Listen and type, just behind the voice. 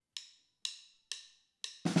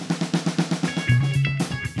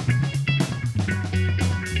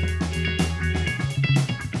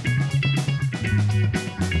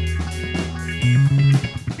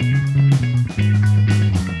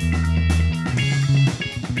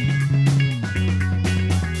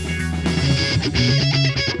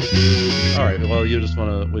well,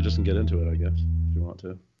 we just can get into it, I guess, if you want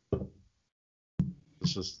to.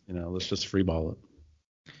 Let's just freeball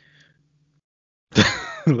it.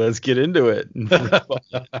 Let's get into it.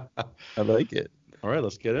 I like it. All right,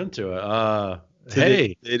 let's get into it.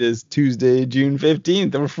 Hey, it is Tuesday, June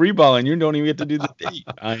 15th. We're freeballing. You don't even get to do the date.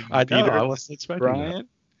 I know. I wasn't expecting Brian.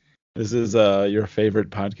 This is your favorite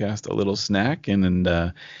podcast, A Little Snack,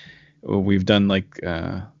 and we've done like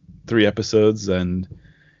 3 episodes, and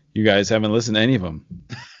you guys haven't listened to any of them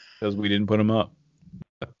because we didn't put them up.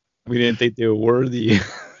 We didn't think they were worthy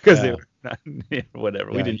because they were not,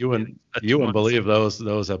 whatever. Yeah, we didn't. You wouldn't believe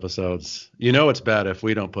those episodes. You know it's bad if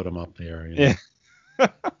we don't put them up there. Yeah.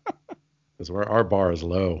 Because our bar is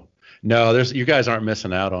low. No, you guys aren't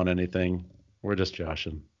missing out on anything. We're just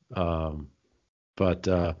joshing. But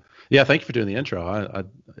thank you for doing the intro.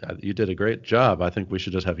 You did a great job. I think we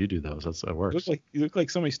should just have you do those. That works. You look like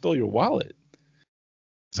somebody stole your wallet.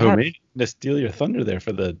 Who, me? To steal your thunder there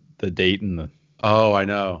for the date and the. Oh, I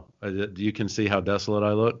know. You can see how desolate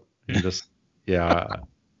I look.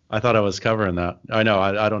 I thought I was covering that. I know.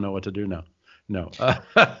 I don't know what to do now. No. I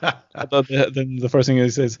thought the first thing he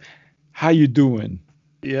says, "How you doing?"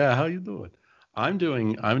 Yeah, how you doing? I'm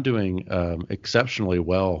doing exceptionally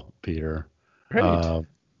well, Peter. Great. I'm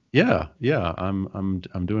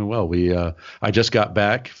doing well. I just got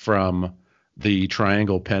back from the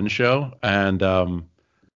Triangle Pen Show, and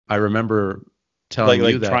I remember telling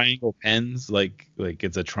you that triangle pens, like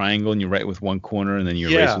it's a triangle and you write with one corner and then you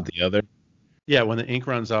erase with the other. Yeah, when the ink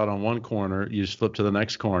runs out on one corner, you just flip to the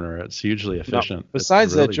next corner. It's hugely efficient. No,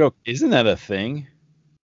 besides that joke, isn't that a thing?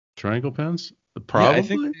 Triangle pens? Probably.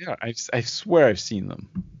 Yeah, I think I swear I've seen them.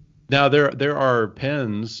 Now there are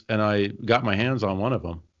pens, and I got my hands on one of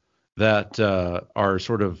them that are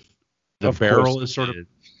sort of barrel is sort of.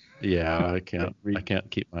 Yeah, I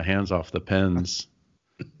can't keep my hands off the pens.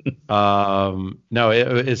 No,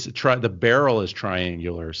 the barrel is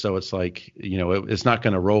triangular, so it's like it's not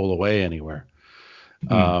going to roll away anywhere.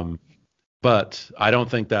 But I don't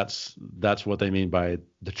think that's what they mean by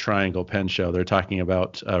the Triangle Pen Show. They're talking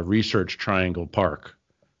about Research Triangle Park,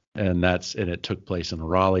 and it took place in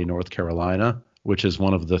Raleigh, North Carolina, which is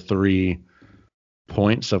one of the 3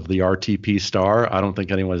 points of the RTP star. I don't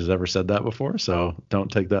think anyone has ever said that before, so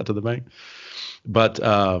don't take that to the bank. But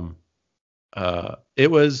it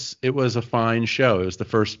was a fine show. It was the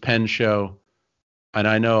first pen show, and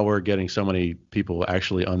I know we're getting so many people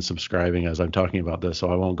actually unsubscribing as I'm talking about this, so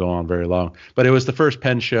I won't go on very long. But it was the first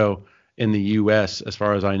pen show in the U.S., as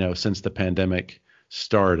far as I know, since the pandemic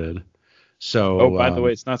started. So, by the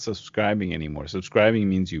way, it's not subscribing anymore. Subscribing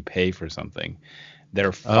means you pay for something.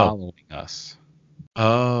 They're following us.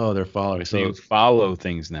 Oh, they're following. So you follow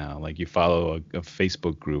things now, like you follow a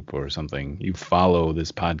Facebook group or something. You follow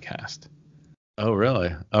this podcast. Oh,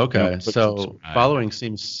 really? Okay. So following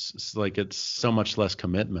seems like it's so much less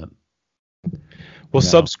commitment. Well,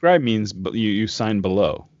 subscribe means you sign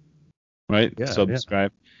below, right? Yeah,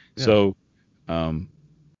 subscribe. Yeah. So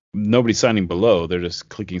nobody's signing below. They're just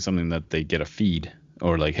clicking something that they get a feed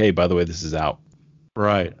or like, hey, by the way, this is out.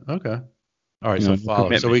 Right. Okay. All right. So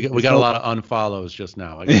follow. So we got a lot of unfollows just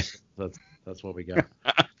now. I guess that's what we got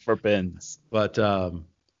for pens.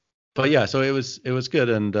 But yeah, so it was good,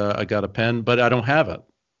 and I got a pen, but I don't have it.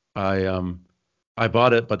 I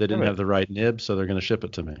bought it, but they didn't have the right nib, so they're going to ship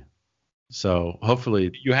it to me. So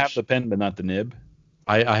hopefully you have the pen, but not the nib.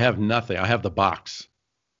 I have nothing. I have the box.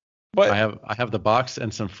 What? I have the box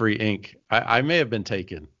and some free ink. I may have been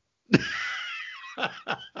taken.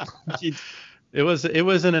 It was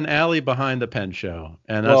in an alley behind the pen show,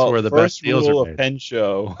 and that's where the best deals are made. First rule of pen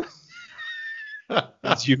show.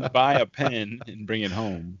 Is you buy a pen and bring it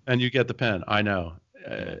home, and you get the pen. I know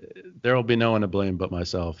there will be no one to blame but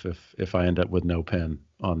myself if I end up with no pen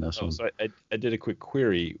on this one. So I did a quick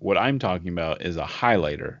query. What I'm talking about is a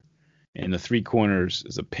highlighter, and the 3 corners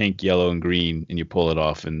is a pink, yellow, and green, and you pull it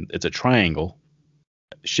off, and it's a triangle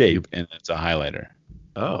shape, and it's a highlighter.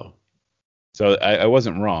 Oh, so I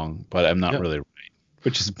wasn't wrong, but I'm not really right,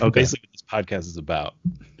 which is basically what this podcast is about.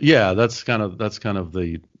 Yeah, that's kind of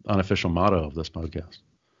the unofficial motto of this podcast.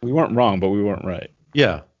 We weren't wrong, but we weren't right.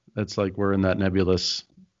 Yeah, it's like we're in that nebulous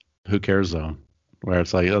who cares zone where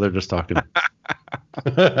it's like, oh, they're just talking.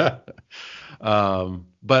 But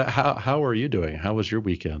how are you doing? How was your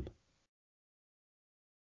weekend?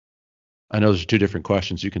 I know those are 2 different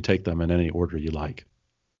questions. You can take them in any order you like.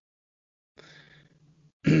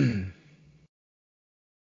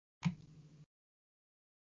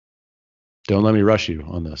 Don't let me rush you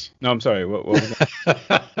on this. No, I'm sorry. What was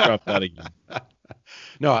that? Drop that again.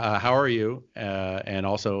 No, how are you? And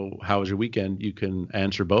also, how was your weekend? You can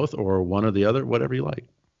answer both or one or the other, whatever you like.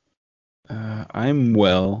 I'm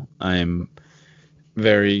well. I'm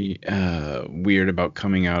very weird about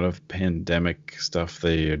coming out of pandemic stuff.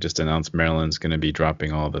 They just announced Maryland's going to be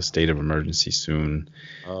dropping all the state of emergency soon.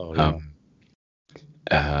 Oh yeah.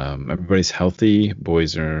 Everybody's healthy.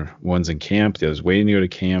 One's in camp, the other's waiting to go to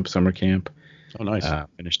camp, summer camp. Oh nice.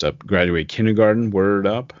 Finished up graduate kindergarten, word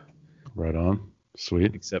up. Right on.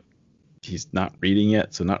 Sweet. Except he's not reading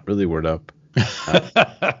yet, so not really word up.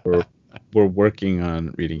 We're working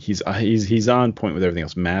on reading. He's on point with everything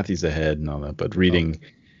else. Math, he's ahead and all that, but reading,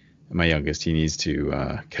 my youngest, he needs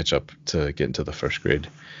to catch up to get into the first grade.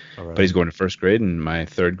 All right. But he's going to first grade, and my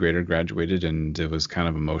third grader graduated, and it was kind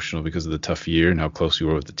of emotional because of the tough year and how close we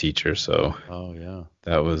were with the teacher. So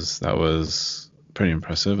that was pretty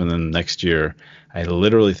impressive. And then next year, I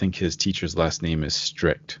literally think his teacher's last name is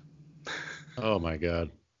Strict. Oh my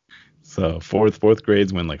God. So fourth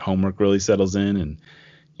grade's when like homework really settles in, and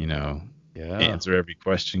answer every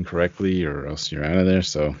question correctly, or else you're out of there.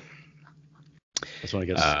 So that's when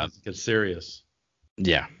it gets serious.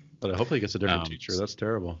 Yeah. But hopefully he gets a different teacher. That's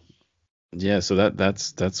terrible. Yeah, so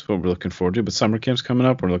that's what we're looking forward to. But summer camp's coming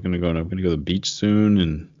up. We're looking to go. I'm going to go to the beach soon,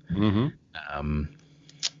 and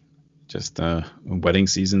just wedding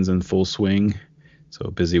season's in full swing. So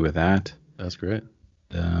busy with that. That's great.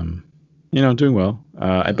 Doing well.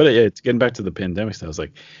 It's getting back to the pandemic stuff. I was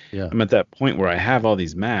like, I'm at that point where I have all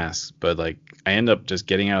these masks, but like I end up just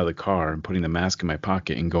getting out of the car and putting the mask in my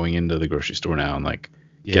pocket and going into the grocery store now and like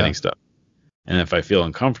getting stuff. And if I feel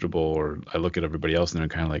uncomfortable or I look at everybody else and they're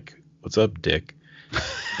kind of like, "What's up, Dick?"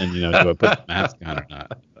 And do I put the mask on or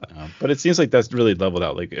not? But it seems like that's really leveled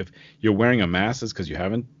out. Like if you're wearing a mask, it's because you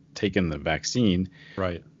haven't taken the vaccine,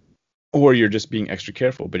 right? Or you're just being extra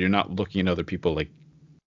careful, but you're not looking at other people like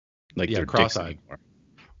they're cross-eyed anymore.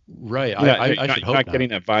 Right. I should hope not getting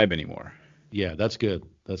that vibe anymore. Yeah, that's good.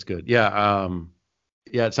 That's good. Yeah.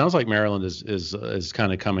 It sounds like Maryland is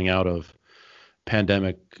kind of coming out of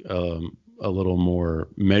pandemic a little more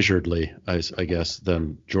measuredly, I guess,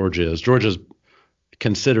 than Georgia is. Georgia's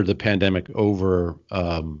considered the pandemic over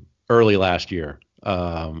early last year.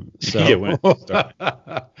 And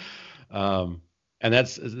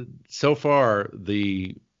that's so far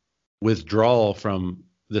the withdrawal from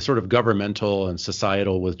the sort of governmental and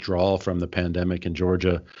societal withdrawal from the pandemic in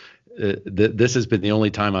Georgia. This has been the only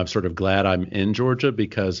time I'm sort of glad I'm in Georgia,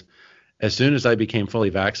 because as soon as I became fully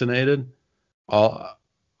vaccinated,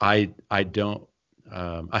 I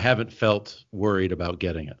haven't felt worried about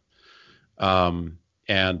getting it.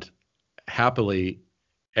 And happily,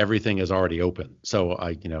 everything is already open. So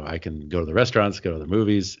I can go to the restaurants, go to the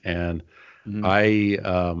movies, and I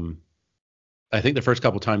think the first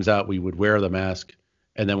couple times out we would wear the mask,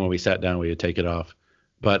 and then when we sat down we would take it off.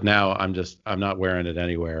 But now I'm not wearing it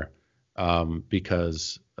anywhere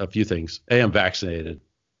because a few things. I'm vaccinated,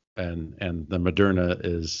 and the Moderna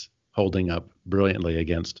is holding up brilliantly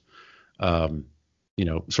against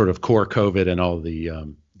sort of core COVID and all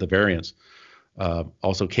the variants.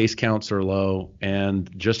 Also, case counts are low,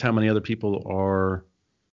 and just how many other people are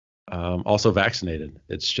also vaccinated.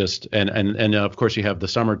 It's just and of course you have the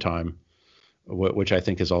summertime, which I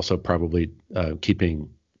think is also probably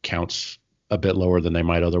keeping counts a bit lower than they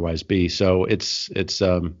might otherwise be. So it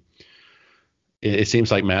seems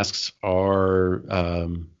like masks are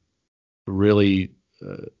really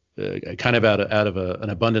kind of out of an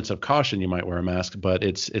abundance of caution. You might wear a mask, but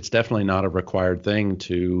it's definitely not a required thing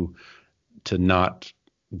to not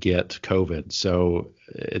get COVID. So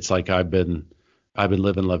it's like I've been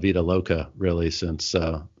living La Vida Loca really since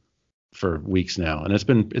for weeks now, and it's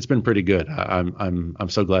been pretty good. I'm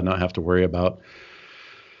so glad not have to worry about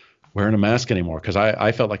wearing a mask anymore, because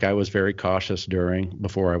I felt like I was very cautious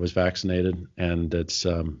before I was vaccinated, and it's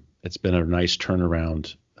been a nice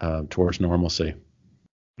turnaround towards normalcy.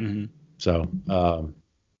 Mm-hmm. So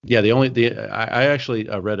I actually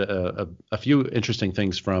read a few interesting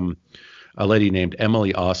things from a lady named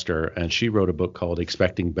Emily Oster, and she wrote a book called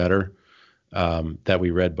Expecting Better that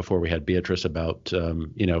we read before we had Beatrice, about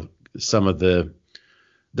some of the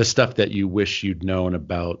stuff that you wish you'd known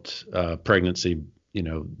about pregnancy,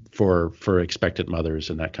 for expectant mothers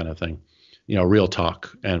and that kind of thing, real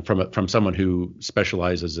talk, and from someone who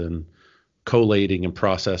specializes in collating and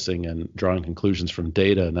processing and drawing conclusions from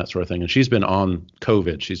data and that sort of thing. And she's been on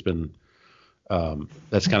COVID. She's been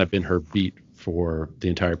that's kind of been her beat for the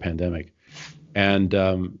entire pandemic. And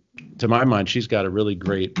to my mind, she's got a really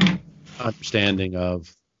great understanding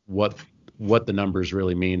of what the numbers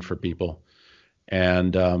really mean for people.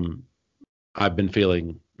 And I've been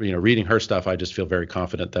feeling, reading her stuff, I just feel very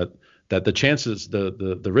confident that the chances,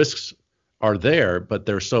 the risks are there, but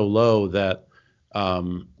they're so low that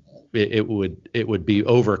it would be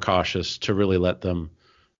overcautious to really let them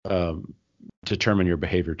determine your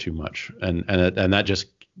behavior too much, and that just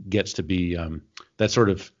gets to be that sort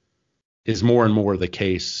of is more and more the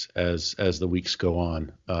case as the weeks go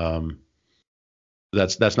on.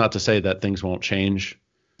 That's not to say that things won't change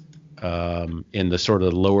in the sort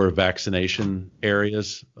of lower vaccination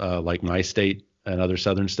areas, like my state and other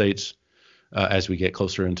southern states, as we get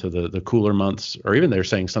closer into the cooler months, or even they're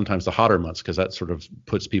saying sometimes the hotter months, because that sort of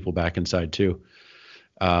puts people back inside too.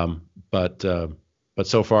 But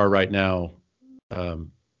so far right now,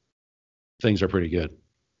 things are pretty good.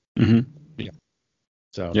 Mm-hmm. Yeah.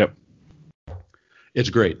 So yep, it's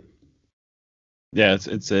great. Yeah,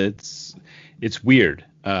 it's weird.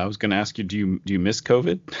 I was gonna ask you, do you miss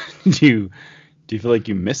COVID? do you feel like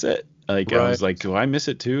you miss it? Like Right. I was like, do I miss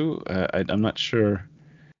it too? I'm not sure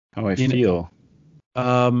how I feel.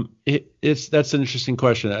 That's an interesting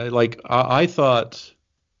question. I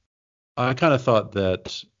kind of thought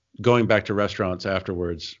that going back to restaurants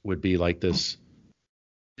afterwards would be like this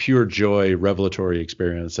pure joy, revelatory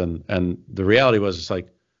experience, and the reality was, it's like,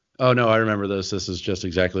 oh no, I remember this. This is just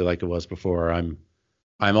exactly like it was before. I'm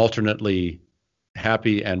alternately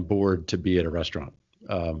happy and bored to be at a restaurant,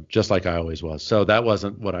 just like I always was. So that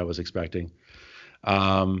wasn't what I was expecting.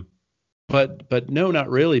 But no, not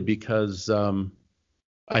really, because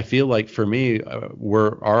I feel like for me,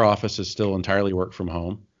 our office is still entirely work from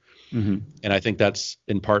home. Mm-hmm. And I think that's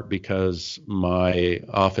in part because my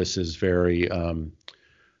office is very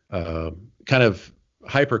kind of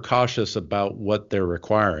hyper cautious about what they're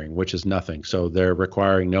requiring, which is nothing. So they're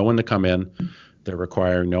requiring no one to come in, they're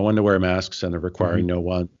requiring no one to wear masks, and they're requiring no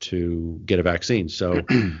one to get a vaccine. So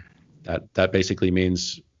that basically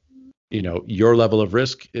means, your level of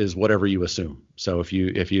risk is whatever you assume. So if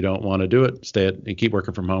you don't want to do it, stay and keep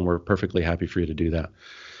working from home. We're perfectly happy for you to do that.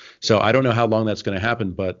 So I don't know how long that's going to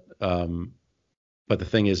happen, but the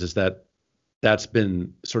thing is that that's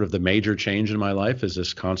been sort of the major change in my life, is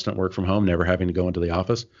this constant work from home, never having to go into the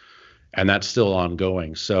office, and that's still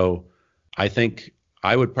ongoing. So I think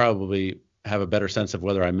I would probably have a better sense of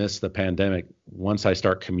whether I miss the pandemic once I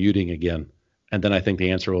start commuting again. And then I think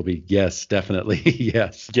the answer will be yes, definitely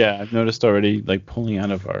yes. Yeah, I've noticed already, like pulling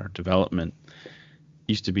out of our development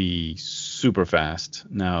used to be super fast.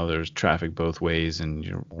 Now there's traffic both ways, and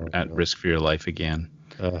you're at risk for your life again.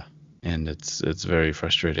 And it's very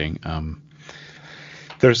frustrating.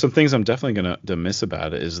 There's some things I'm definitely to miss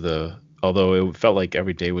about it. Although it felt like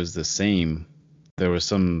every day was the same, there was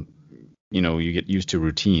some, you get used to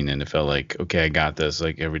routine, and it felt like, okay, I got this.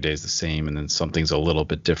 Like every day is the same, and then something's a little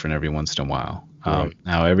bit different every once in a while. Right.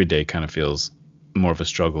 Now every day kind of feels more of a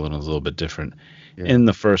struggle and a little bit different, in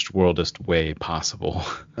the first worldist way possible.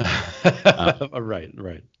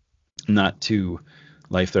 Right. Not too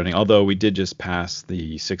life-threatening. Although we did just pass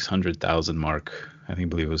the 600,000 mark, I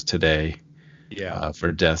believe it was today. Yeah.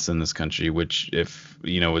 For deaths in this country, which, if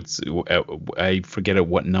I forget at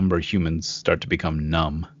what number humans start to become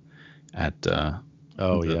numb at.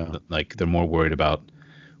 Like they're more worried about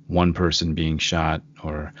one person being shot,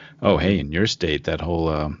 or hey, in your state, that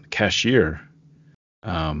whole cashier.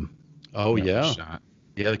 Was shot.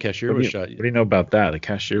 Yeah, the cashier was shot. What do you know about that? The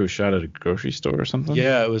cashier was shot at a grocery store or something?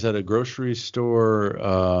 Yeah, it was at a grocery store,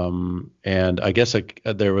 and I guess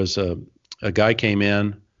there was a guy came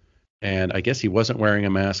in. And I guess he wasn't wearing a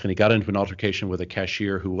mask, and he got into an altercation with a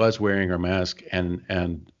cashier who was wearing her mask. And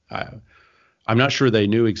I'm not sure they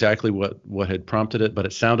knew exactly what had prompted it, but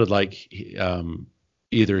it sounded like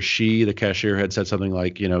either the cashier, had said something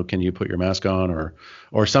like, can you put your mask on,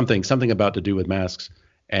 or something about to do with masks.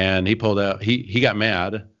 And he pulled out, he got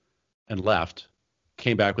mad and left,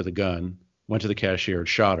 came back with a gun, went to the cashier and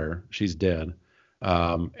shot her. She's dead.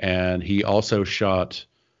 And he also shot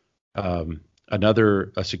a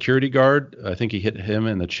security guard. I think he hit him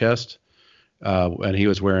in the chest, and he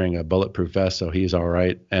was wearing a bulletproof vest, so he's all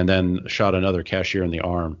right. And then shot another cashier in the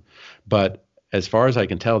arm. But as far as I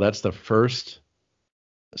can tell, that's the first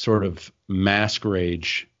sort of mask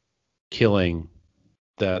rage killing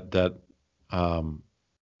that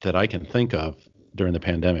I can think of during the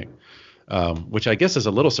pandemic, which I guess is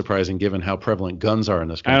a little surprising given how prevalent guns are in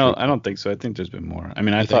this country. I don't think so. I think there's been more. I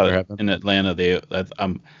mean, I thought in Atlanta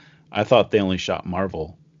I thought they only shot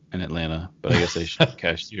Marvel in Atlanta, but I guess they shot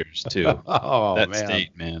cashiers too. That man.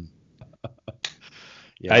 State, man.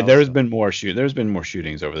 Yeah, there's been more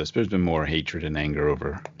shootings over this. There's been more hatred and anger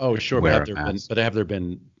over. Oh, sure, but have there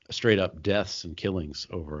been straight up deaths and killings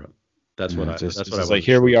over it? That's what I was like.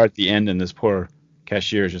 Here we are at the end, and this poor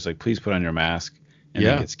cashier is just like, please put on your mask, and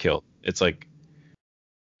then gets killed. It's like,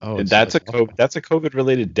 that's a COVID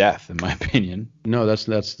related death, in my opinion. No, that's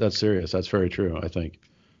serious. That's very true, I think.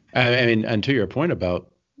 I mean, and to your point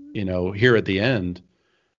about, here at the end,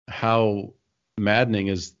 how maddening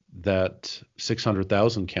is that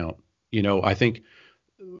 600,000 count? I think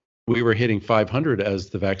we were hitting 500 as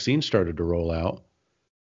the vaccine started to roll out.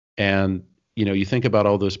 And, you think about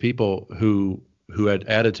all those people who had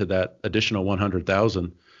added to that additional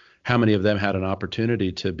 100,000, how many of them had an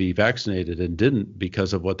opportunity to be vaccinated and didn't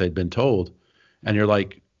because of what they'd been told? And you're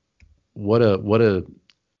like, what a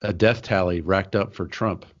death tally racked up for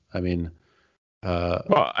Trump. I mean,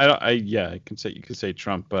 well, I can say you could say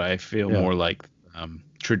Trump, but I feel yeah. more like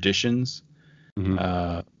traditions,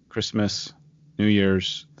 Mm-hmm. Christmas, New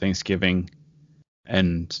Year's, Thanksgiving,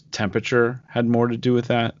 and temperature had more to do with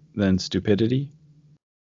that than stupidity.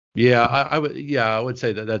 Yeah, I would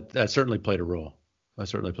say that certainly played a role. That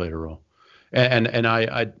certainly played a role. And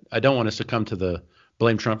I don't want us to come to the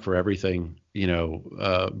blame Trump for everything,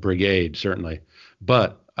 brigade, certainly.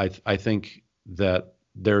 But I think that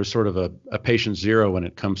there's sort of a patient zero when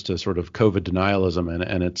it comes to sort of COVID denialism,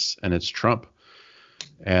 and it's Trump.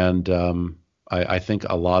 And I think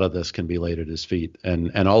a lot of this can be laid at his feet,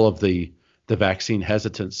 and all of the vaccine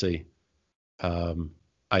hesitancy,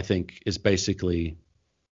 I think, is basically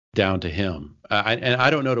down to him. And I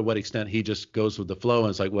don't know to what extent he just goes with the flow and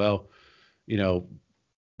it's like, well,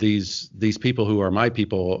 these people who are my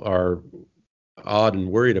people are odd and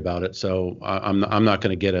worried about it, so I'm not going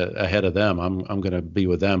to get ahead of them. I'm going to be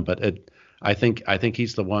with them. But I think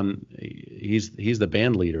he's the one. He's the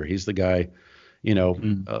band leader. He's the guy,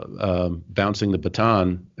 bouncing the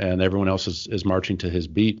baton, and everyone else is marching to his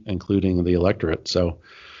beat, including the electorate. So.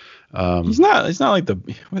 He's not like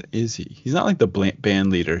what is he? He's not like the band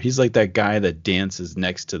leader. He's like that guy that dances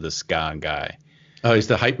next to the ska guy. Oh, he's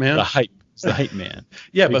the hype man? He's the hype man.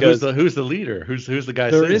 Yeah, but who's the leader? Who's the guy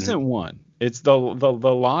there singing? Isn't one. It's the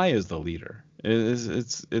lie is the leader.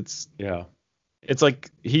 It's yeah. It's like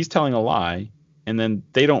he's telling a lie and then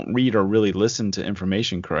they don't read or really listen to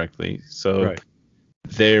information correctly. So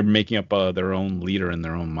they're making up their own leader in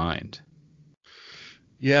their own mind.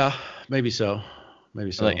 Yeah, maybe so.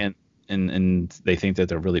 And they think that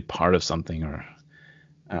they're really part of something, or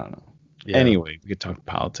I don't know. Yeah. Anyway, we could talk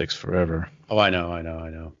politics forever. Oh, I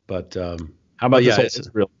know. But how about this whole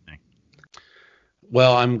Israel thing?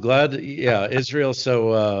 Well, I'm glad. Yeah, Israel.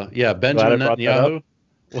 So Benjamin Netanyahu.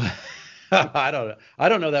 I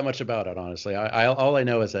don't know that much about it, honestly. All I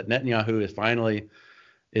know is that Netanyahu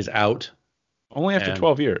is out. Only after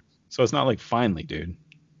 12 years. So it's not like finally, dude.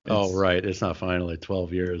 Right. It's not finally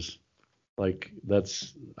 12 years. Like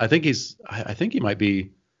I think he might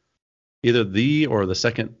be either the or the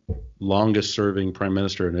second longest serving prime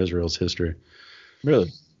minister in Israel's history. Really?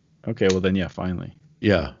 Okay, well then, yeah, finally.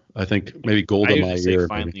 Yeah, I think maybe Golda Meir.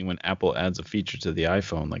 Finally, maybe. When Apple adds a feature to the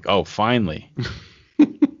iPhone, like, oh, finally.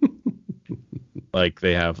 Like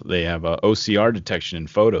they have a OCR detection in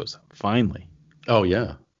photos. Finally. Oh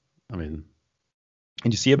yeah, I mean.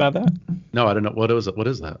 Did you see about that? No, I don't know. What is it? What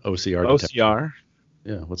is that? OCR. OCR.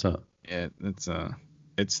 Yeah, what's that? Yeah,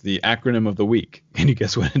 it's the acronym of the week. Can you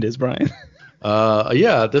guess what it is, Brian?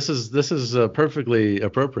 Yeah, this is perfectly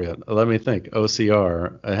appropriate. Let me think.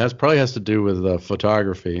 OCR. It probably has to do with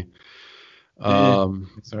photography. Sort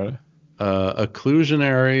of.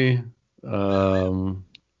 Occlusionary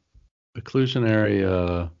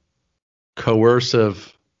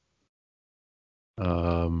coercive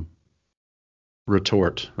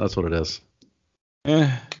retort. That's what it is.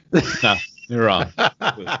 No, you're wrong.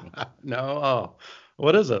 No. Oh,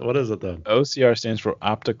 what is it? What is it then? OCR stands for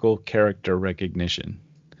optical character recognition.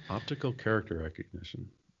 Optical character recognition.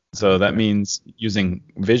 So that means using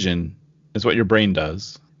vision is what your brain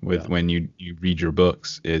does with when you read your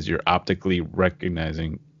books, is you're optically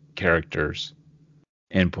recognizing characters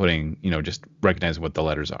and putting, just recognizing what the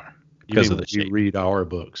letters are because of the shape. You read our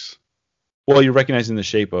books. Well, you're recognizing the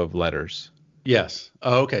shape of letters. Yes.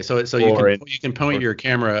 Oh, okay. So you can point your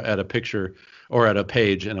camera at a picture or at a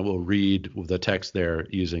page, and it will read the text there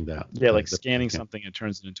using that. Yeah, like scanning something, it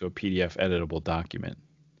turns it into a PDF editable document.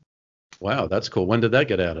 Wow, that's cool. When did that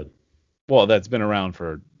get added? Well, that's been around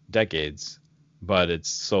for decades, but it's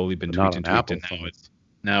slowly been tweaked and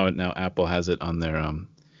now Apple has it on their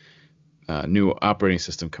new operating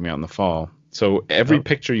system coming out in the fall. So every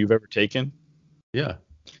picture you've ever taken,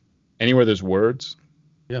 anywhere there's words,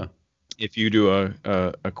 if you do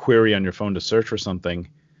a query on your phone to search for something,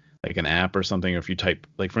 like an app or something, or if you type,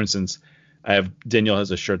 like for instance, Danielle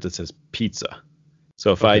has a shirt that says pizza.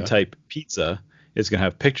 So if I type pizza, it's going to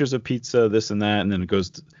have pictures of pizza, this and that, and then it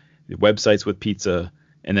goes to websites with pizza,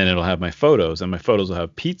 and then it'll have my photos, and my photos will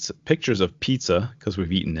have pictures of pizza because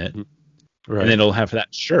we've eaten it, and then it'll have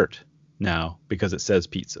that shirt now because it says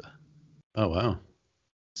pizza. Oh, wow.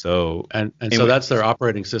 And so that's their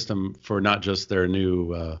operating system for not just their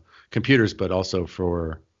new computers, but also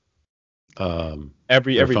for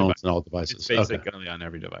every phones device. and all devices. It's basically on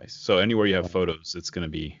every device. So anywhere you have photos, it's going to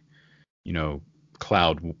be,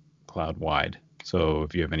 cloud wide. So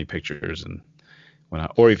if you have any pictures and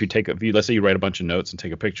whatnot, or if you let's say you write a bunch of notes and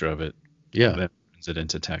take a picture of it, that turns it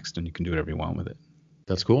into text, and you can do whatever you want with it.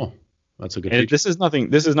 That's cool. That's a good And feature.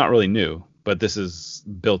 this is not really new, but this is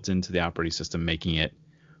built into the operating system, making it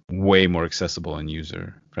way more accessible and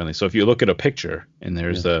user friendly. So if you look at a picture and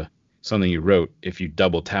there's something you wrote, if you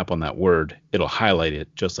double tap on that word, it'll highlight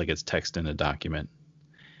it just like it's text in a document.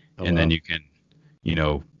 Then you can,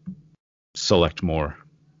 select more.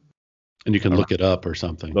 And you can look it up or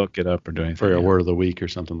something. Look it up or do anything. For a word of the week or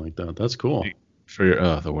something like that. That's cool.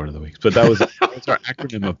 For the word of the week. But that was our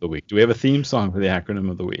acronym of the week. Do we have a theme song for the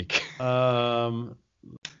acronym of the week?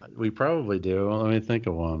 We probably do. Let me think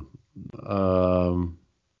of one.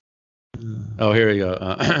 Here we go.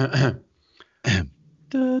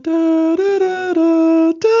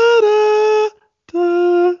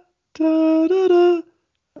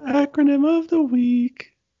 Acronym of the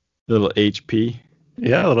week. Little HP.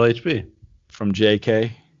 Yeah, little HP. From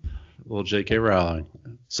JK. Little JK Rowling.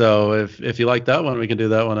 So if you like that one, we can do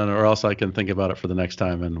that one, or else I can think about it for the next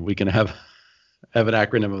time, and we can have an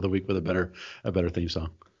acronym of the week with a better theme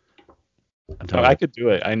song. I could do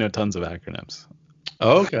it. I know tons of acronyms.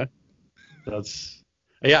 Oh, okay.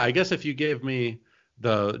 I guess if you gave me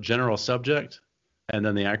the general subject and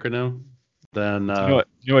then the acronym, then do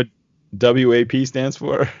you know what WAP stands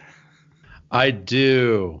for? I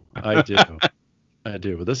do. I do.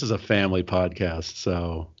 But this is a family podcast,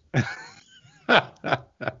 so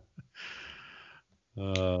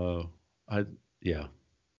what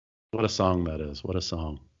a song that is. What a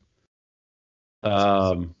song.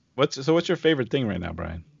 What's your favorite thing right now,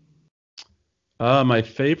 Brian? My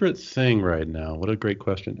favorite thing right now. What a great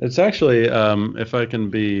question. It's actually, if I can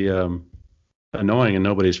be annoying and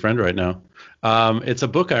nobody's friend right now, it's a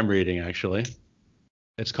book I'm reading, actually.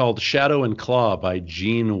 It's called Shadow and Claw by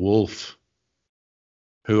Gene Wolfe,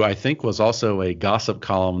 who I think was also a gossip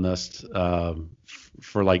columnist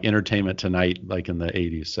for like Entertainment Tonight, like in the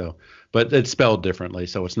 80s. So, but it's spelled differently,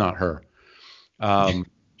 so it's not her.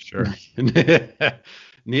 Sure.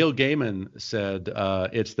 Neil Gaiman said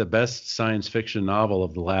it's the best science fiction novel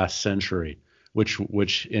of the last century,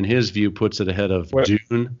 which in his view puts it ahead of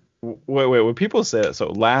Dune. Wait. When people say that,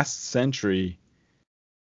 so last century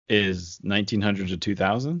is 1900 to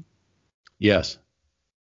 2000? Yes.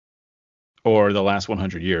 Or the last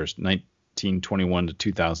 100 years, 1921 to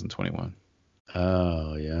 2021.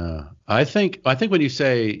 Oh yeah. I think when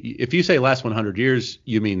if you say last 100 years,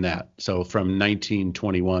 you mean that. So from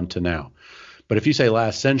 1921 to now. But if you say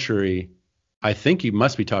last century, I think you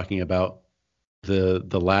must be talking about the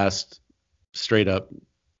last straight up,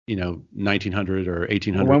 1900 or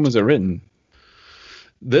 1800. When was it written?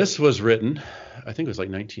 This was written, I think it was like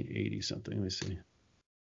 1980 something. Let me see.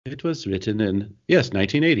 It was written in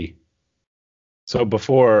 1980. So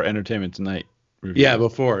before Entertainment Tonight review. Yeah,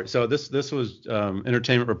 before. So this was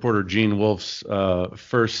entertainment reporter Gene Wolfe's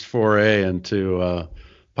first foray into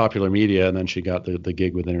popular media, and then she got the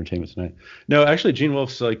gig with Entertainment Tonight. No, actually, Gene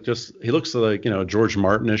Wolfe's he looks like George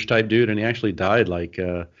Martin-ish type dude, and he actually died like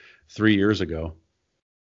 3 years ago.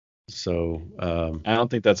 So I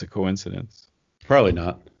don't think that's a coincidence. Probably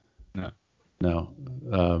not. No.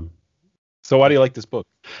 So why do you like this book?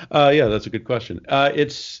 Yeah, that's a good question.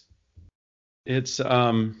 It's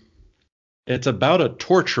about a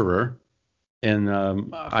torturer, and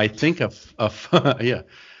I think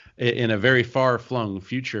in a very far-flung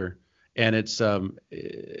future, and it's kind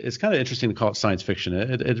of interesting to call it science fiction.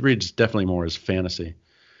 It reads definitely more as fantasy,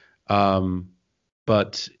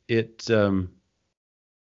 but it's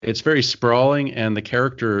very sprawling, and the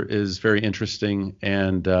character is very interesting,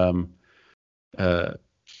 and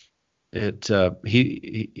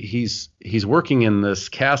he's working in this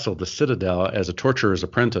castle, the Citadel, as a torturer's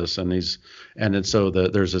apprentice, so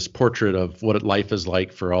there's this portrait of what life is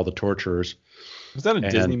like for all the torturers. Was that a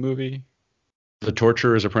Disney movie? The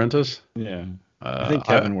Torturer's Apprentice? Yeah. I think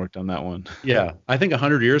Kevin worked on that one. Yeah. I think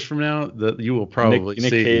 100 years from now, you will probably see.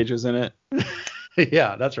 Nick Cage is in it.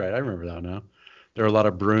 Yeah, that's right. I remember that now. There are a lot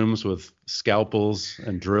of brooms with scalpels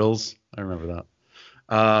and drills. I remember that.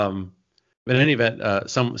 But in any event,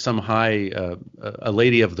 some high a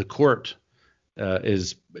lady of the court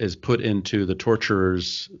is put into the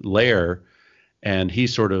torturer's lair, and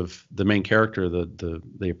he's sort of the main character.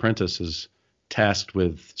 The apprentice is tasked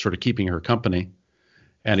with sort of keeping her company,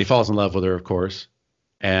 and he falls in love with her, of course.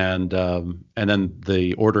 And then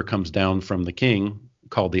the order comes down from the king,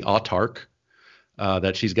 called the autarch,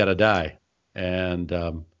 that she's got to die, and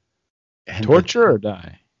torture or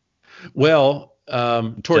die? Well,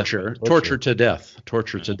 torture Torture. to death,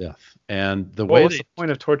 torture to death, and the Well, way what's they the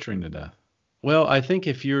point of torturing to death? well, I think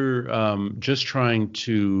if you're just trying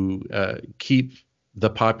to keep the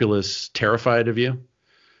populace terrified of you.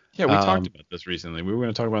 Yeah, we talked about this recently. We were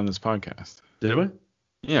going to talk about it on this podcast. Did we?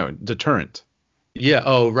 Yeah, deterrent. Yeah.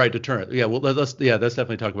 Oh, right. Deterrent. Yeah. Well, let's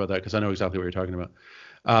definitely talk about that because I know exactly what you're talking about.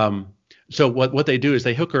 So what they do is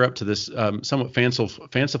they hook her up to this somewhat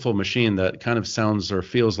fanciful machine that kind of sounds or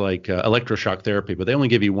feels like electroshock therapy, but they only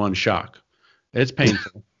give you one shock. It's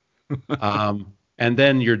painful. And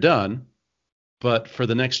then you're done. But for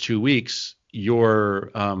the next 2 weeks, you're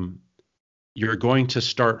going to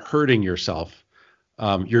start hurting yourself.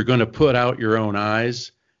 You're going to put out your own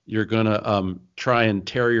eyes. You're going to try and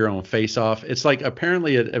tear your own face off. It's like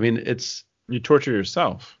apparently, it's you torture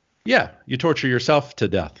yourself. Yeah, you torture yourself to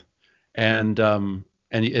death, and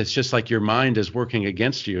it's just like your mind is working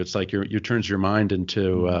against you. It's like you turns your mind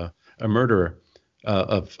into a murderer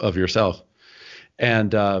of yourself,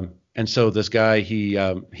 and so this guy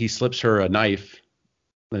he slips her a knife.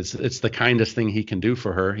 It's the kindest thing he can do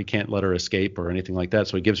for her. He can't let her escape or anything like that.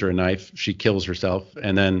 So he gives her a knife. She kills herself,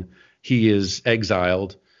 and then he is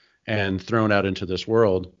exiled and thrown out into this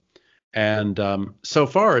world. And so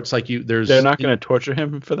far, it's like they're not going to torture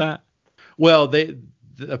him for that. Well,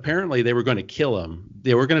 apparently they were going to kill him.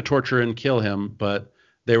 They were going to torture and kill him, but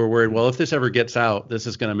they were worried. Well, if this ever gets out, this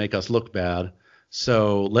is going to make us look bad.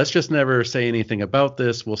 So let's just never say anything about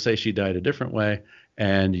this. We'll say she died a different way,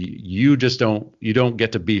 and you just don't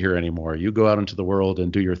get to be here anymore. You go out into the world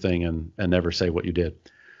and do your thing and never say what you did.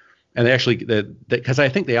 And they actually, because I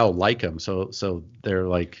think they all like him, so they're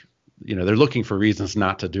like, they're looking for reasons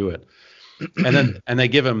not to do it. And they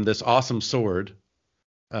give him this awesome sword,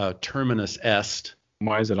 Terminus Est.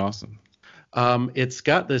 Why is it awesome? It's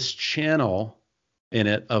got this channel in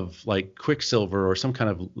it of like quicksilver or some kind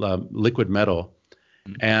of liquid metal,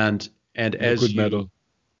 and as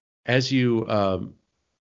you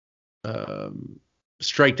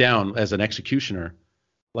strike down as an executioner,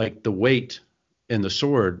 like the weight in the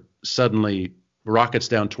sword suddenly rockets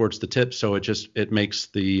down towards the tip, so it makes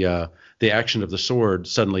the action of the sword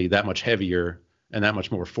suddenly that much heavier and that much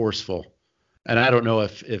more forceful. And I don't know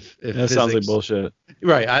if that physics, sounds like bullshit.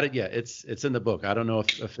 Right? It's in the book. I don't know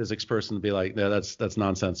if a physics person would be like, no, that's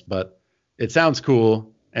nonsense, but it sounds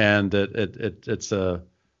cool, and it's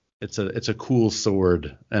a cool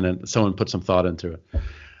sword, and someone put some thought into it.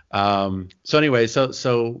 So anyway,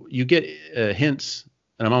 so you get hints,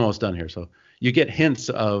 and I'm almost done here. So you get hints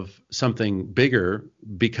of something bigger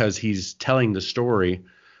because he's telling the story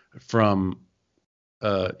from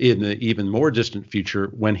in the even more distant future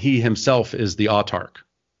when he himself is the autarch.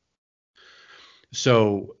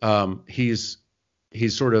 So he's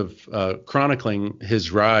sort of chronicling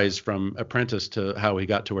his rise from apprentice to how he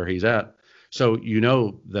got to where he's at. So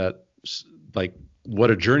that like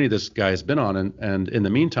what a journey this guy has been on, and in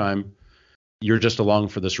the meantime, you're just along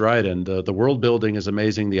for this ride. And the world building is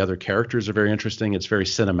amazing. The other characters are very interesting. It's very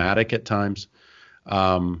cinematic at times.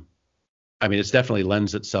 It's definitely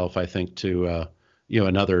lends itself, I think, to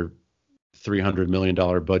another $300 million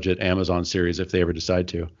budget Amazon series if they ever decide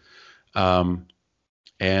to.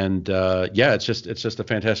 It's just a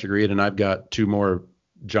fantastic read. And I've got 2 more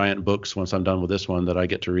giant books once I'm done with this one that I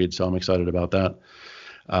get to read, so I'm excited about that.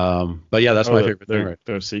 But yeah, that's my favorite thing. Right?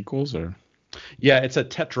 They're sequels, or? Yeah, it's a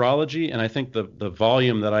tetralogy, and I think the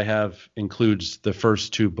volume that I have includes the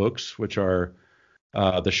first 2 books, which are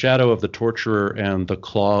The Shadow of the Torturer and The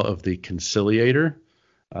Claw of the Conciliator.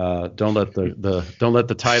 Don't let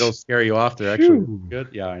the titles scare you off. They're actually good.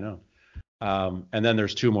 Yeah, I know. And then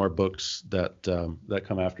there's 2 more books that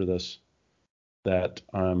come after this that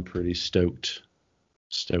I'm pretty stoked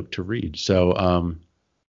to read. So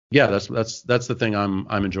yeah, that's the thing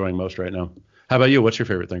I'm enjoying most right now. How about you? What's your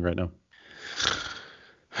favorite thing right now?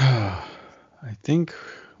 I think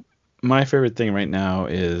my favorite thing right now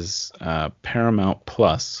is Paramount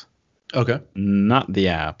Plus. Okay. Not the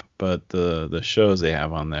app, but the shows they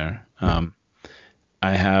have on there.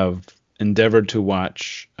 I have endeavored to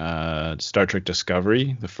watch Star Trek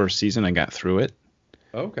Discovery, the first season. I got through it.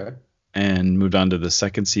 Okay. And moved on to the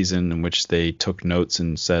second season, in which they took notes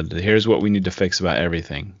and said, here's what we need to fix about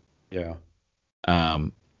everything. Yeah.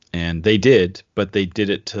 And they did, but they did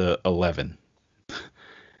it to 11.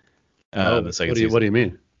 The second season. What do you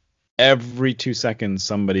mean? Every 2 seconds,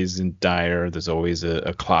 somebody's in dire. There's always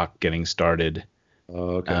a clock getting started.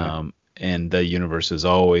 Oh, okay. And the universe is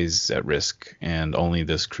always at risk, and only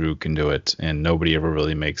this crew can do it. And nobody ever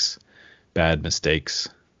really makes bad mistakes.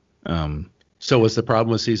 So was the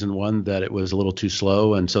problem with season 1 that it was a little too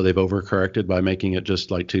slow, and so they've overcorrected by making it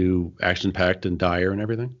just like too action packed and dire and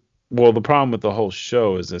everything? Well, the problem with the whole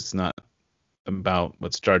show is it's not about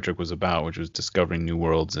what Star Trek was about, which was discovering new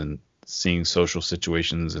worlds and seeing social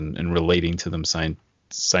situations and relating to them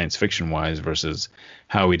science fiction wise versus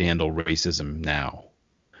how we'd handle racism now.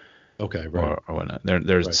 Okay, right. Or whatnot.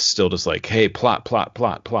 There's Right. still just like, hey, plot.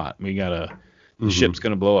 We gotta, the ship's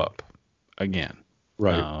gonna blow up again.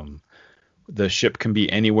 Right. Um, the ship can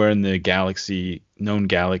be anywhere in the known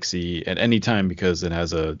galaxy at any time because it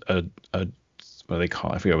has a what do they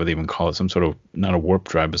call it? I forget what they even call it. Some sort of, not a warp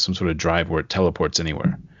drive, but some sort of drive where it teleports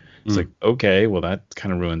anywhere. It's like, okay, well that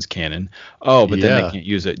kind of ruins canon. Oh, but then they Yeah. can't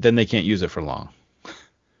use it. Then they can't use it for long.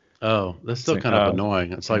 Oh, that's still Like, kind of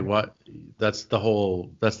annoying. It's like what that's the whole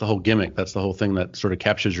gimmick. That's the whole thing that sort of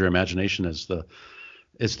captures your imagination is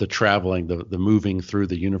the traveling, the moving through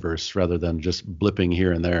the universe rather than just blipping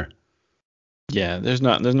here and there. yeah, there's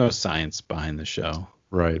no science behind the show.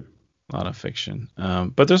 Right. A lot of fiction.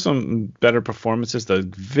 But there's some better performances. The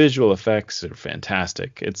visual effects are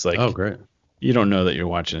fantastic. It's like Oh, great. you don't know that you're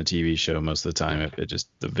watching a TV show most of the time. It just,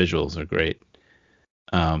 the visuals are great.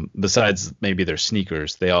 Besides maybe their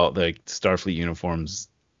sneakers, they all, like Starfleet uniforms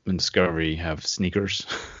in Discovery have sneakers,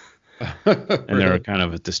 and they're kind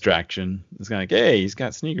of a distraction. It's kind of like, hey, he's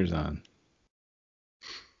got sneakers on.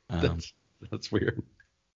 That's weird.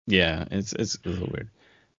 Yeah, it's a little weird.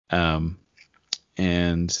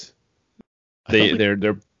 And I felt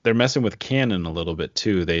like, they're messing with canon a little bit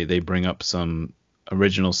too. They bring up some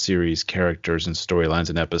original series characters and storylines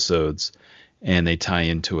and episodes, and they tie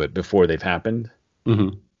into it before they've happened.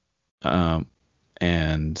 mhm.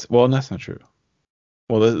 And well, that's not true.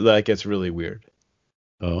 Well, that gets really weird.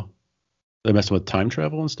 Oh, they're messing with time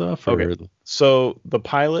travel and stuff. Okay, so the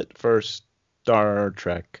pilot for Star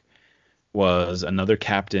Trek was another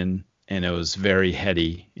captain, and it was very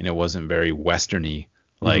heady, and it wasn't very westerny.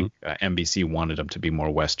 Like NBC wanted them to be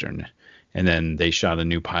more Western, and then they shot a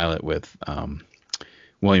new pilot with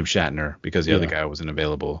William Shatner because the other guy wasn't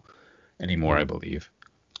available anymore, I believe.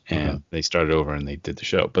 And they started over and they did the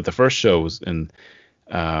show. But the first show was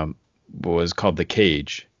called The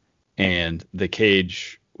Cage, and The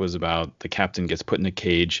Cage was about the captain gets put in a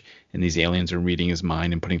cage, and these aliens are reading his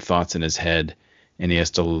mind and putting thoughts in his head, and he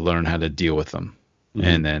has to learn how to deal with them.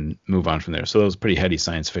 And then move on from there. So that was pretty heady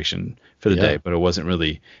science fiction for the day, but it wasn't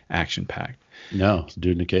really action packed. No, it's a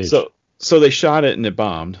dude in a cage. So they shot it and it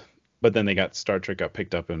bombed, but then Star Trek got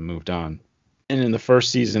picked up and moved on. And in the first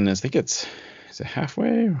season, I think is it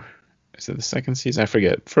halfway? Or is it the second season? I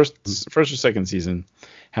forget. First or second season,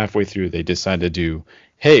 halfway through, they decided to do,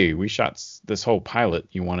 hey, we shot this whole pilot.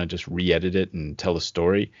 You want to just re-edit it and tell a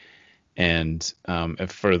story? And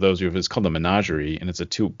for those of you, it's called The Menagerie, and it's a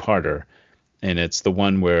two-parter. And it's the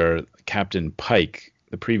one where Captain Pike,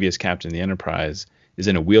 the previous captain of the Enterprise, is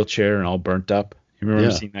in a wheelchair and all burnt up. You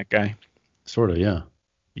remember seeing that guy? Sort of, yeah.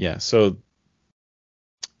 Yeah. So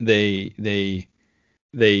they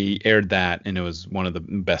aired that, and it was one of the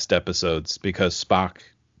best episodes because Spock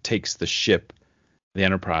takes the ship, the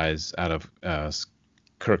Enterprise, out of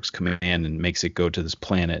Kirk's command and makes it go to this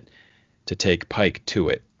planet to take Pike to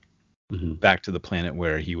it, back to the planet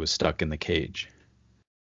where he was stuck in the cage.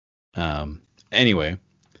 Anyway,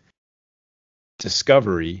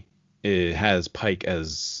 Discovery, it has Pike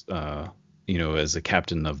as as the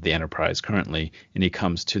captain of the Enterprise currently, and he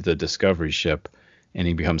comes to the Discovery ship and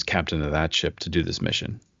he becomes captain of that ship to do this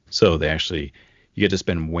mission. So you get to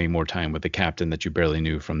spend way more time with the captain that you barely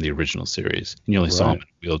knew from the original series, and you only saw him in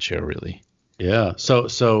a wheelchair, really. Yeah. So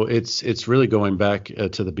it's really going back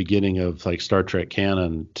to the beginning of like Star Trek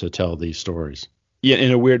canon to tell these stories. Yeah,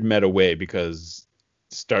 in a weird meta way, because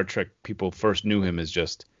Star Trek people first knew him as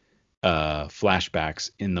just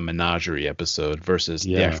flashbacks in the Menagerie episode versus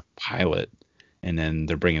the actual pilot, and then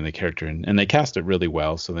they're bringing the character in, and they cast it really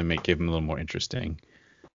well, so they give him a little more interesting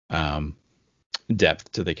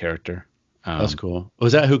depth to the character. That's cool.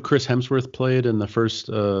 Was that who Chris Hemsworth played in the first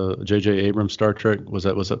J.J. Abrams Star Trek? Was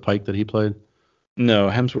that Pike that he played? No,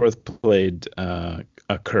 Hemsworth played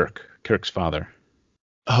Kirk's father.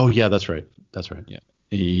 Oh yeah, that's right. Yeah,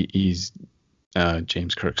 he's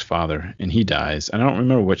James Kirk's father, and he dies. I don't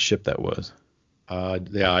remember what ship that was.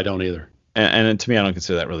 Yeah, I don't either. And to me, I don't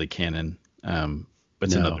consider that really canon. But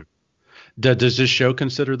it's another. Does this show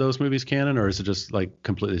consider those movies canon, or is it just like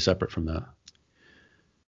completely separate from that?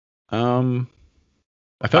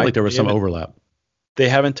 I felt like there was some overlap. They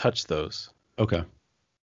haven't touched those. Okay.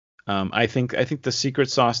 I think the secret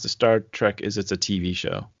sauce to Star Trek is it's a TV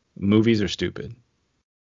show. Movies are stupid.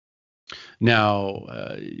 Now,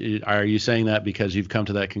 are you saying that because you've come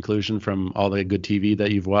to that conclusion from all the good TV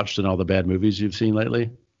that you've watched and all the bad movies you've seen lately,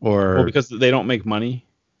 Well, or because they don't make money.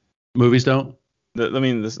 movies don't? I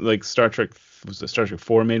mean, this like Star Trek Star Trek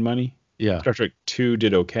 4 made money. Yeah. Star Trek 2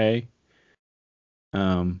 did okay.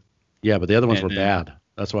 Yeah, but the other ones were then, bad.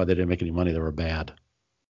 That's why they didn't make any money. They were bad.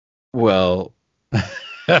 Well,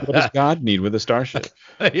 what does God need with a starship?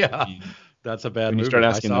 Yeah, that's a bad When movie. you start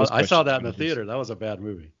asking those I saw questions, that in the theater. That was a bad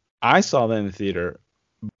movie. I saw that in the theater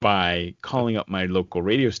by calling up my local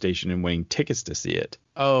radio station and winning tickets to see it.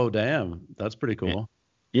 Oh, damn. That's pretty cool.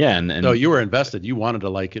 Yeah, and no, you were invested. You wanted to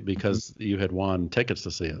like it because you had won tickets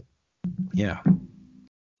to see it. Yeah.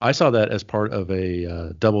 I saw that as part of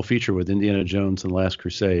a double feature with Indiana Jones and Last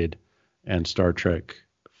Crusade and Star Trek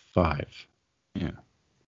 5. Yeah.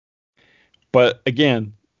 But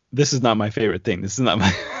again, this is not my favorite thing. This is not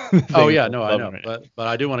my Oh yeah, no, I know. Right, but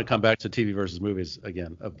I do want to come back to TV versus movies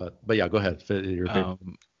again. But yeah, go ahead.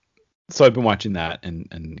 So I've been watching that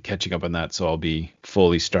and catching up on that, so I'll be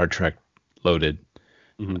fully Star Trek loaded.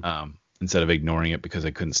 Mm-hmm. Instead of ignoring it because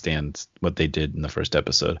I couldn't stand what they did in the first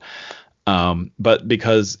episode. But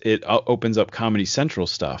because it opens up Comedy Central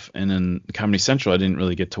stuff, and in Comedy Central I didn't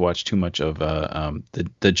really get to watch too much of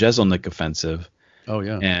the Jeselnik offensive. Oh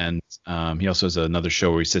yeah. And he also has another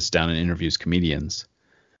show where he sits down and interviews comedians.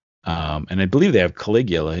 And I believe they have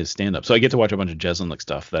Caligula, his stand-up. So I get to watch a bunch of Jeselnik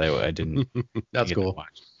stuff that I didn't. That's cool.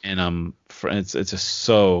 Watch. And it's just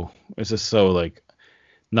so like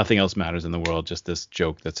nothing else matters in the world. Just this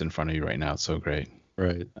joke that's in front of you right now. It's so great.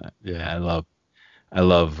 Right. Yeah. I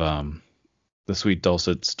love the sweet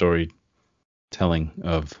dulcet storytelling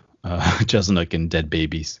of Jeselnik and dead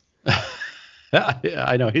babies. Yeah,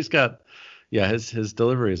 I know he's got. Yeah, his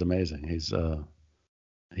delivery is amazing. He's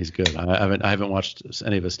good. I haven't watched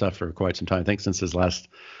any of his stuff for quite some time. I think since his last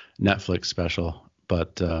Netflix special.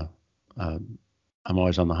 But I'm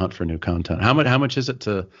always on the hunt for new content. How much is it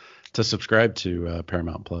to subscribe to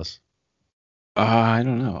Paramount Plus? I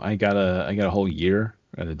don't know. I got a whole year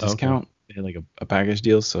at a discount. Okay. They had like a package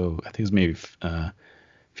deal, so I think it was maybe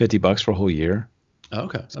 $50 for a whole year.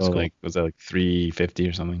 Okay, that's so cool. Like was that like $350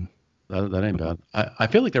 or something? That ain't bad. I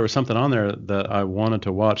feel like there was something on there that I wanted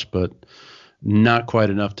to watch, but not quite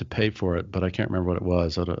enough to pay for it. But I can't remember what it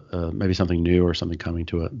was. Maybe something new or something coming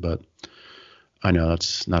to it. But I know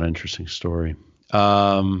that's not an interesting story.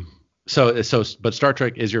 But Star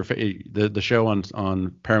Trek is your the show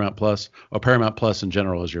on Paramount Plus, or Paramount Plus in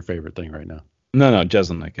general is your favorite thing right now? No,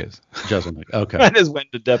 Jeselnik is. Jeselnik, okay. I just went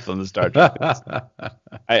into depth on the Star Trek.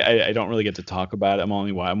 I don't really get to talk about it.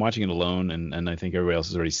 I'm watching it alone, and I think everybody else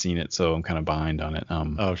has already seen it, so I'm kind of behind on it.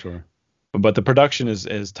 Oh, sure. But the production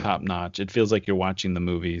is top notch. It feels like you're watching the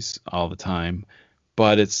movies all the time,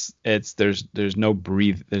 but there's no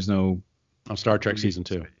breathe. There's no on Star Trek season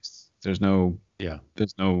 2. There's no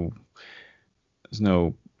There's no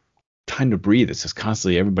time to breathe. It's just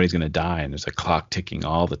constantly everybody's gonna die, and there's a clock ticking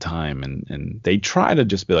all the time, and they try to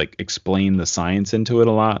just be like explain the science into it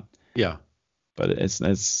a lot. Yeah, but it's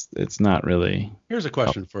not really. Here's a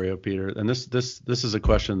question for you, Peter, and this is a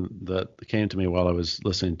question that came to me while I was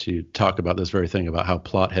listening to you talk about this very thing about how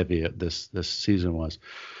plot heavy this season was.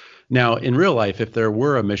 Now, in real life, if there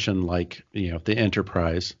were a mission like the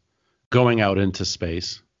Enterprise going out into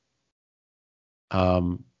space,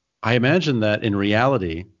 I imagine that in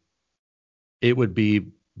reality, it would be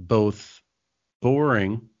both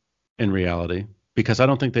boring in reality because I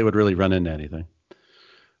don't think they would really run into anything.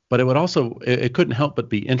 But it would also, it couldn't help but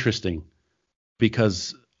be interesting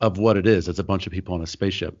because of what it is. It's a bunch of people on a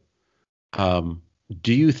spaceship.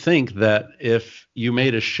 Do you think that if you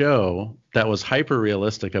made a show that was hyper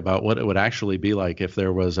realistic about what it would actually be like if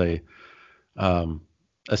there was a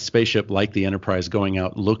spaceship like the Enterprise going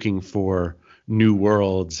out looking for new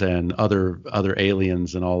worlds and other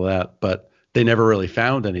aliens and all that, but they never really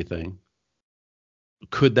found anything,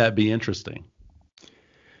 could that be interesting?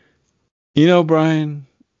 Brian,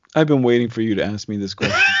 I've been waiting for you to ask me this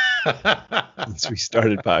question since we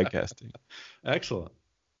started podcasting. Excellent.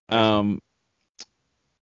 You're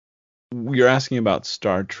asking about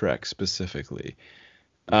Star Trek specifically.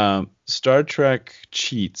 Star Trek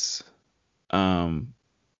cheats,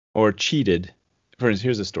 or cheated. For instance,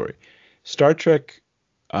 here's the story. Star Trek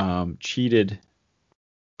cheated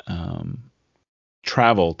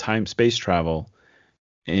space travel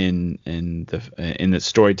in the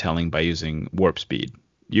storytelling by using warp speed.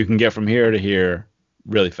 You can get from here to here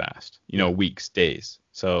really fast, weeks, days.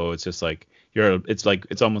 So it's just like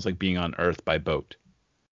it's almost like being on Earth by boat.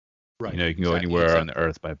 Right. You can go anywhere on the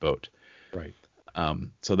Earth by boat. Right.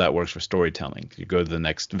 So that works for storytelling. You go to the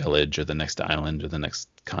next village or the next island or the next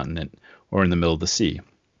continent or in the middle of the sea.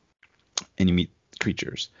 and you meet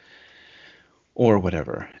creatures or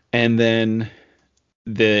whatever. And then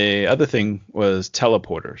the other thing was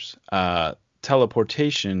teleporters.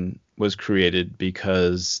 Teleportation was created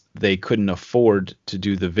because they couldn't afford to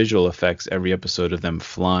do the visual effects every episode of them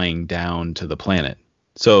flying down to the planet.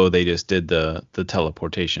 So they just did the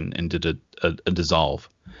teleportation and did a dissolve,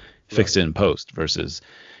 fixed it in post versus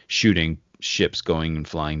shooting ships going and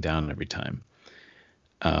flying down every time.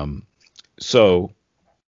 So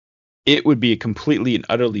it would be completely and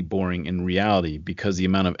utterly boring in reality because the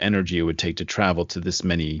amount of energy it would take to travel to this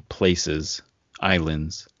many places,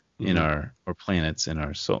 islands in our or planets in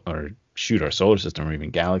our or shoot our solar system or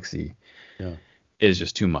even galaxy is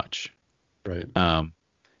just too much. Right.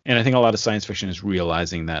 And I think a lot of science fiction is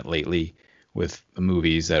realizing that lately with the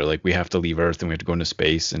movies that are like, we have to leave Earth and we have to go into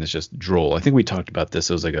space, and it's just droll. I think we talked about this.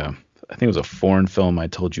 It was like I think it was a foreign film I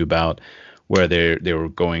told you about where they were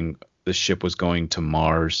going, the ship was going to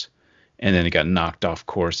Mars, and then it got knocked off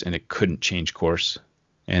course and it couldn't change course.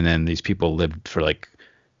 And then these people lived for like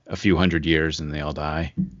a few hundred years and they all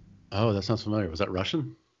die. Oh, that sounds familiar. Was that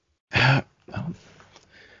Russian? I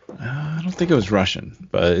don't think it was Russian,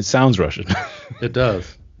 but it sounds Russian. It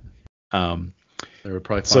does. They were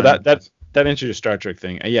probably so that answers your Star Trek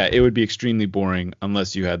thing. Yeah, it would be extremely boring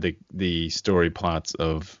unless you had the story plots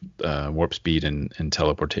of warp speed and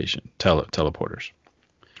teleportation, teleporters.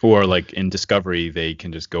 Or like in Discovery, they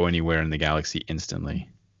can just go anywhere in the galaxy instantly.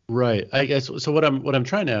 Right. I guess so. What I'm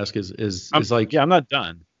trying to ask is like, yeah, I'm not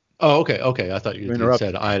done. Oh, okay. I thought you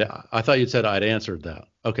said I thought you'd said I'd answered that.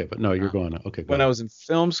 Okay, but no, you're going. Okay. When I was in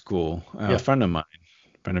film school, a friend of mine,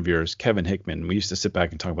 friend of yours, Kevin Hickman, we used to sit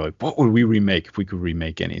back and talk about like, what would we remake if we could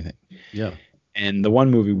remake anything? Yeah. And the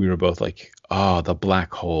one movie we were both like, oh, The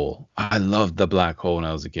Black Hole. I loved The Black Hole when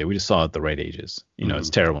I was a kid. We just saw it at the right ages. You know,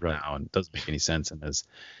 it's terrible now and doesn't make any sense. And as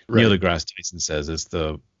Neil deGrasse Tyson says, it's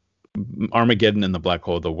the Armageddon and The Black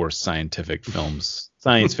Hole, the worst scientific films,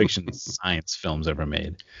 science fiction, science films ever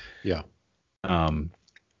made. Yeah.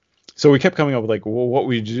 So we kept coming up with like, well, what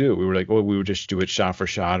would you do? We were like, well, we would just do it shot for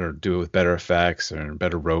shot or do it with better effects or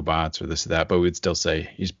better robots or this or that. But we'd still say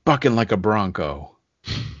he's bucking like a bronco.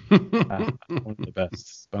 One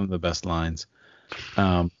of the best lines.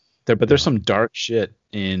 There's some dark shit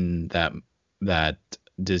in that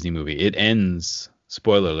Disney movie. It ends,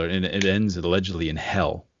 spoiler alert, and it ends allegedly in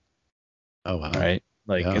hell. Oh wow! Right,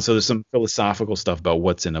 like, and so there's some philosophical stuff about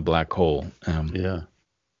what's in a black hole.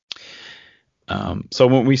 So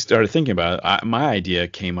when we started thinking about it, my idea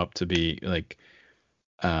came up to be like,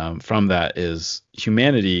 from that is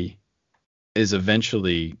humanity is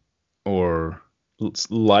eventually, or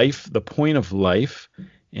life, the point of life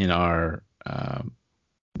in our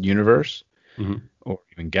universe or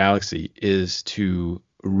even galaxy is to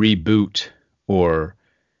reboot or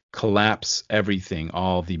collapse everything,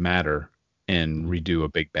 all the matter, and redo a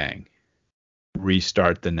big bang,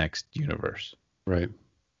 restart the next universe. Right.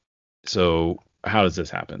 So how does this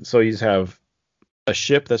happen? So you just have a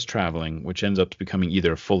ship that's traveling, which ends up becoming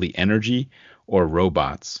either fully energy or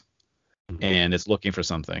robots, and it's looking for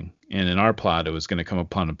something. And in our plot, it was going to come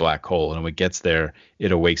upon a black hole, and when it gets there,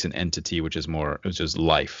 it awakes an entity, which is just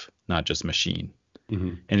life, not just machine.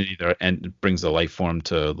 And it either brings the life form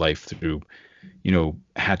to life through,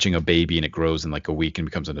 hatching a baby and it grows in like a week and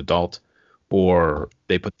becomes an adult, or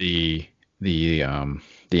they put the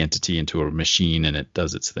entity into a machine and it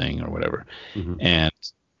does its thing or whatever. And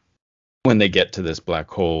when they get to this black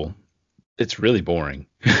hole, it's really boring.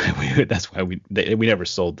 That's why we never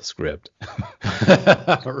sold the script.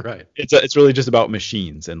 Right. It's really just about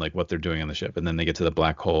machines and like what they're doing on the ship. And then they get to the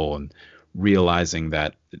black hole and realizing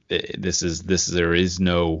that there is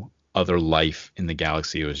no other life in the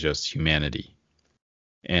galaxy. It was just humanity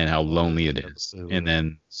and how lonely it is. Absolutely. And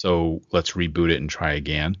then, so let's reboot it and try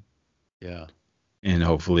again. Yeah. And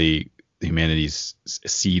hopefully humanity's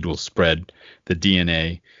seed will spread, the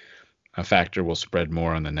DNA factor will spread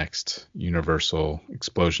more on the next universal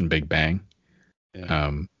explosion, Big Bang.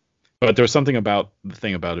 Yeah. But there was something about the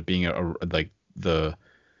thing about it being the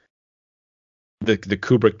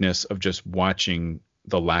Kubrickness of just watching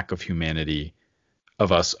the lack of humanity,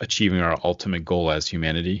 of us achieving our ultimate goal as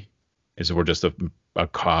humanity, is that we're just a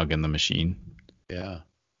cog in the machine. Yeah.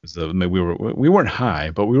 We weren't high,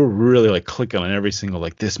 but we were really like clicking on every single,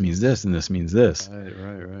 like, this means this and this means this.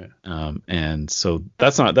 Right. And so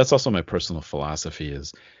that's also my personal philosophy,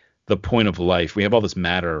 is the point of life. We have all this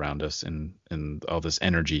matter around us and all this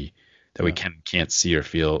energy that we can't see or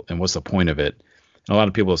feel. And what's the point of it? And a lot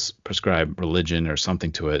of people prescribe religion or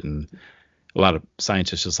something to it. And a lot of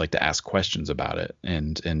scientists just like to ask questions about it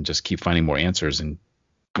and just keep finding more answers. And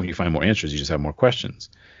when you find more answers, you just have more questions.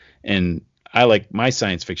 And I like my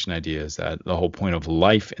science fiction idea is that the whole point of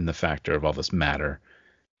life in the factor of all this matter,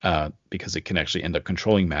 because it can actually end up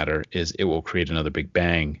controlling matter, is it will create another Big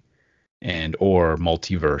Bang and or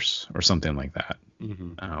multiverse or something like that.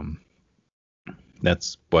 Mm-hmm.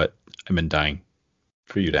 That's what I've been dying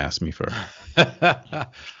for you to ask me for.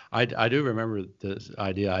 I do remember this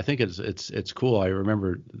idea. I think it's cool. I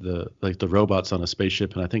remember the robots on a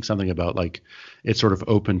spaceship, and I think something about like it's sort of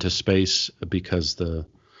open to space because the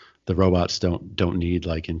robots don't need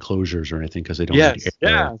like enclosures or anything because they don't need Yes, air.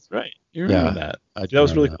 yeah, that's right. You remember Yeah, that? I do That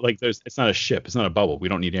was remember really that. like it's not a ship, it's not a bubble. We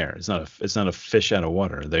don't need air. It's not a fish out of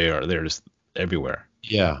water. They're just everywhere.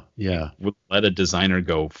 Yeah, yeah, We'll let a designer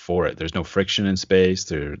go for it. There's no friction in space.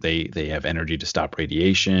 They have energy to stop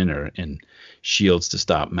radiation or and shields to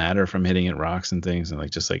stop matter from hitting at rocks and things, and like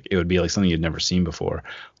just like it would be like something you'd never seen before.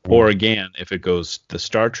 Or right. again, if it goes the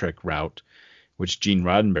Star Trek route, which Gene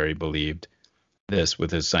Roddenberry believed this with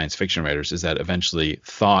his science fiction writers, is that eventually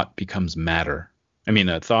thought becomes matter. I mean,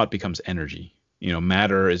 thought becomes energy.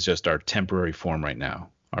 Matter is just our temporary form right now,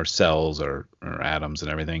 our cells, our atoms,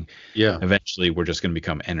 and everything. Yeah. Eventually, we're just going to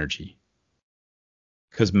become energy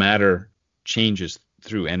because matter changes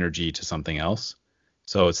through energy to something else.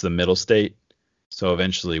 So it's the middle state. So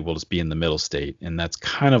eventually, we'll just be in the middle state, and that's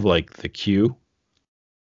kind of like the Q,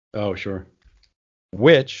 Oh, sure.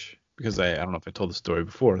 which because I don't know if I told the story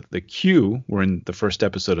before, the Q were in the first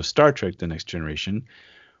episode of Star Trek: The Next Generation,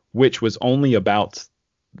 which was only about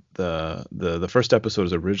the first episode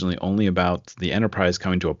was originally only about the Enterprise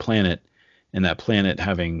coming to a planet and that planet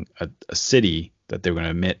having a city that they were going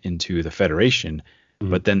to emit into the Federation. Mhm.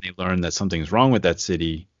 But then they learned that something's wrong with that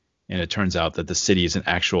city, and it turns out that the city is an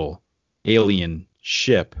actual alien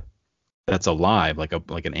ship that's alive, like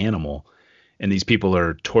an animal, and these people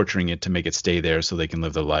are torturing it to make it stay there so they can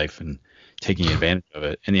live their life and taking advantage of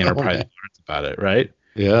it. And the Oh Enterprise man. learns about it, right?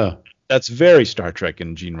 Yeah. That's very Star Trek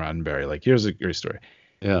and Gene Roddenberry. Like, here's a great story.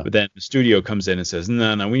 Yeah. But then the studio comes in and says,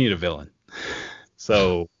 no, no, we need a villain.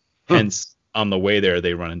 So Huh. hence on the way there,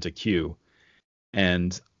 they run into Q.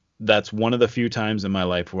 And that's one of the few times in my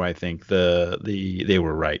life where I think they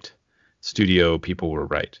were right. Studio people were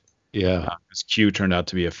right. Yeah. 'Cause Q turned out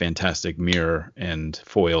to be a fantastic mirror and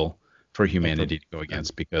foil for humanity to go And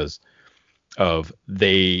against because of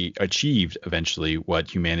they achieved eventually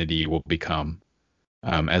what humanity will become,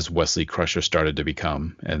 as Wesley Crusher started to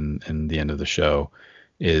become, and the end of the show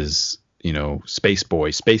is space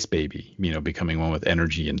boy, space baby, becoming one with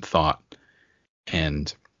energy and thought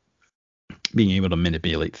and being able to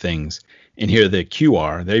manipulate things. And here the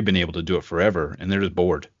QR, they've been able to do it forever, and they're just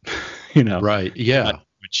bored, right. not Yeah. to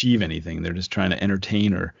achieve anything. They're just trying to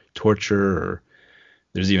entertain or torture. Or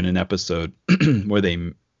there's even an episode where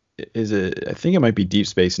I think it might be Deep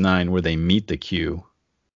Space Nine, where they meet the Q.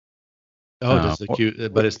 Oh, does the Or- Q?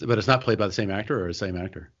 But it's not played by the same actor or the same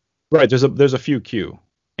actor. right. There's a few Q,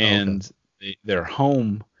 Oh, okay. and their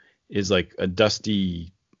home is like a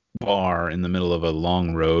dusty bar in the middle of a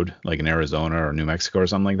long road, like in Arizona or New Mexico or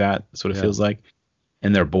something like that. That's what it Yeah. feels like.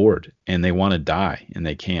 And they're bored and they want to die and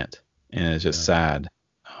they can't. And it's just Yeah. sad.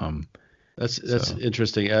 Um, That's so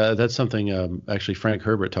interesting. That's something actually Frank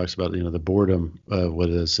Herbert talks about. The boredom with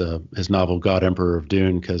his novel God Emperor of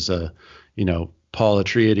Dune, because Paul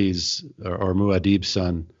Atreides or Muad'Dib's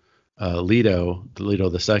son, Leto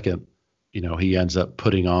the second. He ends up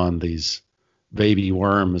putting on these baby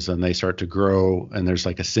worms, and they start to grow, and there's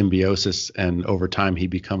like a symbiosis, and over time he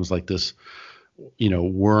becomes like this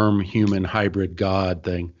worm human hybrid god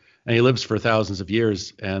thing, and he lives for thousands of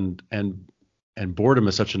years, and boredom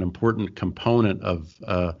is such an important component of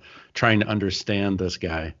trying to understand this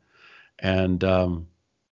guy. And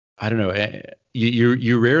I don't know,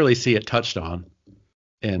 you rarely see it touched on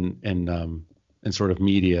in sort of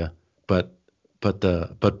media, but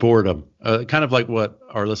boredom, kind of like what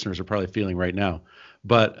our listeners are probably feeling right now.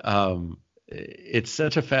 But it's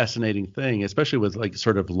such a fascinating thing, especially with like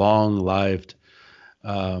sort of long-lived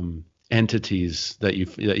entities that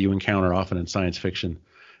you encounter often in science fiction.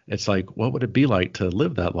 It's like, what would it be like to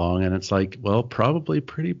live that long? And it's like, well, probably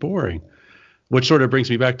pretty boring. Which sort of brings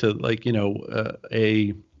me back to like,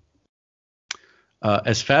 a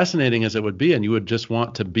as fascinating as it would be, and you would just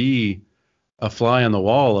want to be a fly on the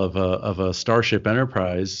wall of a Starship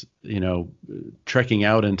Enterprise, trekking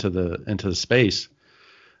out into the space.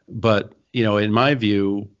 But in my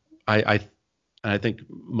view, I think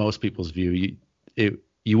most people's view,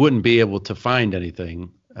 you wouldn't be able to find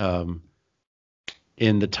anything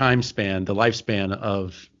in the lifespan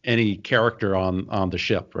of any character on the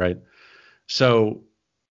ship, right? So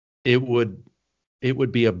it would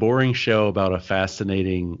be a boring show about a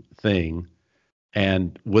fascinating thing.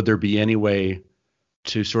 And would there be any way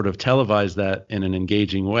to sort of televise that in an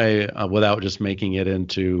engaging way without just making it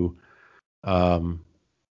into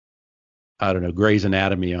I don't know, Grey's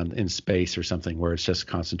Anatomy in space or something, where it's just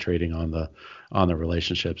concentrating on the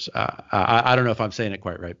relationships. I don't know if I'm saying it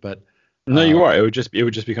quite right, but no, you are. It would just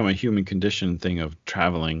become a human condition thing of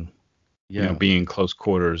traveling, yeah. being in close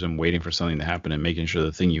quarters and waiting for something to happen and making sure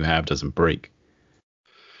the thing you have doesn't break.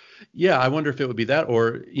 Yeah, I wonder if it would be that,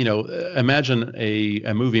 or imagine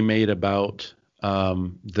a movie made about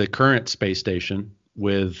the current space station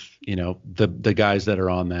with the guys that are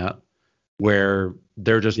on that, where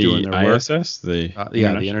they're just doing their work. ISS, the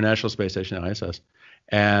International Space Station, ISS,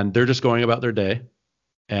 and they're just going about their day,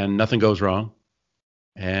 and nothing goes wrong,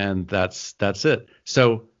 and that's it.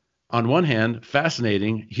 So, on one hand,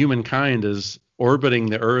 fascinating. Humankind is orbiting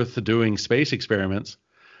the Earth, doing space experiments,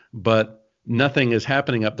 but nothing is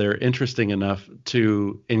happening up there interesting enough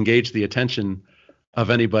to engage the attention of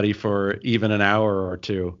anybody for even an hour or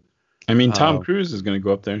two. I mean, Tom Cruise is going to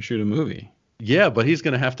go up there and shoot a movie. Yeah, but he's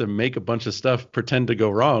going to have to make a bunch of stuff pretend to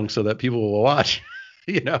go wrong so that people will watch.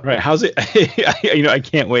 Right? How's it? I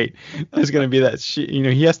can't wait. There's going to be that shit.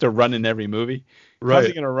 He has to run in every movie. Right. How's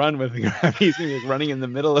he going to run with gravity? He's going to be running in the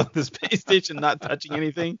middle of the space station, not touching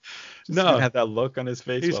anything. Just going to have that look on his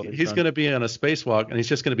face. He's going to be on a spacewalk, and he's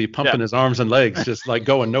just going to be pumping his arms and legs, just like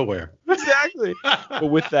going nowhere. Exactly.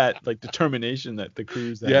 But with that determination that the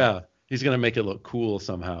Cruise has. Yeah, he's going to make it look cool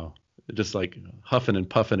somehow. Just like huffing and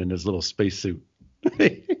puffing in his little spacesuit.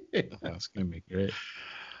 That's going to be great.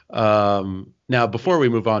 Now, before we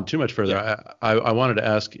move on too much further, I wanted to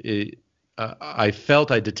ask, I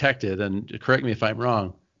felt I detected, and correct me if I'm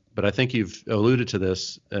wrong, but I think you've alluded to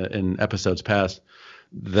this in episodes past,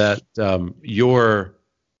 that your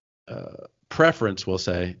preference, we'll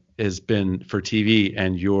say, has been for TV,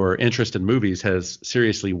 and your interest in movies has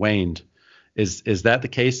seriously waned. Is that the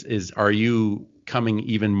case? Are you coming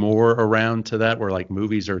even more around to that, where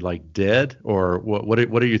movies are dead, or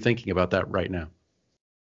what are you thinking about that right now?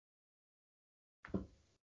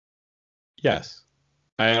 Yes.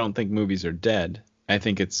 I don't think movies are dead. I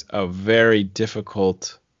think it's a very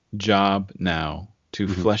difficult job now to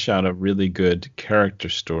flesh out a really good character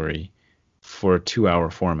story for a 2-hour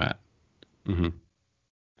format.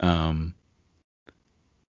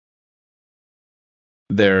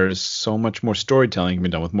 There's so much more storytelling can be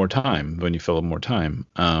done with more time when you fill up more time.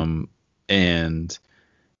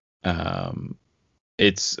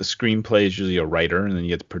 It's a screenplay is usually a writer, and then you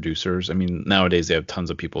get the producers. I mean, nowadays they have tons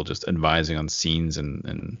of people just advising on scenes,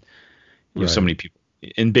 and so many people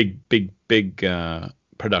in big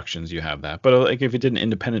productions. You have that, but if you did an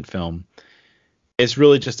independent film, it's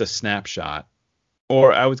really just a snapshot.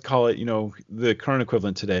 Or I would call it, the current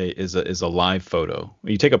equivalent today is a live photo.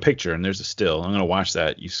 You take a picture and there's a still. I'm going to watch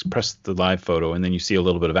that. You press the live photo and then you see a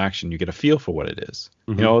little bit of action. You get a feel for what it is.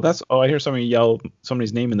 I hear somebody yell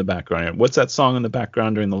somebody's name in the background. What's that song in the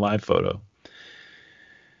background during the live photo?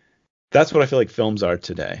 That's what I feel like films are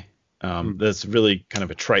today. That's really kind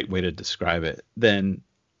of a trite way to describe it. Then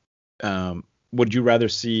would you rather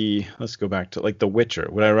see, let's go back to The Witcher.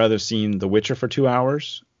 Would I rather seen The Witcher for 2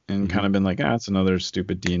 hours? And kind of been it's another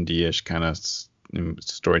stupid D&D-ish kind of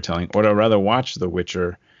storytelling. Or I'd rather watch The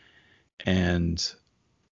Witcher, and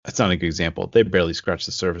that's not a good example. They barely scratch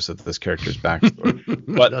the surface of this character's backstory.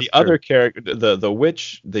 But the other character, the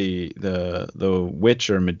witch, the witch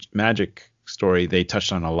or magic story, they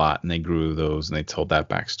touched on a lot, and they grew those, and they told that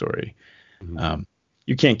backstory.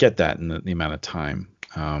 You can't get that in the amount of time.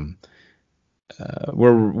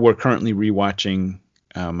 We're currently rewatching.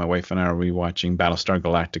 My wife and I are rewatching Battlestar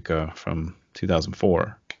Galactica from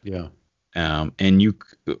 2004. Yeah. And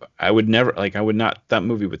I would not. That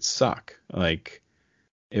movie would suck. It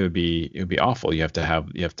would be awful. You have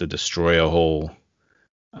to destroy a whole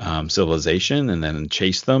civilization and then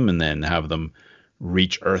chase them and then have them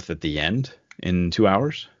reach Earth at the end in 2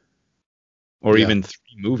 hours, or even 3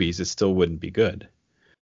 movies. It still wouldn't be good.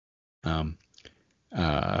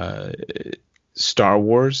 Star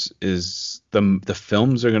Wars is the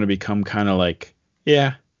films are going to become kind of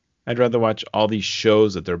I'd rather watch all these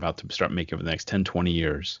shows that they're about to start making over the next 10, 20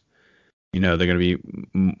 years. They're going to be,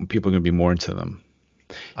 people are going to be more into them.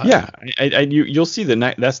 You'll see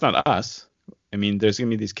that's not us. I mean, there's going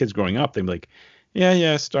to be these kids growing up. They'll be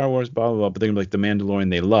Star Wars, blah, blah, blah. But they're going to be The Mandalorian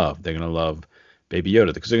they love. They're going to love Baby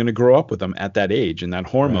Yoda because they're going to grow up with them at that age and that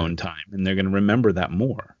hormone time. And they're going to remember that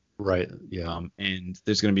more. Right. Yeah. And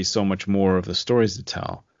there's going to be so much more of the stories to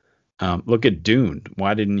tell. Look at Dune.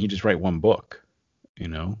 Why didn't he just write one book?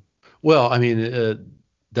 Well, I mean,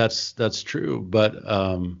 that's true, but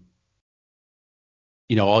all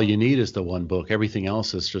you need is the one book. Everything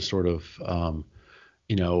else is just sort of,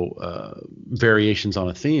 variations on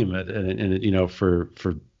a theme, and for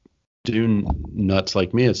Dune nuts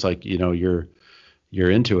like me, it's like you're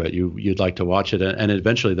into it. You'd like to watch it, and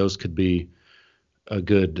eventually those could be a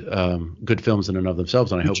good films in and of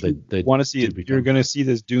themselves. And I hope they want to see it. You're going to see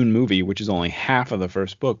this Dune movie, which is only half of the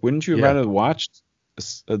first book. Wouldn't you rather watch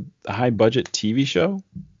a high budget TV show?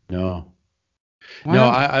 No. Why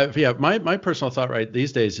No, not? my personal thought right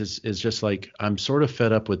these days is just like I'm sort of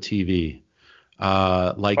fed up with TV.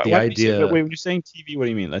 Like the idea. Wait, when you're saying TV, what do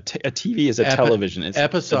you mean? A TV is a television. It's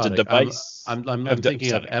episodic. a device. I'm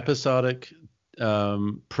thinking of episodic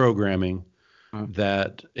programming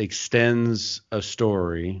that extends a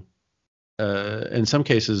story, in some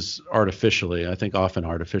cases artificially, I think often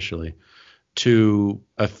artificially, to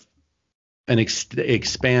an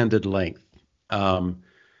expanded length.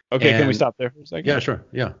 Okay, can we stop there for a second? Yeah, sure.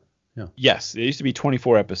 Yeah. Yes, it used to be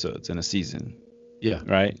 24 episodes in a season. Yeah.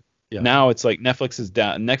 Right? Yeah. Now it's like Netflix is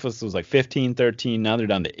down. Netflix was like 15, 13. Now they're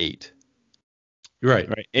down to 8. Right.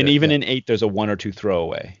 And even in 8, there's a 1 or 2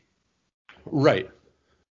 throwaway. Right.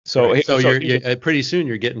 So you're pretty soon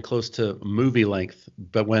you're getting close to movie length.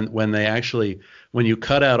 But when you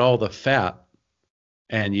cut out all the fat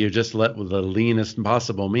and you just let the leanest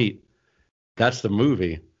possible meat, that's the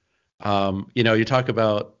movie. You talk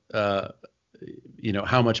about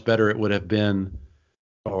how much better it would have been,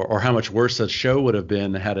 or how much worse a show would have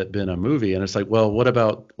been had it been a movie. And it's like, well, what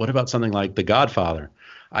about something like The Godfather?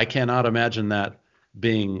 I cannot imagine that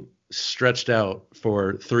being stretched out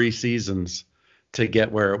for 3 seasons to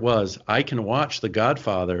get where it was. I can watch The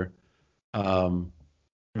Godfather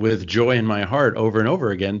with joy in my heart over and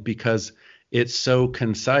over again because it's so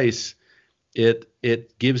concise.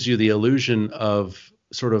 It gives you the illusion of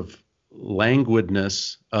sort of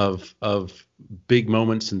languidness of big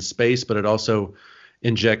moments in space, but it also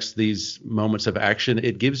injects these moments of action.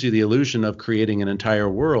 It gives you the illusion of creating an entire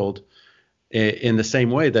world in the same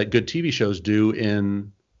way that good TV shows do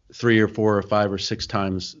in 3 or 4 or 5 or 6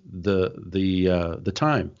 times the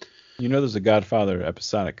time. There's a Godfather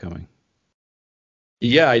episodic coming.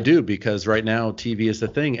 Yeah, I do, because right now TV is the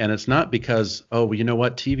thing, and it's not because,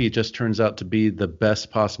 TV just turns out to be the best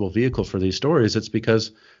possible vehicle for these stories. It's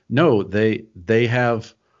because no, they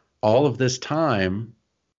have all of this time,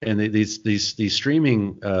 and these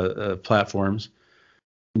streaming platforms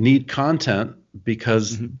need content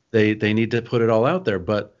because they need to put it all out there.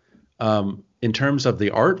 But in terms of the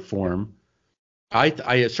art form,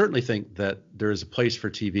 I certainly think that there is a place for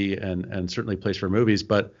TV and certainly a place for movies,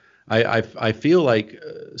 but I feel like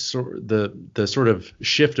the sort of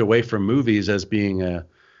shift away from movies as being a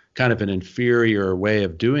kind of an inferior way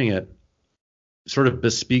of doing it sort of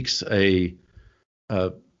bespeaks a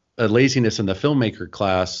laziness in the filmmaker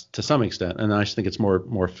class to some extent, and I just think it's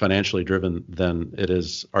more financially driven than it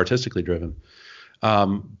is artistically driven.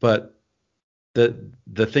 But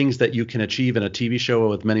the things that you can achieve in a TV show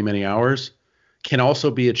with many hours can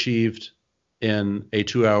also be achieved in a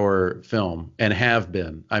 2-hour film, and have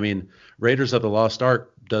been. I mean, Raiders of the Lost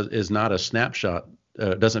Ark is not a snapshot.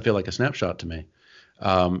 Doesn't feel like a snapshot to me.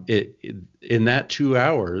 In that 2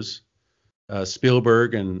 hours,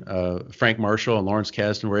 Spielberg and Frank Marshall and Lawrence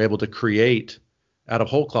Kasdan were able to create out of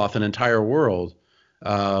whole cloth an entire world,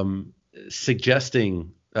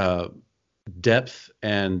 suggesting depth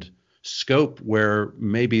and scope where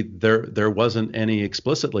maybe there wasn't any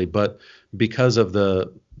explicitly, but because of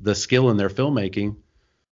the skill in their filmmaking,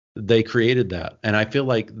 they created that. And I feel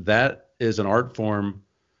like that is an art form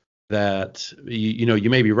that you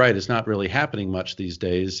may be right, it's not really happening much these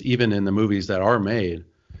days, even in the movies that are made.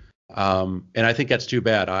 And I think that's too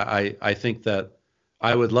bad. I think that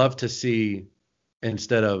I would love to see,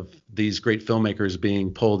 instead of these great filmmakers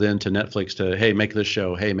being pulled into Netflix to, hey, make this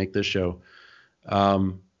show,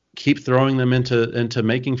 keep throwing them into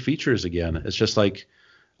making features again. It's just like,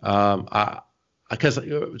 because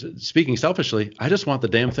speaking selfishly, I just want the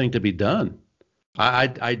damn thing to be done. I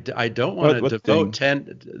don't want to devote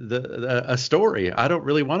a story. I don't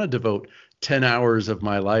really want to devote 10 hours of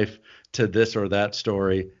my life to this or that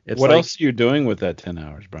story. What else are you doing with that 10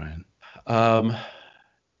 hours, Brian?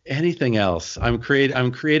 Anything else? I'm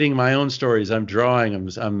creating my own stories. I'm drawing.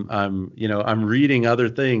 I'm reading other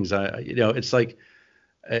things. It's like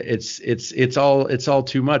it's all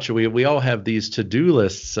too much. We all have these to-do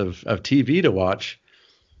lists of TV to watch,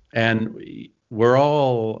 and we're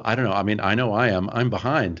all, I don't know. I mean, I know I'm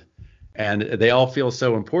behind, and they all feel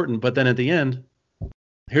so important. But then at the end,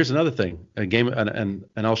 here's another thing: a game, and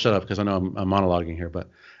I'll shut up because I know I'm monologuing here. But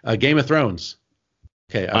Game of Thrones.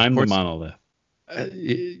 Okay, I'm the monolith.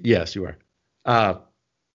 Yes, you are.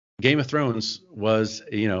 Game of Thrones was,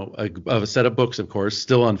 a set of books, of course,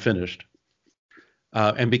 still unfinished.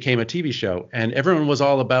 and became a TV show. And everyone was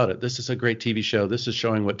all about it. This is a great TV show. This is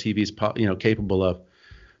showing what TV's capable of.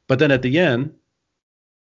 But then at the end,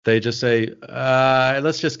 they just say,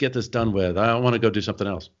 let's just get this done with. I don't want to go do something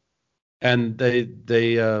else. And they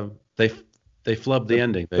flub the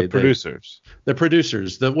ending. The producers. The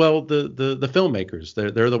producers, the filmmakers.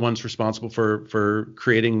 They're the ones responsible for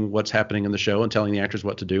creating what's happening in the show and telling the actors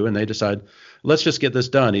what to do. And they decide, let's just get this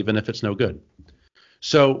done, even if it's no good.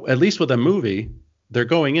 So at least with a movie, they're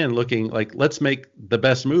going in looking like, let's make the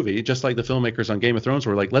best movie, just like the filmmakers on Game of Thrones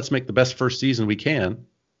were like, let's make the best first season we can.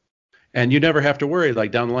 And you never have to worry,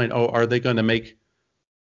 like down the line, oh, are they going to make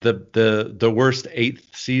the worst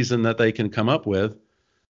 8th season that they can come up with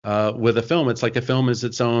a film? It's like a film is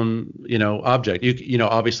its own, object.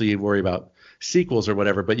 Obviously you worry about sequels or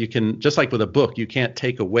whatever, but you can, just like with a book, you can't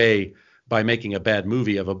take away by making a bad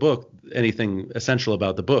movie of a book anything essential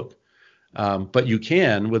about the book. But you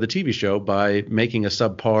can with a TV show by making a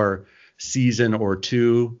subpar season or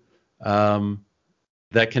two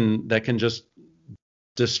that can just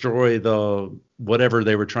destroy the whatever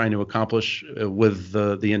they were trying to accomplish with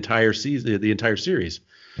the entire season, the entire series.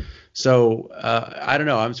 So I don't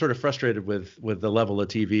know. I'm sort of frustrated with the level of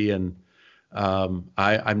TV, and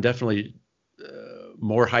I'm definitely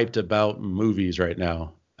more hyped about movies right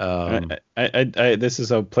now. This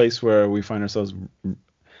is a place where we find ourselves.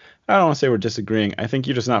 I don't want to say we're disagreeing. I think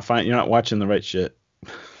you're just you're not watching the right shit.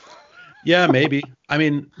 Yeah, maybe. I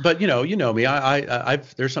mean, but you know me.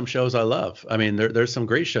 I've there's some shows I love. I mean, there's some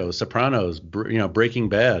great shows. Sopranos, Breaking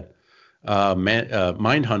Bad,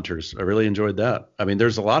 Mindhunters. I really enjoyed that. I mean,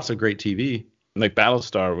 there's lots of great TV. Like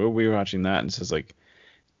Battlestar, we were watching that, and it's just like,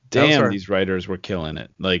 damn, these writers were killing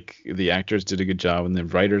it. Like the actors did a good job, and the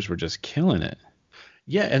writers were just killing it.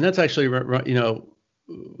 Yeah, and that's actually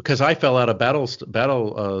because I fell out of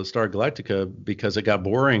Battlestar Galactica because it got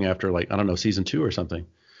boring after season 2 or something.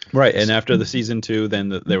 Right, and after the season 2,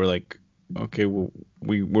 then they were like, okay, well,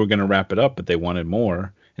 we're going to wrap it up, but they wanted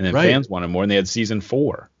more, and then fans wanted more, and they had season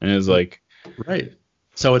 4, and it was like, right.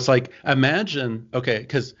 So it's like, imagine, okay,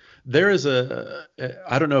 because there is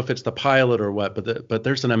I don't know if it's the pilot or what, but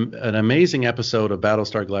there's an amazing episode of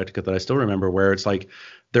Battlestar Galactica that I still remember where it's like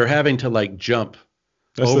they're having to jump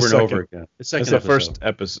over and over again. It's the first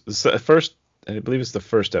episode. I believe it's the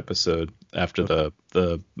first episode after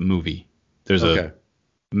the movie. There's a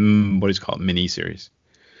what do you call it, mini series.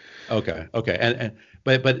 Okay. And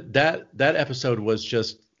but that episode was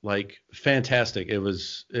just like fantastic. It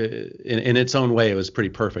was in its own way, it was pretty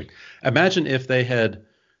perfect. Imagine if they had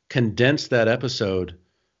condensed that episode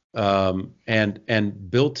and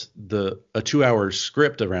built a 2-hour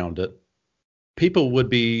script around it. People would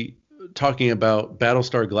be talking about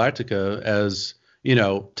Battlestar Galactica as,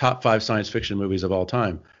 top 5 science fiction movies of all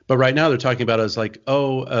time. But right now they're talking about it as like,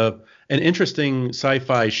 an interesting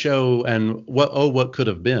sci-fi show and what could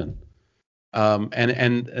have been.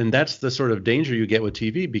 And that's the sort of danger you get with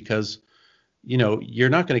TV because, you're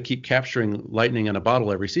not going to keep capturing lightning in a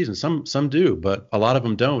bottle every season. Some do, but a lot of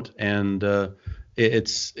them don't. And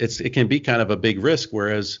it can be kind of a big risk.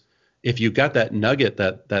 Whereas if you've got that nugget,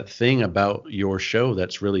 that thing about your show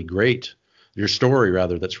that's really great, your story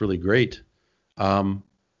rather, that's really great, why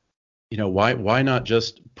not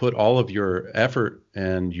just put all of your effort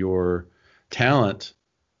and your talent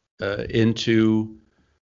into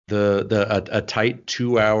a tight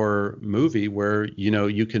 2-hour movie where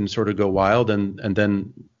you can sort of go wild and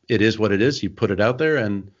then it is what it is. You put it out there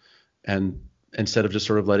and instead of just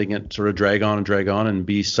sort of letting it sort of drag on and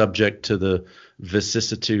be subject to the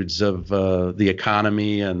vicissitudes of the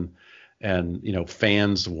economy and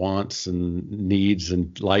fans' wants and needs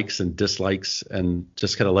and likes and dislikes, and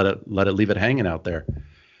just kind of leave it hanging out there.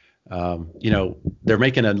 They're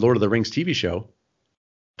making a Lord of the Rings TV show,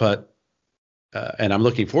 but and I'm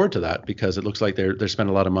looking forward to that because it looks like they're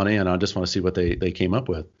spending a lot of money, and I just want to see what they came up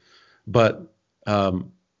with. But I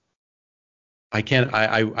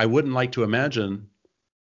wouldn't like to imagine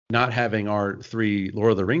not having our 3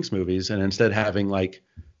 Lord of the Rings movies and instead having like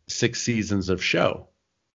 6 seasons of show.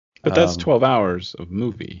 But that's 12 hours of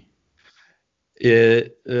movie.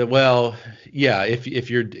 Well, yeah, if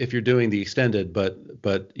you're doing the extended, but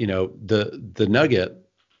the nugget,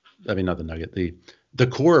 I mean not the nugget, the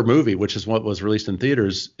core movie, which is what was released in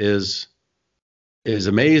theaters, is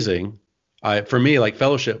amazing. For me, like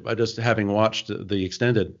Fellowship, I just having watched the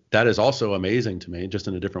extended, that is also amazing to me, just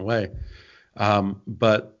in a different way.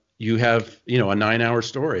 But you have a 9-hour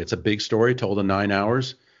story. It's a big story told in 9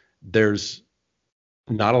 hours. There's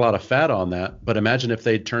not a lot of fat on that, but imagine if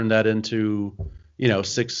they'd turned that into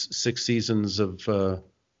 6 seasons of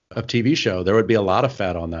a TV show, there would be a lot of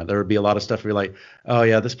fat on that. There would be a lot of stuff where you're like, oh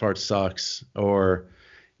yeah, this part sucks, or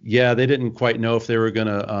yeah, they didn't quite know if they were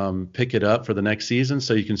gonna pick it up for the next season.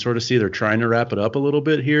 So you can sort of see they're trying to wrap it up a little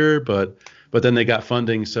bit here, but then they got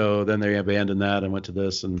funding, so then they abandoned that and went to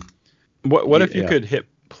this. And what if you could hit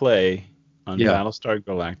play on Yeah. Battlestar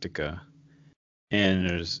Galactica,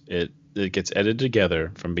 and it gets edited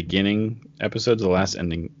together from beginning episode to the last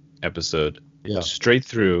ending episode, straight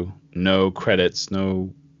through, no credits,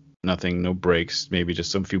 no nothing, no breaks, maybe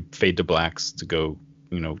just some few fade to blacks to go,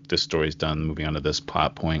 this story's done, moving on to this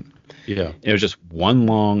plot point. Yeah. It was just one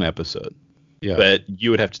long episode. Yeah. But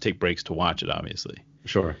you would have to take breaks to watch it, obviously.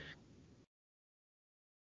 Sure.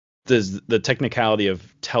 Does the technicality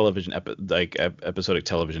of television, episodic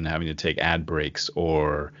television, having to take ad breaks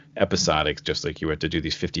or episodic, just like you had to do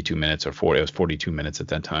these 52 minutes or 40, it was 42 minutes at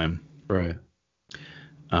that time. Right.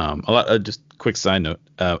 Just quick side note,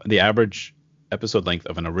 the average episode length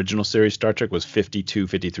of an original series Star Trek was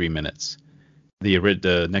 53 minutes.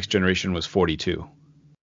 The Next Generation was 42.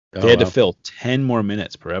 They had to fill 10 more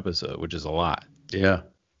minutes per episode, which is a lot. Yeah,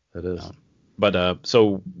 that is.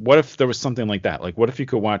 So what if there was something like that? Like, what if you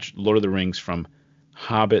could watch Lord of the Rings from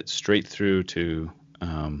Hobbit straight through to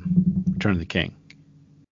Return of the King?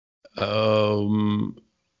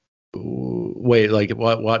 Wait, like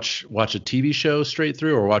watch a TV show straight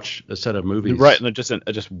through, or watch a set of movies? Right, no,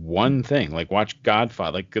 just one thing. Like watch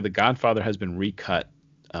Godfather. Like The Godfather has been recut.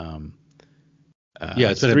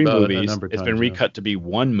 It's been 3 movies. A number of it's times, been recut to be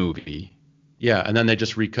one movie. Yeah, and then they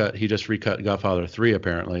just recut. He just recut Godfather 3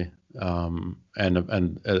 apparently, and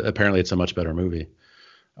apparently it's a much better movie.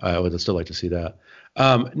 I would still like to see that.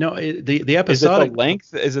 No, the episodic.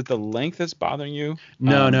 Is it the length that's bothering you?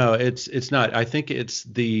 No, it's not. I think it's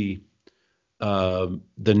the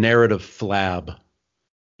narrative flab.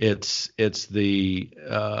 It's the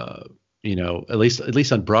at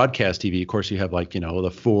least on broadcast TV. Of course, you have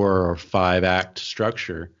the 4 or 5 act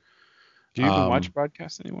structure. Do you even watch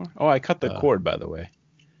broadcast anymore? Oh, I cut the cord, by the way.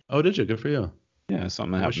 Oh, did you? Good for you. Yeah,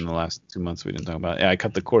 something that happened in the last 2 months we didn't talk about. Yeah, I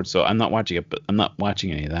cut the cord, so I'm not watching it, but I'm not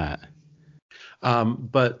watching any of that.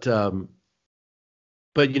 But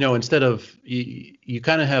instead of you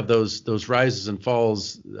kind of have those rises and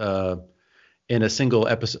falls in a single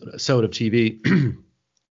episode of TV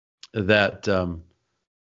that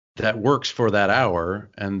works for that hour,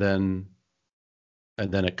 and then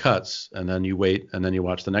it cuts, and then you wait, and then you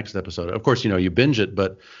watch the next episode. Of course, you binge it,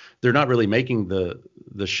 but they're not really making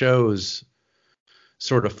the shows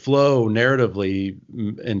sort of flow narratively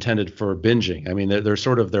intended for binging. I mean, they're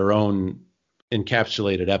sort of their own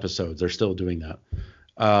encapsulated episodes. They're still doing that.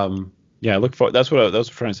 Yeah, that's what I was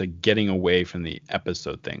trying to say, getting away from the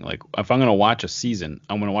episode thing. Like, if I'm going to watch a season,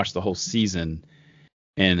 I'm going to watch the whole season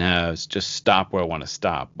and just stop where I want to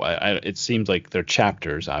stop. It seems like they're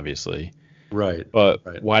chapters, obviously. Right. But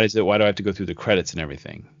right. Why do I have to go through the credits and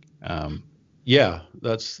everything? Yeah,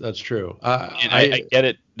 that's true. I get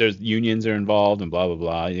it. There's unions are involved and blah, blah,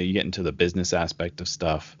 blah. You get into the business aspect of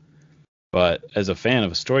stuff. But as a fan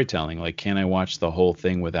of storytelling, like, can I watch the whole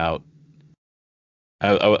thing without?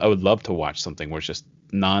 I would love to watch something where it's just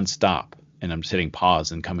nonstop, and I'm just hitting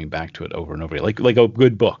pause and coming back to it over and over, like a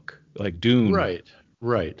good book, like Dune. Right.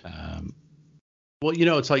 Well,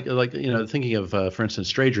 it's like thinking of, for instance,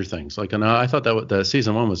 Stranger Things. Like, and I thought that the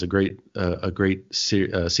season 1 was a great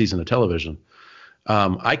season of television.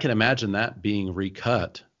 I can imagine that being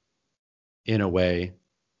recut in a way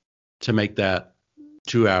to make that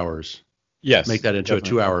 2 hours. Yes, make that into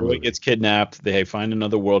definitely. A 2-hour movie. He gets kidnapped. They find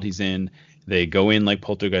another world he's in. They go in like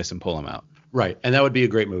Poltergeist and pull him out. Right, and that would be a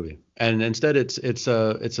great movie. And instead, it's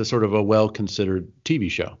a sort of a well-considered TV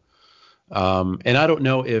show. And I don't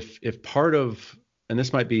know if part of, and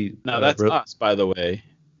this might be now that's us, by the way.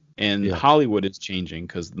 And Hollywood is changing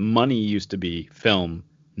because money used to be film,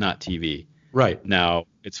 not TV. Right. Now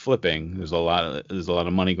it's flipping. There's a lot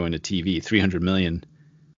of money going to TV. 300 million.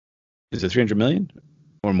 Is it 300 million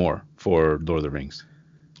or more for Lord of the Rings?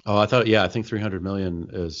 Oh, I think 300 million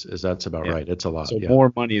is that's about right. It's a lot. So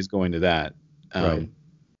more money is going to that right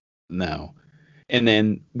now. And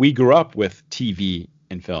then we grew up with TV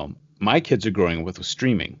and film. My kids are growing up with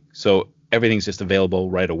streaming, so everything's just available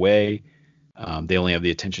right away. They only have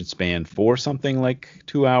the attention span for something like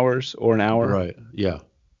 2 hours or an hour. Right. Yeah.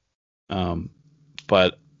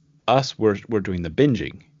 But us, we're doing the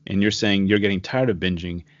binging, and you're saying you're getting tired of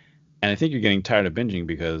binging, and I think you're getting tired of binging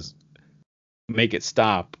because make it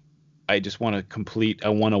stop. I just want I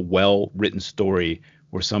want a well-written story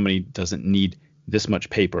where somebody doesn't need this much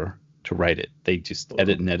paper to write it. They just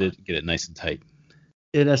edit, get it nice and tight.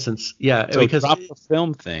 In essence, yeah. So because drop the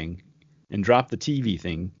film thing and drop the TV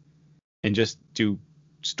thing and just do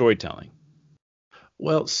storytelling.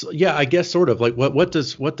 Well, yeah, I guess sort of like what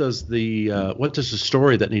does the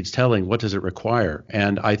story that needs telling, what does it require?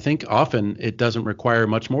 And I think often it doesn't require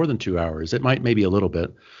much more than 2 hours. It might maybe a little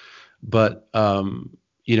bit, but don't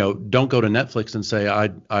go to Netflix and say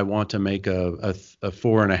I want to make a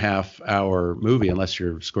 4.5 hour movie unless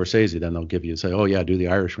you're Scorsese. Then they'll give you say, oh yeah, do The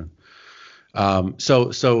Irishman.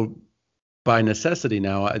 So by necessity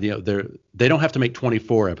now, they don't have to make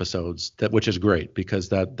 24 episodes, which is great because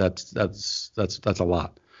that's a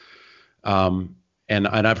lot. And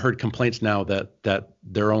I've heard complaints now that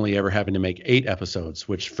they're only ever having to make 8 episodes,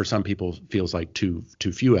 which for some people feels like too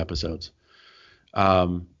few episodes.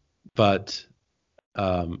 But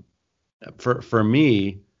for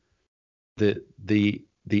me, the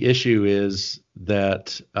issue is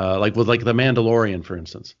that like with like The Mandalorian, for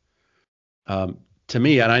instance. To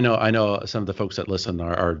me, and I know some of the folks that listen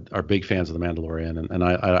are big fans of The Mandalorian, and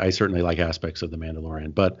I certainly like aspects of The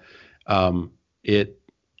Mandalorian, but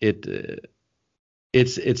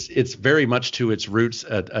it's very much to its roots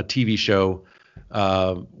a TV show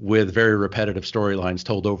with very repetitive storylines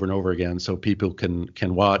told over and over again, so people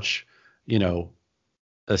can watch, a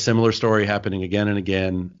similar story happening again and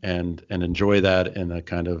again and enjoy that in a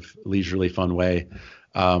kind of leisurely fun way.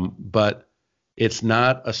 But it's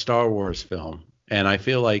not a Star Wars film. And I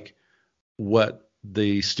feel like what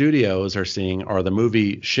the studios are seeing are the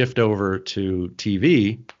movie shift over to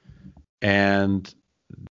TV. And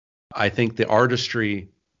I think the artistry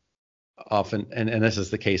often, and this is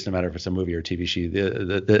the case no matter if it's a movie or TV show,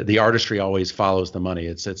 the artistry always follows the money.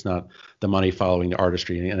 It's not the money following the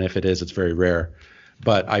artistry. And if it is, it's very rare.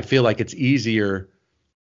 But I feel like it's easier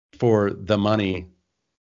for the money,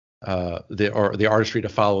 the artistry to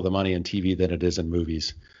follow the money in TV than it is in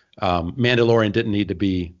movies. Mandalorian didn't need to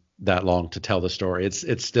be that long to tell the story. It's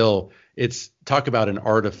talk about an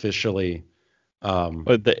artificially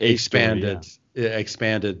but the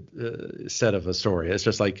expanded set of a story. It's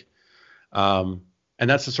just like, and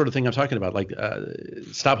that's the sort of thing I'm talking about. Like,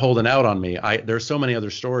 stop holding out on me. There's so many other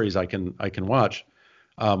stories I can watch.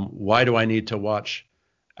 Why do I need to watch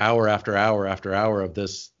hour after hour after hour of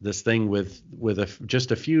this thing with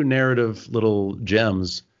just a few narrative little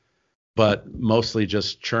gems, but mostly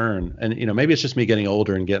just churn? And maybe it's just me getting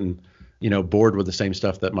older and getting bored with the same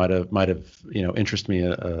stuff that might have interested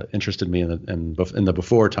me in the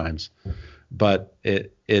before times. But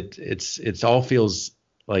it's all feels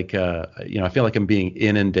like I feel like I'm being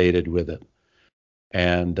inundated with it,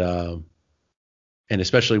 and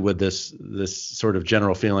especially with this sort of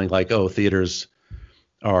general feeling like, oh, theaters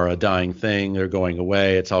are a dying thing, they're going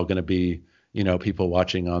away, it's all going to be people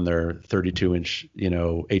watching on their 32-inch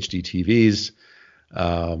HD TVs.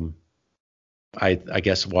 I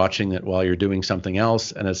guess watching it while you're doing something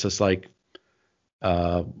else, and it's just like,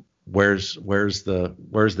 where's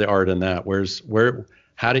the art in that?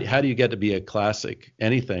 How do you get to be a classic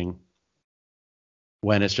anything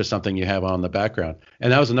when it's just something you have on the background?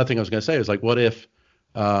 And that was another thing I was going to say, is like, what if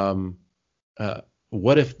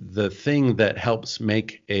the thing that helps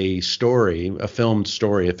make a story, a filmed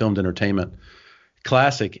entertainment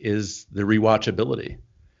classic, is the rewatchability?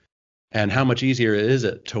 And how much easier is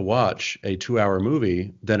it to watch a 2-hour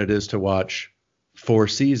movie than it is to watch 4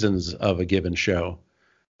 seasons of a given show?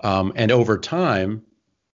 And over time,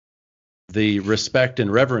 the respect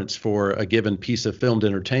and reverence for a given piece of filmed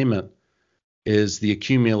entertainment is the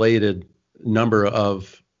accumulated number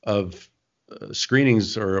of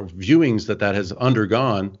screenings or viewings that has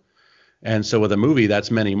undergone. And so with a movie,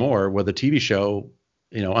 that's many more. With a TV show,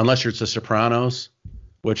 unless it's The Sopranos,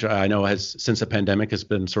 which I know has, since the pandemic, has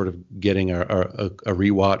been sort of getting a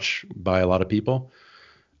rewatch by a lot of people.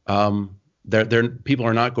 People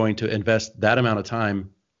are not going to invest that amount of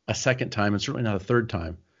time a second time, and certainly not a third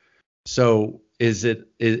time. So is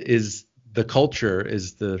the culture,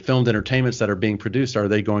 is the filmed entertainments that are being produced, are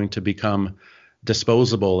they going to become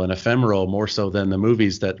disposable and ephemeral more so than the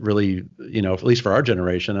movies that really, at least for our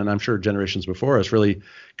generation, and I'm sure generations before us, really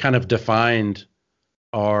kind of defined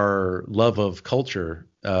our love of culture?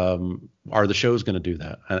 Are the shows going to do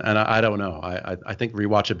that? And I don't know. I think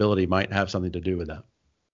rewatchability might have something to do with that.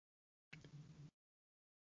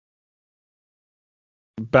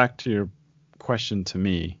 Back to your question to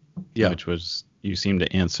me, yeah, which was, you seem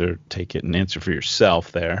to take it and answer for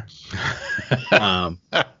yourself there. I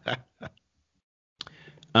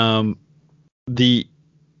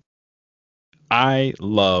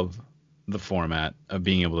love the format of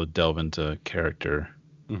being able to delve into character,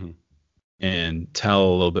 mm-hmm. and tell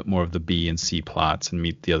a little bit more of the B and C plots and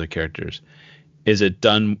meet the other characters. Is it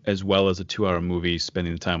done as well as a 2-hour movie,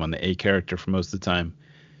 spending the time on the A character for most of the time?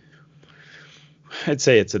 I'd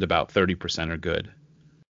say it's at about 30% are good.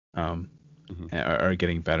 are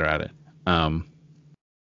getting better at it.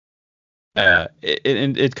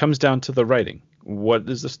 It comes down to the writing. What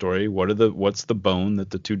is the story? What's the bone that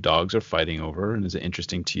the two dogs are fighting over, and is it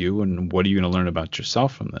interesting to you? And what are you going to learn about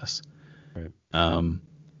yourself from this? Right.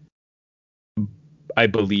 I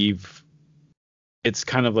believe it's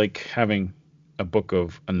kind of like having a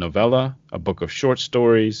novella, a book of short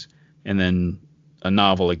stories, and then a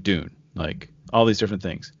novel like Dune, like all these different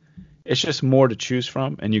things. It's just more to choose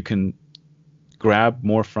from, and you can grab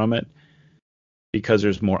more from it because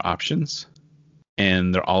there's more options,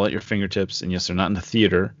 and they're all at your fingertips. And yes, they're not in the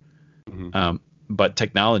theater, but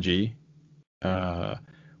technology, we're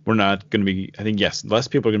not going to be. I think yes, less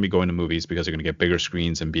people are going to be going to movies because they're going to get bigger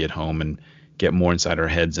screens and be at home and get more inside our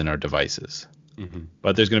heads and our devices.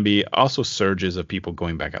 But there's going to be also surges of people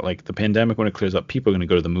going back out. Like the pandemic, when it clears up, people are going to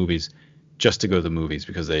go to the movies just to go to the movies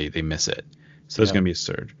because they miss it. So there's going to be a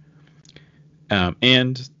surge.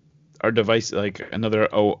 And our device, like another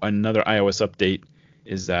iOS update,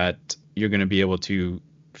 is that you're going to be able to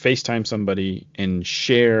FaceTime somebody and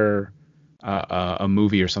share a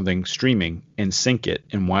movie or something streaming and sync it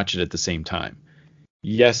and watch it at the same time.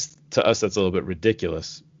 Yes, to us that's a little bit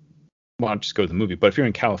ridiculous. Why don't you just go to the movie? But if you're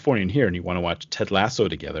in California and here and you want to watch Ted Lasso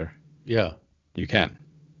together, you can.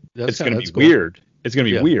 It's going to be weird. It's going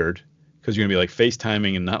to be weird because you're going to be like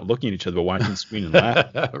FaceTiming and not looking at each other, but watching the screen and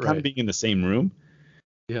laughing. Kind of being in the same room.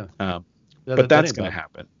 Yeah. But that's going to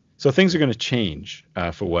happen. So things are going to change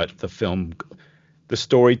for what the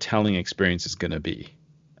storytelling experience is going to be.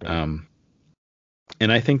 And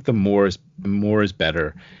I think the more is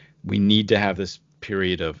better. We need to have this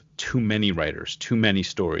period of too many writers, too many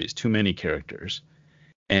stories, too many characters,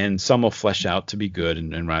 and some will flesh out to be good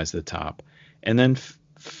and rise to the top. And then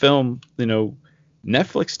film,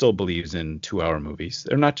 Netflix still believes in 2-hour movies.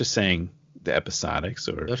 They're not just saying the episodics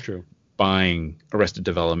or that's true. Buying Arrested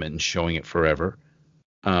Development and showing it forever.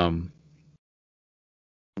 Well,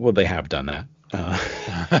 they have done that. They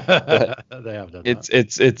have done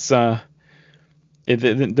that.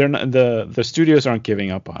 They're not, the studios aren't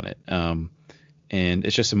giving up on it. And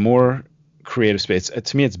it's just a more creative space.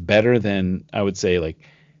 To me, it's better than, I would say, like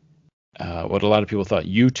what a lot of people thought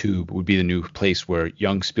YouTube would be the new place where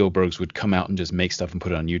young Spielbergs would come out and just make stuff and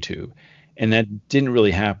put it on YouTube. And that didn't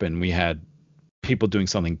really happen. We had people doing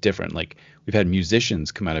something different. Like we've had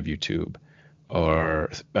musicians come out of YouTube or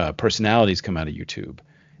personalities come out of YouTube.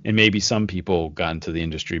 And maybe some people got into the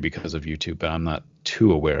industry because of YouTube, but I'm not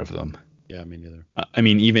too aware of them. Yeah, me neither. I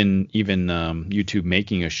mean, even YouTube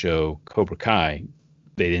making a show, Cobra Kai,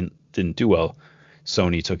 they didn't do well.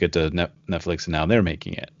 Sony took it to Netflix, and now they're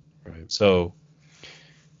making it. Right. So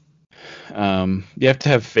you have to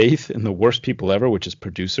have faith in the worst people ever, which is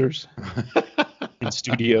producers and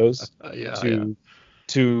studios,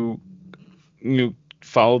 to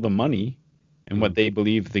follow the money and what they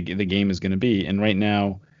believe the game is going to be. And right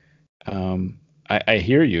now, I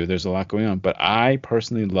hear you. There's a lot going on, but I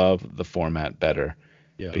personally love the format better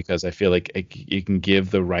because I feel like you can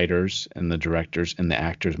give the writers and the directors and the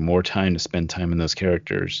actors more time to spend time in those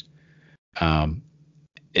characters.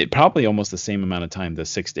 It probably almost the same amount of time, the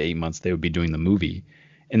 6 to 8 months they would be doing the movie,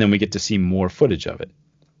 and then we get to see more footage of it.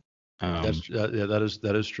 That is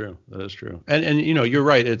true. That is true. And you're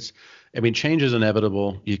right. Change is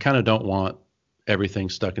inevitable. You kind of don't want everything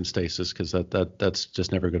stuck in stasis because that's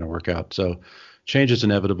just never going to work out. So change is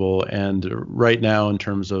inevitable. And right now, in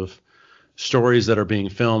terms of stories that are being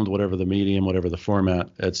filmed, whatever the medium, whatever the format,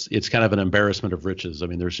 it's kind of an embarrassment of riches. I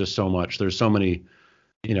mean, there's just so much. There's so many,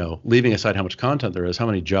 leaving aside how much content there is, how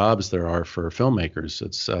many jobs there are for filmmakers.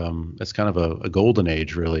 It's kind of a golden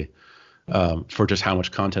age, really, for just how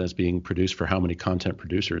much content is being produced for how many content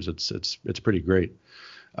producers. It's pretty great.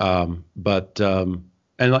 And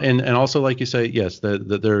also, like you say, yes,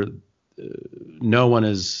 no one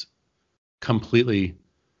is completely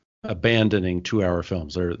abandoning 2-hour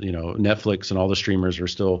films. Netflix and all the streamers are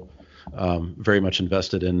still very much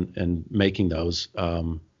invested in making those.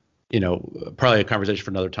 Probably a conversation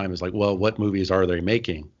for another time is like, well, what movies are they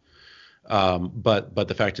making? But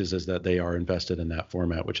the fact is that they are invested in that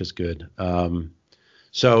format, which is good.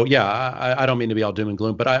 So yeah, I don't mean to be all doom and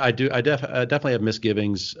gloom, but I definitely have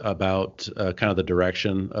misgivings about kind of the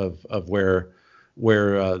direction of where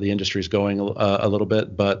the industry is going a little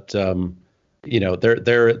bit. But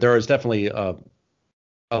there is definitely a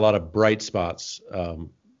lot of bright spots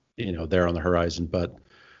there on the horizon. But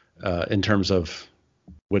in terms of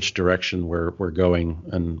which direction we're going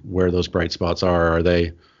and where those bright spots are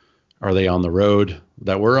they on the road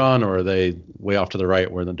that we're on, or are they way off to the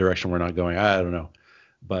right, where in the direction we're not going? I don't know.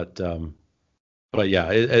 But yeah,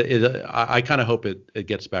 I kind of hope it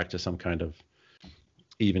gets back to some kind of,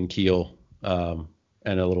 even keel, and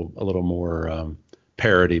a little more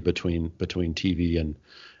parity between TV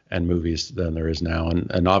and movies than there is now.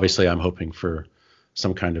 And obviously, I'm hoping for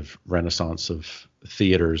some kind of renaissance of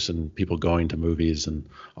theaters and people going to movies and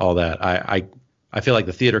all that. I feel like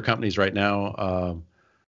the theater companies right now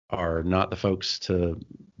are not the folks to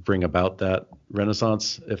bring about that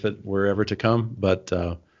renaissance if it were ever to come. But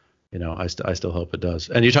I still hope it does.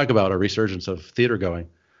 And you talk about a resurgence of theater going.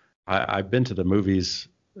 I've been to the movies,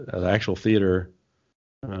 the actual theater,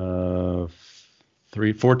 3-4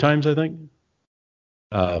 times, I think.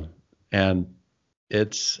 And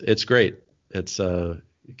it's great. It's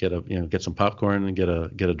get some popcorn and get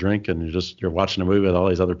a drink, and you're watching a movie with all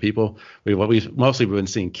these other people. We've mostly been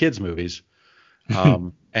seeing kids movies,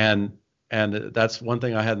 and that's one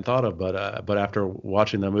thing I hadn't thought of. But after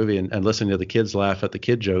watching the movie and listening to the kids laugh at the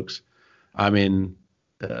kid jokes, I mean,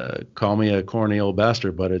 call me a corny old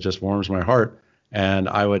bastard, but it just warms my heart. And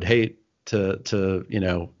I would hate to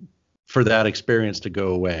for that experience to go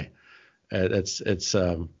away.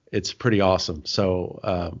 It's pretty awesome.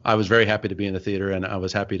 So I was very happy to be in the theater, and I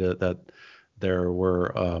was happy that there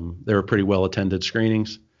were pretty well attended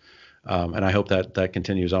screenings, and I hope that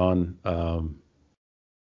continues on.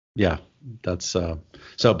 Yeah, that's so.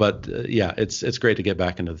 But yeah, it's great to get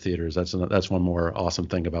back into the theaters. That's one more awesome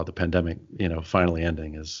thing about the pandemic, finally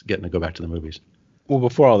ending, is getting to go back to the movies. Well,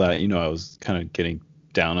 before all that, I was kind of getting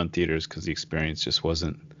down on theaters because the experience just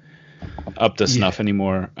wasn't up to snuff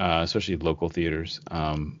anymore, especially local theaters.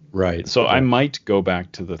 Right. So I might go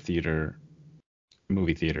back to the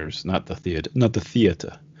movie theaters, not the theater, but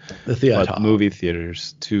movie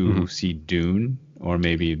theaters to see Dune or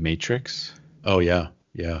maybe Matrix. Oh yeah,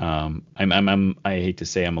 yeah. I hate to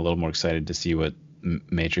say I'm a little more excited to see what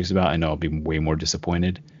Matrix is about. I know I'll be way more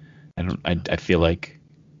disappointed. I feel like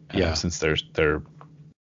since their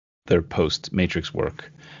post Matrix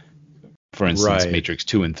work. For instance, right. Matrix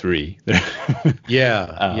 2 and 3.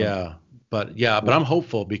 Yeah. But I'm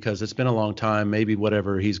hopeful because it's been a long time. Maybe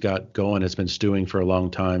whatever he's got going, it's been stewing for a long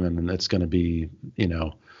time, and it's going to be,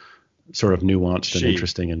 sort of nuanced and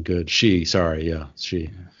interesting and good. She is going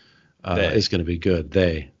to be good.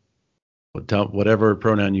 They, whatever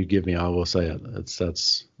pronoun you give me, I will say it.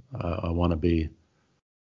 I want to be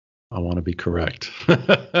correct.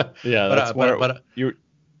 Yeah, that's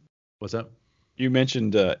what's that? You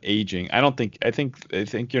mentioned aging. I think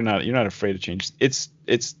you're not afraid of change. It's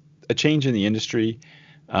a change in the industry.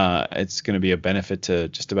 It's going to be a benefit to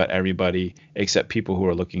just about everybody except people who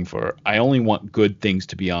are looking for. I only want good things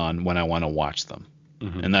to be on when I want to watch them,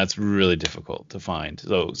 and that's really difficult to find.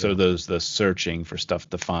 So there's the searching for stuff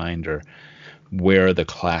to find, or where are the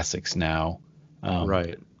classics now?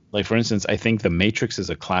 Right. Like for instance, I think The Matrix is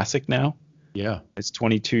a classic now. Yeah. It's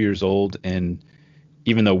 22 years old, and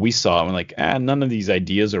even though we saw it, we're like, none of these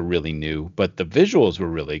ideas are really new, but the visuals were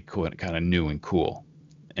really cool, kind of new and cool,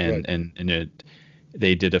 and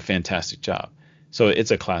they did a fantastic job. So it's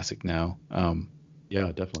a classic now.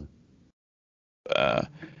 Yeah, definitely.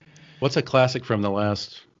 What's a classic from the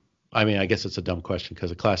last? I mean, I guess it's a dumb question because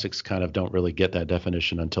the classics kind of don't really get that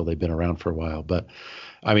definition until they've been around for a while. But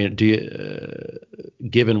I mean, do you,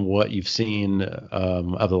 given what you've seen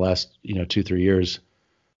of the last 2-3 years?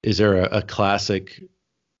 Is there a classic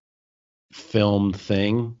film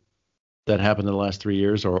thing that happened in the last 3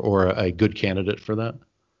 years, or a good candidate for that?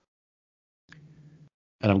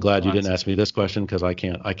 And I'm glad you didn't ask me this question because I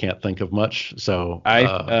can't think of much. So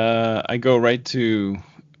I go right to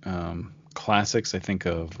classics. I think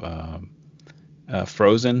of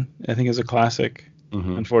Frozen. I think is a classic.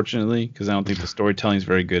 Unfortunately, because I don't think the storytelling is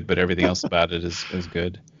very good, but everything else about it is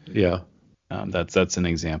good. Yeah. That's an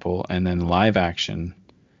example. And then live action.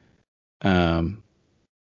 The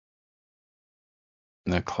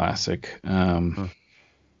classic. Trying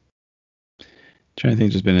to think if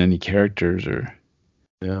there's been any characters or.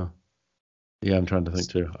 Yeah, I'm trying to think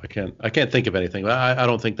too. I can't think of anything. I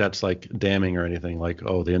don't think that's like damning or anything. Like,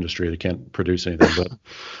 the industry, they can't produce anything.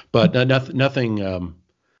 But nothing.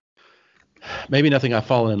 Maybe nothing I've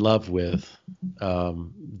fallen in love with.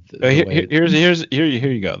 Here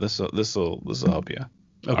you go. This will help you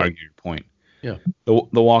argue your point. Yeah.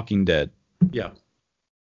 The Walking Dead. Yeah.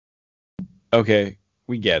 Okay,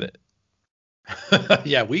 we get it.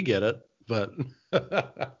 Yeah, we get it, but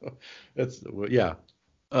it's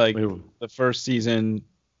like the first season,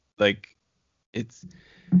 like it's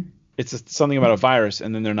something about a virus,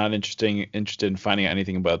 and then they're not interested in finding out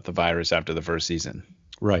anything about the virus after the first season,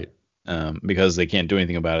 right? Because they can't do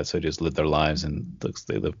anything about it, so they just live their lives, and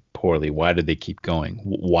they live poorly. Why did they keep going?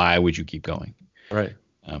 Why would you keep going? Right.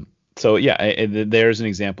 So yeah, there's an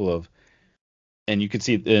example of and you could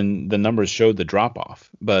see in the numbers showed the drop off,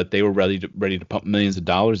 but they were ready to pump millions of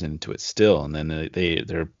dollars into it still, and then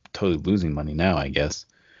they're totally losing money now, I guess.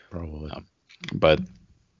 Probably. But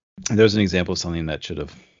there's an example of something that should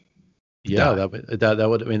have. Yeah, that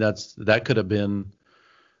would. I mean, that could have been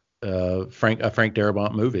a Frank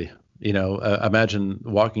Darabont movie. Imagine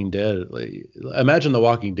Walking Dead. Imagine The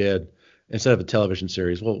Walking Dead instead of a television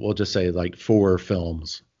series. We'll just say like 4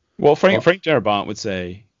 films. Well, Frank Darabont would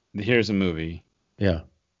say, "Here's a movie." Yeah.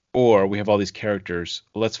 Or we have all these characters.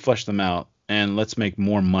 Let's flesh them out and let's make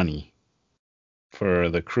more money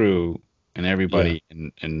for the crew and everybody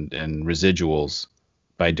and residuals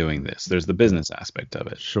by doing this. There's the business aspect of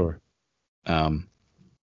it. Sure. You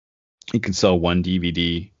can sell one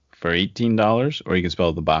DVD for $18, or you can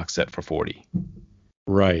sell the box set for $40.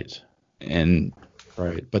 Right.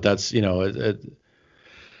 But that's maybe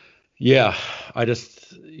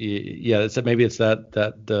it's that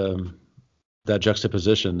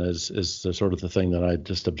juxtaposition is the sort of the thing that I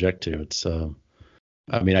just object to. It's I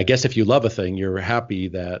mean, I guess if you love a thing, you're happy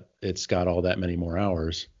that it's got all that many more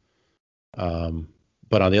hours.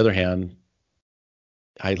 But on the other hand,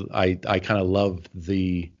 I kind of love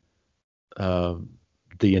the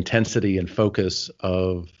intensity and focus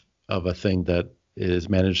of a thing that is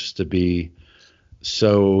managed to be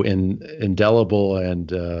so indelible and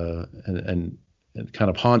kind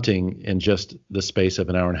of haunting in just the space of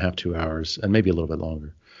an hour and a half, 2 hours, and maybe a little bit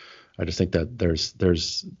longer. I just think that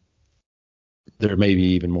there may be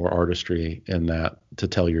even more artistry in that to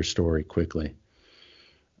tell your story quickly.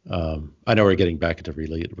 I know we're getting back into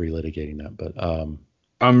relitigating that, but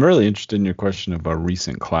I'm really interested in your question of a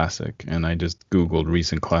recent classic, and I just Googled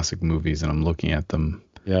recent classic movies, and I'm looking at them.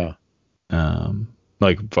 Yeah.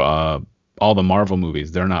 All the Marvel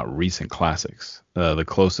movies, they're not recent classics. The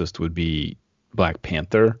closest would be Black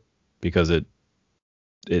Panther, because it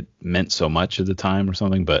meant so much at the time or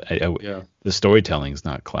something, but the storytelling is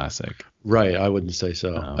not classic. Right, I wouldn't say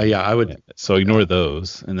so. I would. So ignore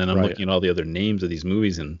those, and then I'm looking at all the other names of these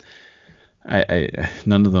movies, and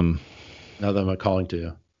none of them are calling to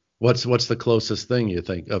you. What's the closest thing you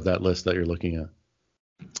think of that list that you're looking at?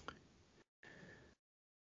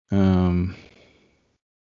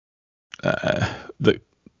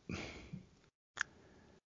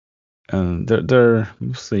 They're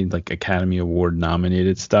mostly like Academy Award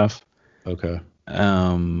nominated stuff. Okay.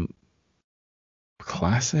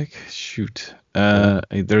 Classic? Shoot.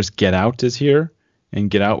 There's Get Out is here, and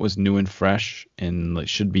Get Out was new and fresh and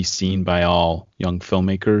should be seen by all young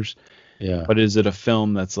filmmakers. Yeah. But is it a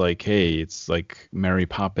film that's like, hey, it's like Mary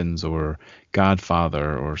Poppins or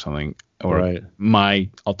Godfather or something, or My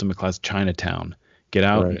Ultimate Class Chinatown? Get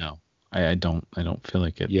Out? Right. No, I don't feel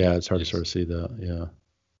like it. Yeah, it's hard to sort of see that. Yeah.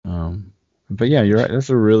 But yeah, you're right. That's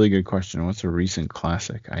a really good question. What's a recent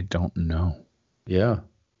classic? I don't know. Yeah.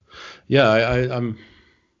 I'm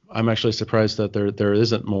actually surprised that there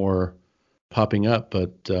isn't more popping up,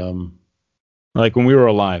 but like when we were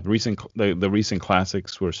alive, the recent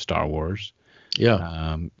classics were Star Wars.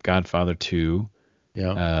 Yeah. Godfather 2.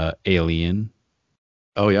 Yeah. Alien.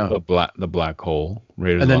 Oh yeah. The Black Hole.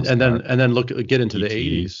 Raiders and then get into the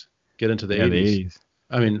 80s. Get into the 80s. The 80s.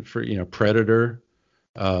 I mean, for Predator,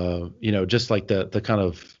 just like the kind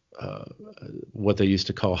of what they used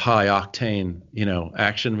to call high octane,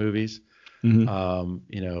 action movies.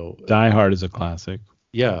 Mm-hmm. Die Hard is a classic.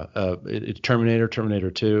 Yeah. Terminator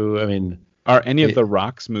 2. I mean, are any of the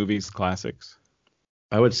Rock's movies classics?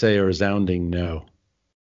 I would say a resounding no.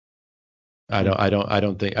 I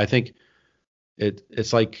don't think. I think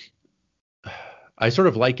it's like, I sort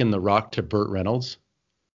of liken The Rock to Burt Reynolds.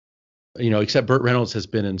 Except Burt Reynolds has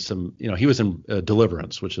been in some, he was in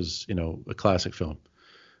Deliverance, which is, a classic film.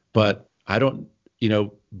 But I don't,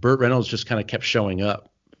 Burt Reynolds just kind of kept showing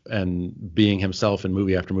up and being himself in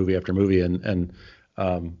movie after movie after movie. And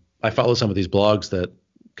I follow some of these blogs that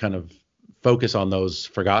kind of focus on those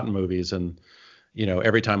forgotten movies. And,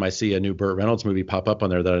 every time I see a new Burt Reynolds movie pop up on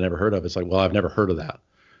there that I never heard of, it's like, well, I've never heard of that.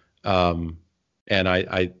 And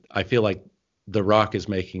I feel like The Rock is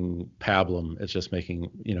making pablum. It's just making,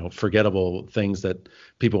 forgettable things that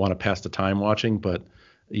people want to pass the time watching. But,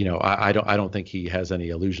 I don't think he has any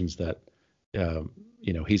illusions that,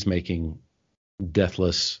 he's making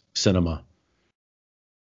deathless cinema.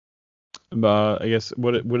 I guess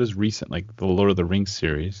what is recent, like the Lord of the Rings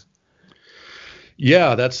series?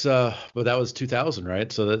 Yeah, that's but that was 2000,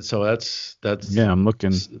 right? So that's yeah. I'm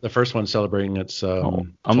looking. The first one celebrating its.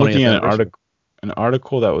 I'm looking at an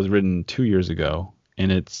article that was written 2 years ago,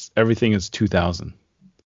 and everything is 2000.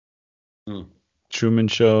 Truman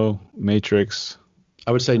Show, Matrix.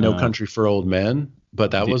 I would say No Country for Old Men,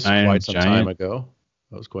 but that was quite some time ago.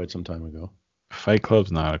 Fight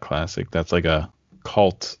Club's not a classic. That's like a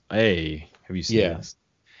cult. Hey, have you seen this?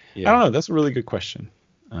 Yeah. I don't know. That's a really good question.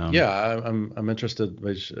 Yeah, I'm interested.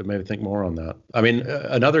 We should maybe think more on that. I mean,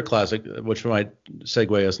 another classic, which might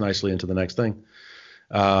segue us nicely into the next thing,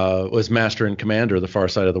 was Master and Commander: The Far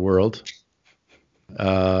Side of the World.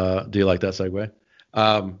 Do you like that segue?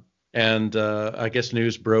 And I guess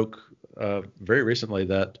news broke very recently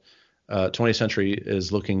that 20th Century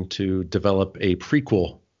is looking to develop a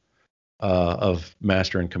prequel of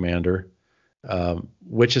Master and Commander,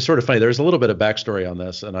 which is sort of funny. There's a little bit of backstory on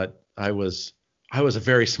this, and I was a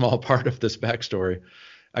very small part of this backstory.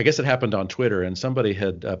 I guess it happened on Twitter, and somebody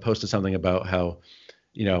had posted something about how,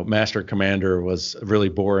 Master and Commander was really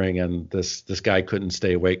boring, and this guy couldn't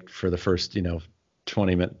stay awake for the first 10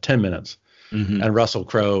 minutes. Mm-hmm. And Russell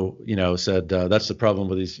Crowe, said that's the problem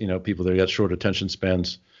with these people that got short attention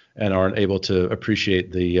spans and aren't able to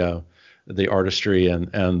appreciate the artistry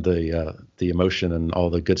and the emotion and all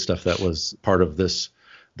the good stuff that was part of this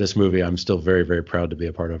movie. I'm still very, very proud to be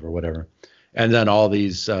a part of, or whatever. And then all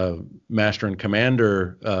these Master and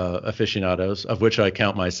Commander aficionados, of which I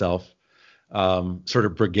count myself, sort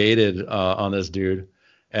of brigaded on this dude,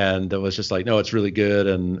 and it was just like, no, it's really good,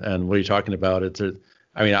 and what are you talking about?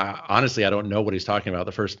 Honestly, I don't know what he's talking about.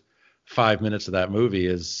 The first 5 minutes of that movie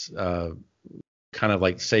is kind of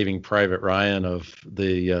like Saving Private Ryan of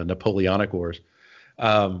the Napoleonic Wars.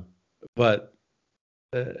 So what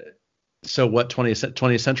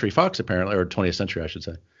 20th Century Fox apparently, or 20th Century, I should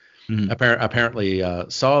say, Mm-hmm. apparently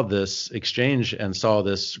saw this exchange and saw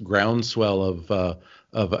this groundswell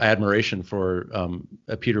of admiration for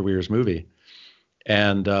Peter Weir's movie,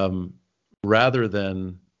 and rather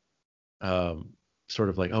than sort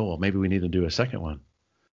of like, oh well, maybe we need to do a second one,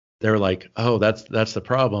 they were like, oh, that's the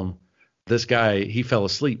problem. This guy, he fell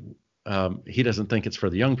asleep. He doesn't think it's for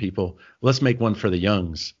the young people. Let's make one for the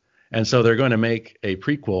youngs. And so they're going to make a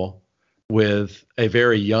prequel with a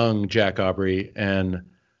very young Jack Aubrey and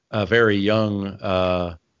a very young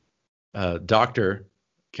doctor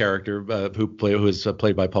character who is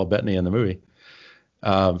played by Paul Bettany in the movie.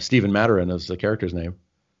 Stephen Maturin is the character's name.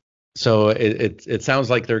 So it sounds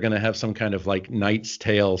like they're going to have some kind of like Knight's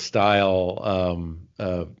Tale style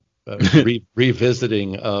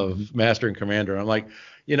revisiting of Master and Commander. I'm like,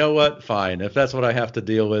 you know what? Fine. If that's what I have to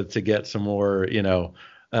deal with to get some more,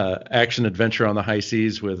 action adventure on the high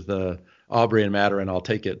seas with Aubrey and Maturin, I'll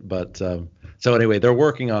take it. But so anyway, they're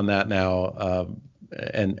working on that now,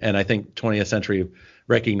 and I think 20th Century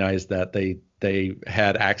recognized that they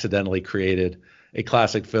had accidentally created a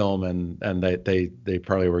classic film, and they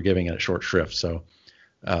probably were giving it a short shrift. So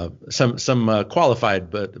some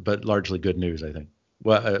qualified but largely good news, I think.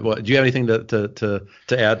 What do you have anything to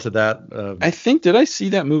add to that? I think, did I see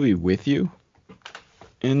that movie with you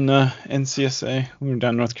in NCSA? We were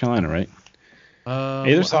down in North Carolina, right?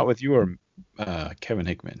 I either saw it with you or Kevin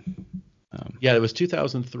Hickman. Yeah, it was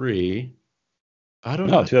 2003. I don't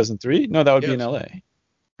know. know. 2003? No, that would be in LA.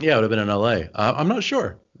 Yeah, it would have been in LA. I'm not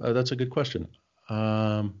sure. That's a good question.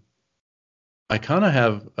 I kind of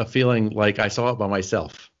have a feeling like I saw it by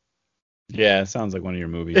myself. Yeah, it sounds like one of your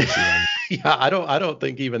movies. Yeah, I don't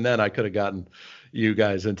think even then I could have gotten you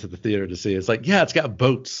guys into the theater to see it. It's like, yeah, it's got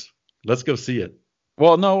boats. Let's go see it.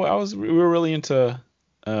 Well, no, we were really into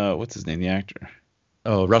what's his name, the actor?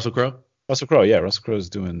 Oh, Russell Crowe? Russell Crowe, yeah. Russell Crowe's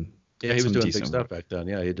doing Yeah, he was doing big stuff back then.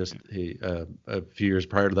 Yeah, he a few years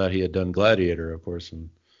prior to that he had done Gladiator, of course, and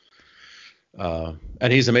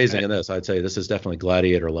he's amazing in this. I'd say this is definitely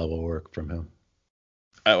Gladiator level work from him.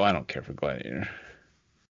 Oh, I don't care for Gladiator.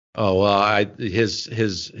 Oh well,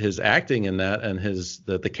 his acting in that and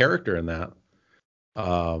the character in that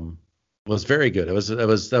was very good.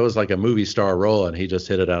 That was like a movie star role, and he just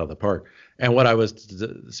hit it out of the park. And what I was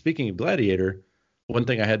speaking of Gladiator, one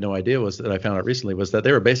thing I had no idea was that I found out recently was that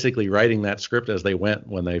they were basically writing that script as they went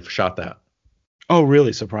when they shot that. Oh,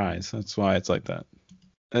 really? Surprise! That's why it's like that.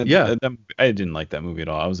 Yeah, I didn't like that movie at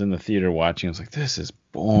all. I was in the theater watching. I was like, this is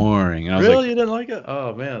boring. And I was really? Like, you didn't like it?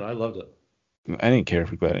 Oh man, I loved it. I didn't care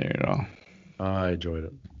for Gladiator at all. I enjoyed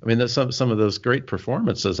it. I mean, there's some of those great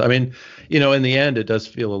performances. I mean, in the end, it does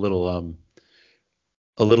feel a little on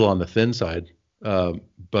the thin side.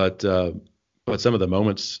 But some of the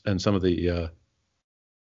moments and some of the,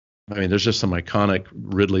 I mean, there's just some iconic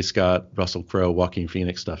Ridley Scott, Russell Crowe, Joaquin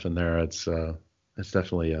Phoenix stuff in there. It's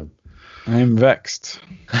definitely. I'm vexed.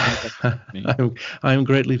 I'm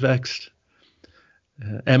greatly vexed.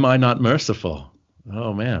 Am I not merciful?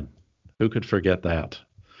 Oh man. Who could forget that?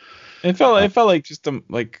 It felt like just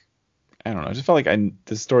like I don't know. I just felt like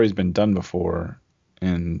this story's been done before,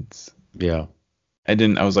 and yeah, I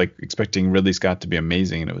was like expecting Ridley Scott to be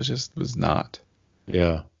amazing, and it was not.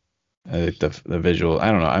 Yeah, The visual.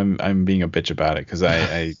 I don't know. I'm being a bitch about it because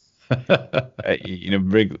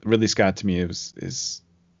Ridley Scott to me is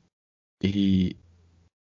he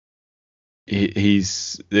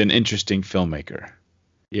he's an interesting filmmaker.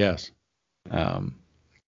 Yes. His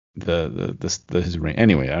ring.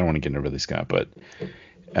 Anyway, I don't want to get into Ridley Scott, but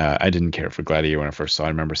I didn't care for Gladiator when I first saw it. I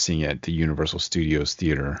remember seeing it at the Universal Studios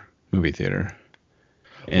movie theater,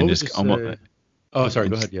 and What would just you almost. say? Oh, sorry.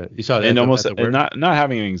 Go ahead. Yeah, you saw it And almost at the and where? not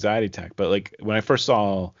having an anxiety attack, but like when I first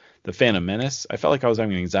saw the Phantom Menace, I felt like I was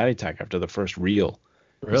having an anxiety attack after the first reel.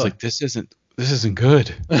 I was Really? like, this isn't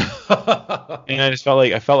good. And I felt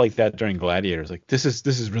like that during Gladiator. I was like, this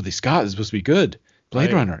is really Scott. It's supposed to be good.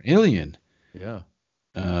 Blade Right. Runner, Alien. Yeah.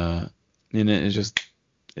 And it just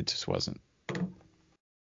wasn't.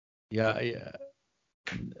 Yeah.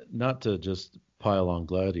 Not to just pile on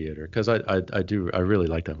Gladiator, because I really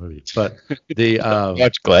like that movie, but the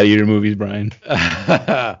Watch Gladiator movies, Brian.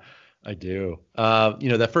 I do.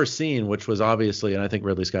 That first scene, which was obviously, and I think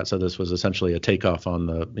Ridley Scott said this was essentially a takeoff on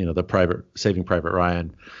the Saving Private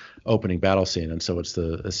Ryan opening battle scene, and so it's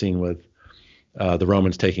a scene with the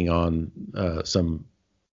Romans taking on some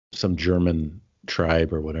German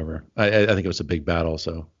tribe or whatever. I think it was a big battle,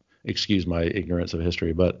 so excuse my ignorance of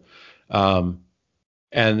history, but and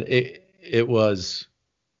it was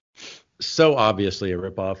so obviously a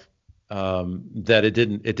ripoff that it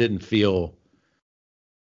didn't feel.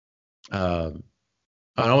 I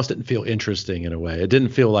almost didn't feel interesting in a way. It didn't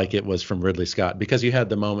feel like it was from Ridley Scott, because you had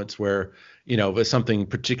the moments where, if something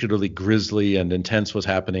particularly grisly and intense was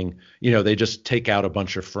happening, they just take out a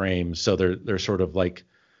bunch of frames. So they're sort of like,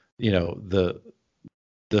 the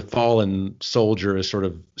fallen soldier is sort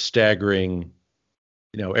of staggering,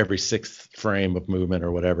 every sixth frame of movement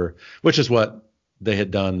or whatever, which is what they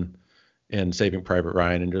had done in Saving Private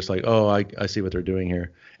Ryan, and just like, oh, I see what they're doing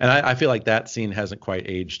here. And I feel like that scene hasn't quite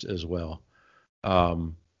aged as well.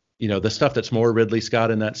 The stuff that's more Ridley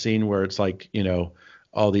Scott in that scene, where it's like,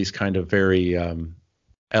 all these kind of very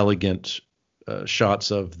elegant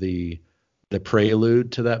shots of the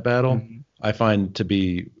prelude to that battle, I find to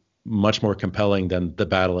be much more compelling than the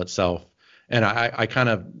battle itself. And I kind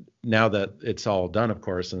of, now that it's all done, of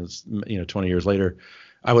course, and it's 20 years later,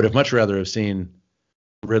 I would have much rather have seen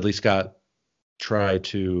Ridley Scott try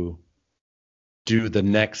to do the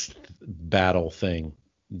next battle thing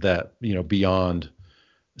that, beyond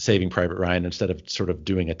Saving Private Ryan, instead of sort of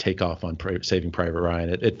doing a takeoff on Saving Private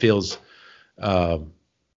Ryan. It feels kind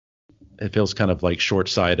of like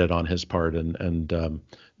short-sighted on his part, and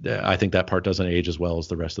I think that part doesn't age as well as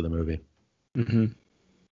the rest of the movie. Mm-hmm.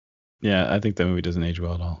 Yeah, I think that movie doesn't age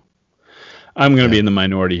well at all. I'm going to be in the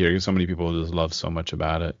minority here because so many people just love so much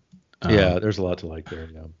about it. Yeah, there's a lot to like there,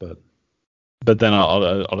 but then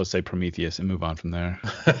I'll just say Prometheus and move on from there.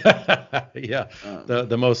 Yeah,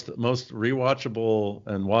 the most rewatchable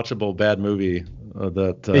and watchable bad movie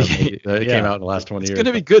that came out in the last 20 years. It's going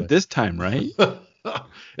to be good this time, right?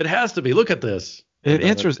 It has to be. Look at this. It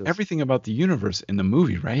answers everything about the universe in the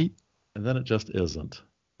movie, right? And then it just isn't.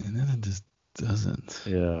 And then it just doesn't.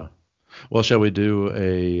 Yeah. Well, shall we do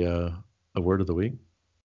a word of the week?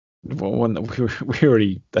 Well, we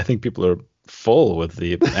already, I think people are full with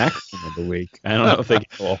the acronym of the week. I don't know if they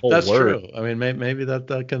get a whole That's word. True. I mean, maybe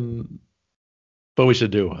that can, but we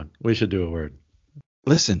should do one. We should do a word.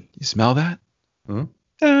 Listen, you smell that? Hmm?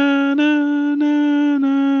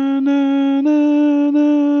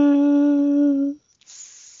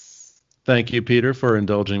 Thank you, Peter, for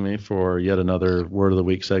indulging me for yet another Word of the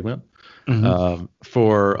Week segment. Mm-hmm.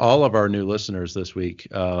 For all of our new listeners this week,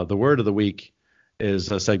 the Word of the Week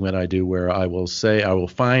is a segment I do where I will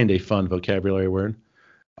find a fun vocabulary word.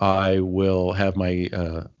 I will have my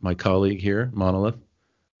colleague here, Monolith,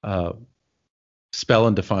 spell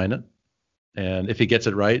and define it. And if he gets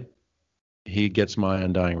it right, he gets my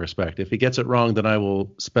undying respect. If he gets it wrong, then I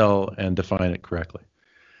will spell and define it correctly.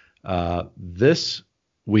 This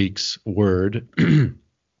week's word.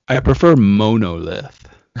 I prefer monolith.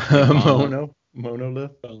 Monolith.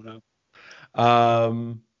 Mono.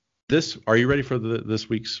 Are you ready for this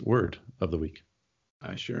week's word of the week?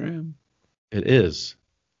 I sure am. It is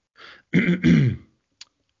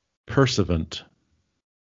persevant.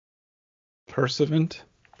 Persevant?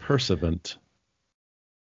 Persevant.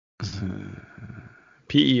 Perservent.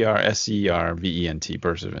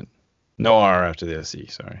 Persevant. No R after the SE,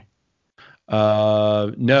 sorry.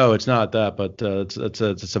 No, it's not that, but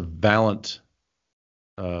it's a valiant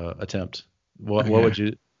attempt. What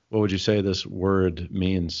would you say this word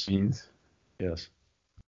means? Yes.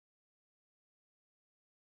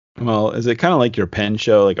 Well, is it kind of like your pen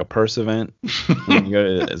show, like a Persevant? When you go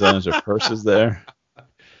to, as long as your purse is there.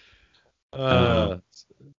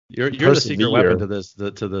 You're the secret weapon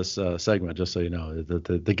to this segment. Just so you know,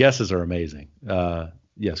 the guesses are amazing.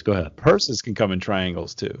 Yes, go ahead. Purses can come in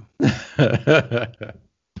triangles too.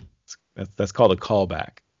 That's called a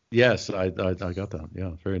callback. Yes, I got that.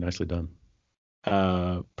 Yeah, very nicely done.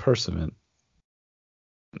 Perseverant.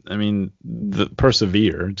 I mean, the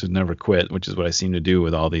persevere, to never quit, which is what I seem to do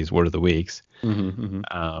with all these word of the weeks.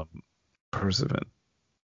 Perseverant.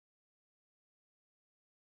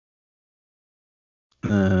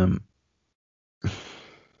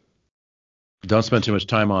 Don't spend too much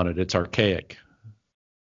time on it. It's archaic.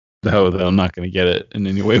 No, I'm not going to get it in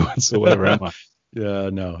any way whatsoever, am I? Yeah,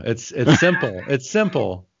 no. It's simple. It's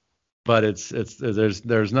simple, but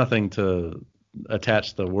there's nothing to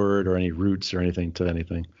attach the word or any roots or anything to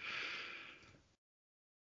anything.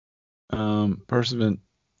 Perseverant.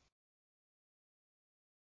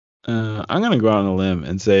 I'm going to go out on a limb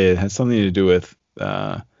and say it has something to do with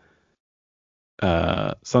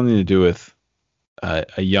a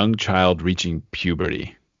young child reaching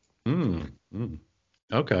puberty.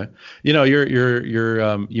 Okay. You know,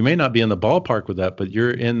 you're you may not be in the ballpark with that, but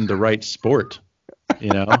you're in the right sport. You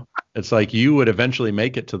know, it's like you would eventually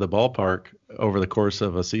make it to the ballpark over the course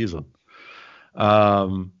of a season.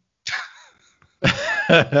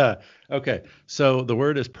 Okay. So the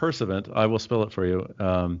word is perseverant. I will spell it for you.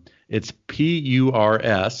 It's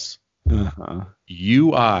PURS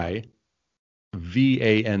UIVANT.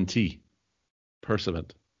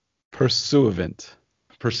 Pursuant.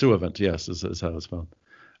 Pursuant, yes, is how it's spelled.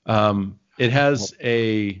 It has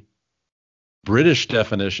a British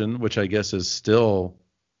definition, which I guess is still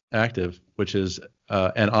active, which is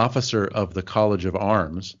an officer of the College of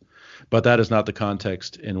Arms, but that is not the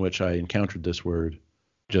context in which I encountered this word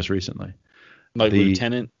just recently. Like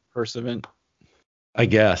Lieutenant Pursuant? I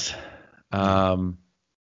guess. The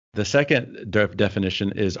second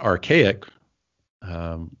definition is archaic,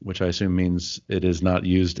 which I assume means it is not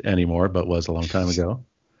used anymore, but was a long time ago.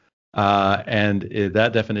 And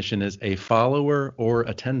that definition is a follower or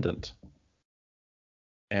attendant.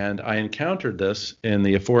 And I encountered this in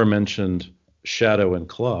the aforementioned Shadow and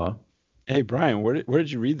Claw. Hey, Brian, where did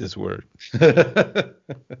you read this word?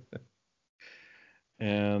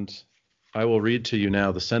 And I will read to you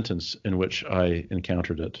now the sentence in which I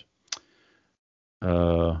encountered it.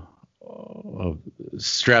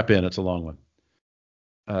 Strap in, it's a long one.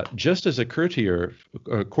 Just as a courtier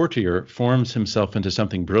forms himself into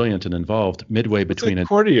something brilliant and involved midway between a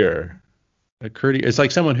courtier. A courtier, it's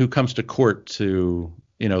like someone who comes to court to,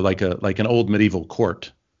 you know, like an old medieval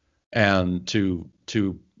court, and to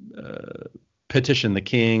petition the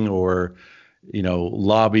king or, you know,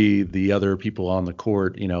 lobby the other people on the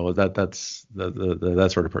court. You know, that's that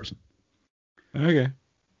sort of person. Okay,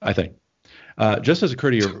 I think. Just as a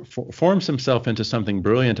courtier forms himself into something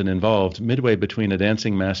brilliant and involved, midway between a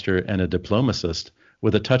dancing master and a diplomatist,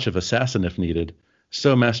 with a touch of assassin if needed,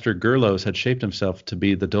 so Master Gerlos had shaped himself to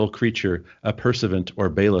be the dull creature a pursuant or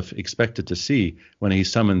bailiff expected to see when he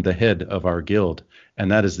summoned the head of our guild, and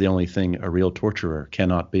that is the only thing a real torturer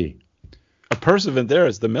cannot be. A pursuant there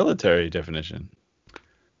is the military definition.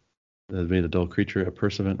 That would be the dull creature, a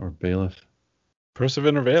pursuant or bailiff.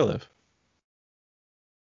 Pursuant or bailiff.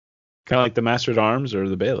 Kind of like the master at arms or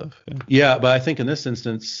the bailiff. Yeah, but I think in this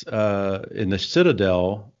instance, in the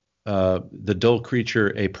Citadel, the dull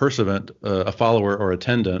creature, a pursuant, a follower or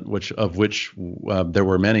attendant, which there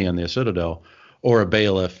were many in the Citadel, or a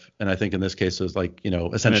bailiff, and I think in this case it was like, you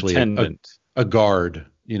know, essentially a guard,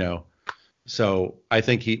 you know. So I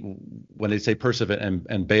think when they say pursuant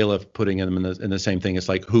and bailiff, putting them in the same thing, it's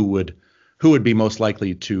like who would be most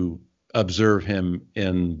likely to observe him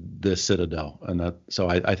in the Citadel, and so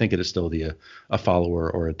I think it is still a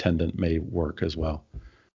follower or attendant may work as well.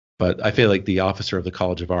 But I feel like the officer of the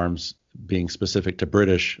College of Arms being specific to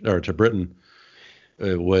Britain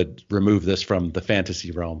would remove this from the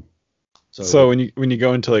fantasy realm. So when you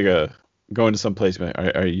go into some place,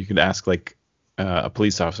 you could ask like a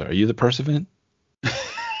police officer, "Are you the pursuant?"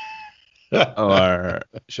 Or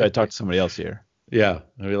should I talk to somebody else here? Yeah,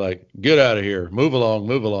 I'd be like, "Get out of here! Move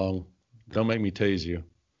along! Don't make me tase you."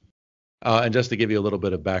 And just to give you a little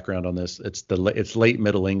bit of background on this, it's late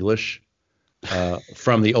Middle English,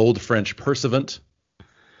 from the Old French pursuant.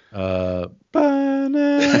 No,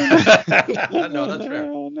 that's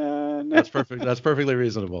fair. That's perfect. That's perfectly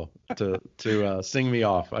reasonable to sing me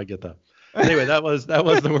off. I get that. Anyway, that was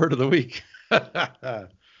the word of the week.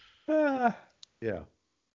 Yeah.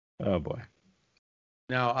 Oh boy.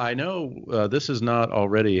 Now I know this is not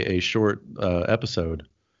already a short episode.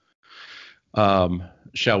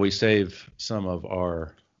 Shall we save some of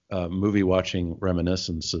our movie watching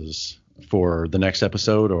reminiscences for the next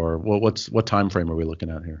episode, or what time frame are we looking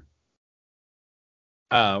at here?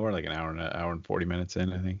 We're like an hour and 40 minutes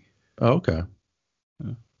in, I think. Oh, okay.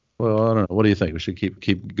 Yeah. Well, I don't know. What do you think? We should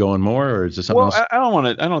keep going more, or is there something else?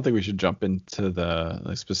 I don't think we should jump into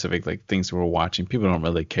the specific like things we're watching. People don't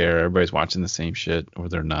really care. Everybody's watching the same shit, or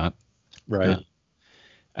they're not. Right.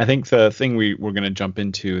 I think the thing we're going to jump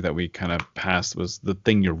into that we kind of passed was the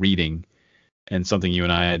thing you're reading, and something you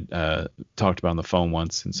and I had talked about on the phone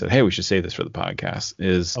once and said, hey, we should say this for the podcast,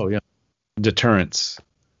 is Deterrents.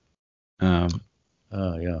 Yeah.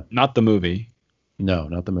 Not the movie. No,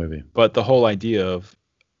 not the movie. But the whole idea of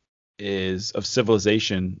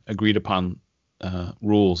civilization, agreed upon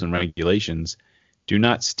rules and regulations. Do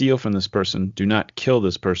not steal from this person. Do not kill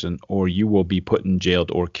this person, or you will be put in jail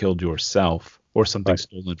or killed yourself, or something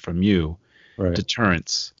stolen from you. Right.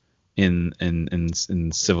 Deterrence in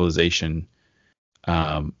civilization,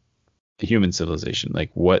 human civilization.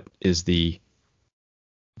 Like, what is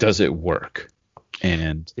does it work?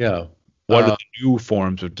 And what are the new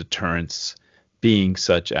forms of deterrence being,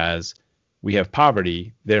 such as we have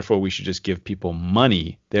poverty, therefore we should just give people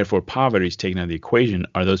money, therefore poverty is taken out of the equation.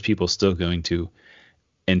 Are those people still going to,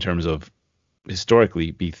 in terms of historically,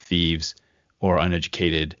 be thieves or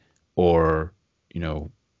uneducated or,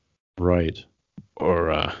 right,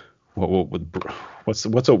 or what's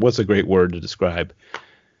a great word to describe?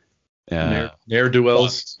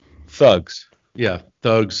 Ne'er-do-wells, thugs. Yeah,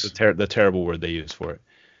 thugs. The terrible word they use for it.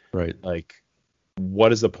 Right. Like,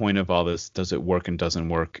 what is the point of all this? Does it work and doesn't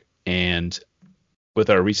work? And with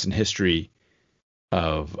our recent history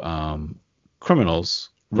of criminals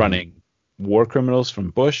running, war criminals from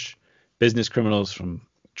Bush, business criminals from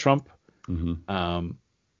Trump, they're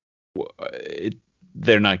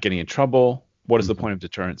not getting in trouble. What is the point of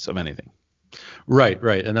deterrence of anything? Right,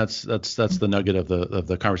 and that's the nugget of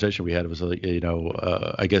the conversation we had. It was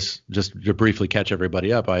I guess just to briefly catch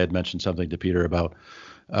everybody up, I had mentioned something to Peter about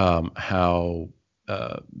how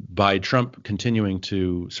by Trump continuing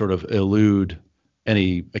to sort of elude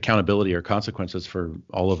any accountability or consequences for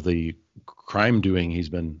all of the crime doing he's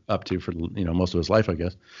been up to for most of his life, I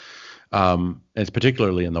guess. And it's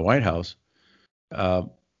particularly in the White House, and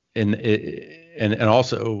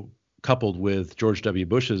also coupled with George W.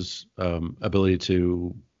 Bush's ability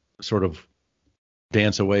to sort of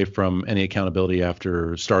dance away from any accountability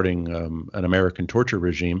after starting an American torture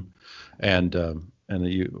regime, and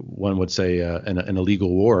one would say an illegal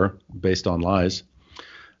war based on lies,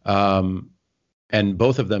 and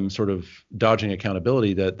both of them sort of dodging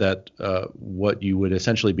accountability. That what you would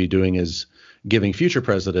essentially be doing is giving future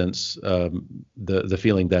presidents the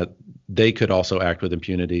feeling that they could also act with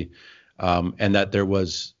impunity. And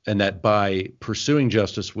that by pursuing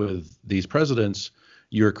justice with these presidents,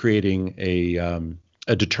 you're creating a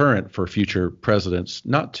deterrent for future presidents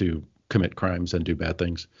not to commit crimes and do bad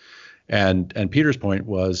things. And Peter's point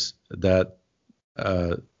was that,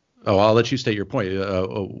 I'll let you state your point.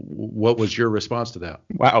 What was your response to that?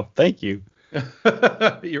 Wow, thank you.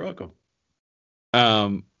 You're welcome.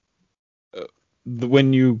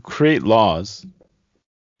 When you create laws,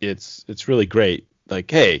 it's really great.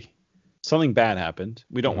 Like, hey, something bad happened.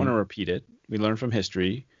 We don't want to repeat it. We learn from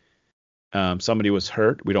history. Somebody was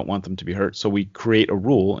hurt. We don't want them to be hurt. So we create a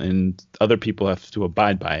rule, and other people have to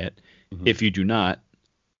abide by it. If you do not,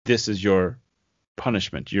 this is your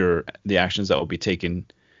punishment. The actions that will be taken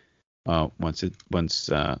once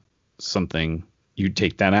something you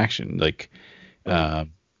take that action. Like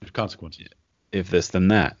consequences. If this, then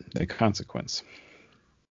that. The consequence.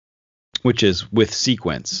 Which is with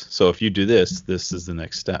sequence. So if you do this, this is the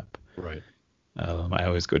next step. Right. I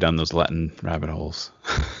always go down those Latin rabbit holes.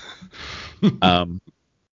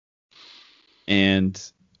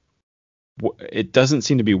 And it doesn't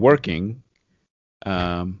seem to be working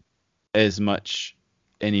as much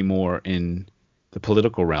anymore in the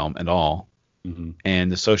political realm at all.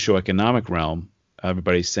 And the socioeconomic realm,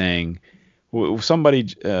 everybody's saying, somebody,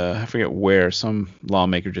 I forget where, some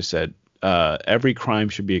lawmaker just said, every crime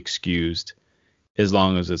should be excused as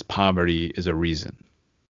long as its poverty is a reason.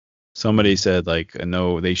 Somebody said, like,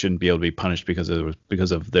 no, they shouldn't be able to be punished because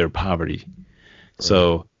of their poverty. Right.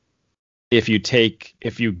 So if you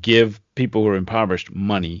give people who are impoverished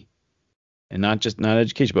money, and not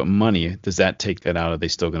education, but money, does that take that out? Are they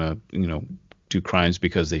still gonna, do crimes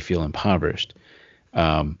because they feel impoverished?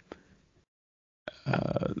 It's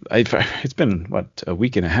been a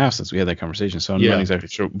week and a half since we had that conversation, so I'm not exactly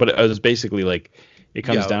sure. But it was basically like, it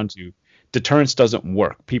comes down to deterrence doesn't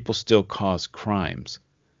work. People still cause crimes.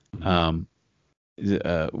 What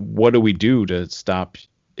do we do to stop?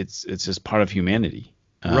 It's just part of humanity.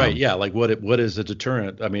 Right. Yeah. Like what is a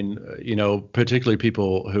deterrent? I mean, particularly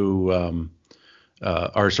people who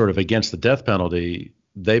are sort of against the death penalty,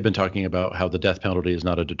 they've been talking about how the death penalty is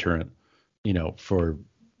not a deterrent, for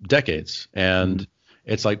decades. And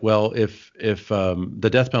it's like, well, if the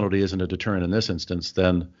death penalty isn't a deterrent in this instance,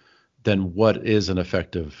 then what is an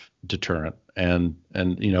effective deterrent? And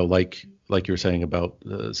like you were saying about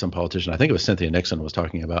some politician, I think it was Cynthia Nixon was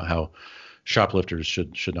talking about how shoplifters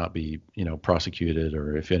should not be prosecuted,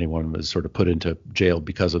 or if anyone was sort of put into jail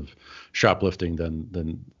because of shoplifting,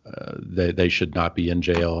 then they should not be in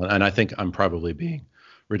jail. And I think I'm probably being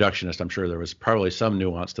reductionist. I'm sure there was probably some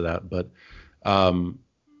nuance to that, but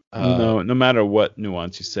no matter what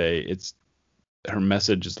nuance you say, her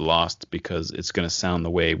message is lost because it's going to sound the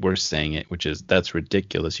way we're saying it, which is that's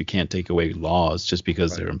ridiculous. You can't take away laws just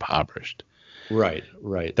because they're impoverished. Right.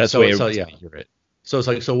 That's the way everyone's going to hear it. So it's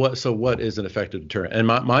like, so what is an effective deterrent? And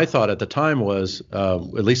my thought at the time was, at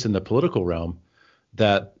least in the political realm,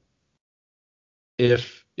 that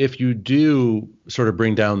if you do sort of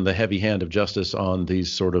bring down the heavy hand of justice on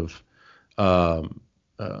these sort of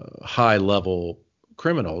high level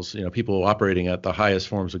criminals, people operating at the highest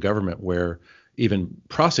forms of government, where even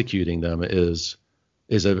prosecuting them is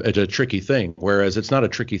a tricky thing. Whereas it's not a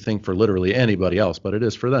tricky thing for literally anybody else, but it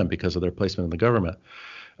is for them because of their placement in the government.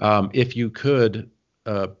 If you could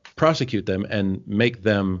prosecute them and make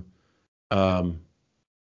them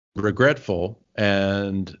regretful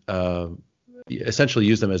and essentially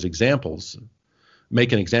use them as examples,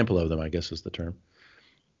 make an example of them, I guess is the term,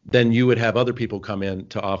 then you would have other people come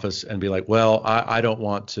into office and be like, well, I don't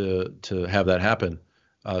want to have that happen,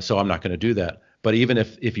 so I'm not going to do that. But even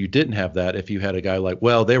if you didn't have that, if you had a guy like,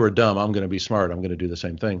 well, they were dumb, I'm going to be smart, I'm going to do the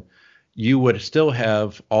same thing, you would still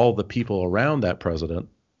have all the people around that president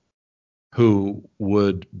who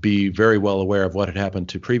would be very well aware of what had happened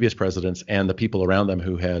to previous presidents and the people around them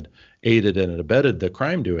who had aided and abetted the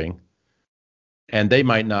crime doing. And they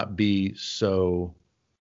might not be so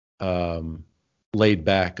laid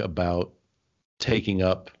back about taking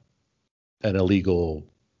up an illegal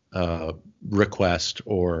request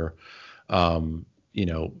or,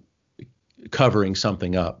 covering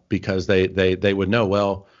something up, because they would know,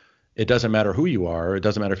 well, it doesn't matter who you are. It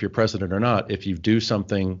doesn't matter if you're president or not. If you do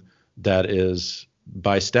something that is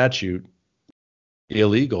by statute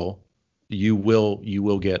illegal, you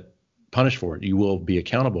will get punished for it. You will be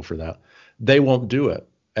accountable for that. They won't do it.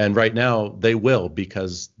 And right now they will,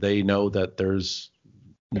 because they know that there's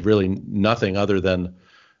really nothing other than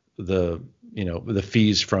the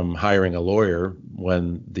fees from hiring a lawyer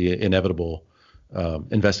when the inevitable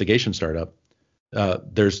investigation start up.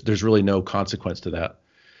 There's really no consequence to that.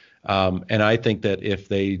 And I think that if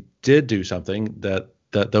they did do something, that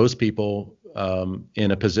those people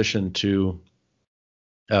in a position to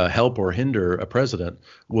help or hinder a president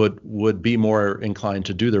would be more inclined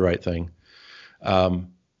to do the right thing.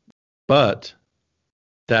 But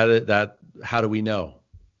that how do we know?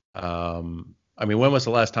 I mean, when was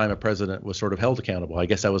the last time a president was sort of held accountable? I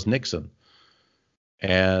guess that was Nixon.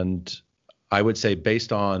 And I would say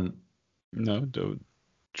based on Clinton.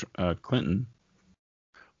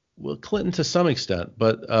 Well, Clinton to some extent,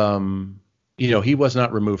 but he was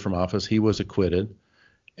not removed from office. He was acquitted.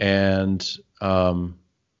 And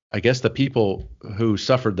I guess the people who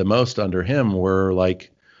suffered the most under him were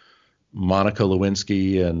like Monica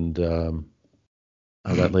Lewinsky and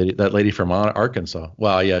that lady from Arkansas.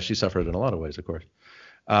 Well, yeah, she suffered in a lot of ways, of course.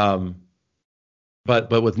 But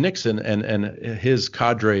with Nixon and his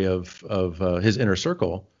cadre of his inner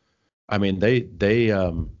circle, I mean, they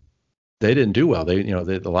didn't do well.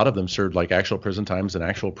 A lot of them served like actual prison times in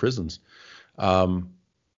actual prisons.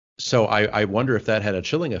 So I wonder if that had a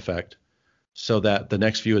chilling effect, so that the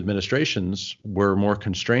next few administrations were more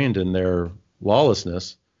constrained in their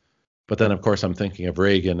lawlessness. But then, of course, I'm thinking of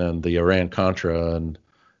Reagan and the Iran-Contra, and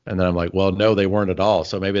then I'm like, well, no, they weren't at all.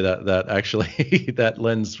 So maybe that actually that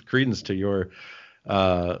lends credence to your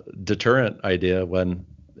deterrent idea, when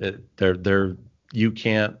you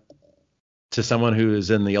can't, to someone who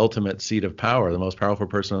is in the ultimate seat of power, the most powerful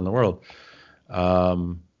person in the world,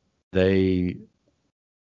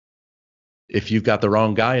 if you've got the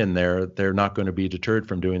wrong guy in there, they're not going to be deterred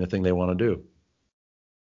from doing the thing they want to do.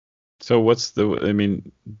 So what's the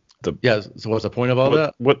point of all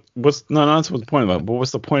that? That's what the point of it. But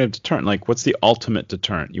what's the point of deterrent? Like, what's the ultimate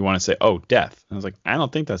deterrent? You want to say, oh, death. And I was like, I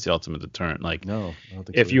don't think that's the ultimate deterrent. Like, no, I don't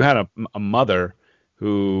think if you had a mother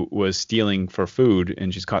who was stealing for food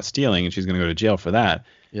and she's caught stealing and she's going to go to jail for that,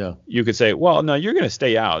 yeah, you could say, well, no, you're going to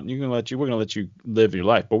stay out. We're going to let you live your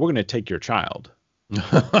life, but we're going to take your child.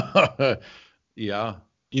 Yeah.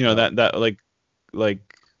 That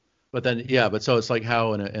like But then, yeah, but so it's like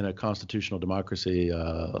how in a constitutional democracy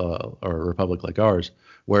or a republic like ours,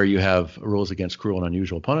 where you have rules against cruel and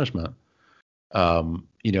unusual punishment,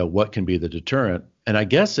 what can be the deterrent? And I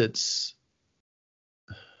guess it's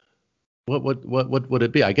what would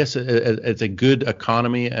it be? I guess it's a good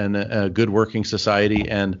economy and a good working society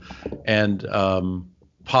and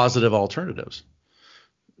positive alternatives.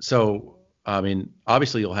 So, I mean,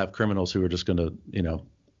 obviously you'll have criminals who are just going to,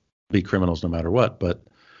 be criminals no matter what, but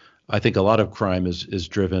I think a lot of crime is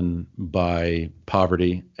driven by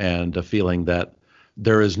poverty and a feeling that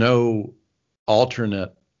there is no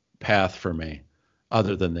alternate path for me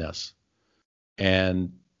other than this.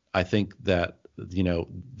 And I think that,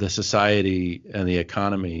 the society and the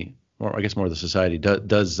economy, or I guess more the society,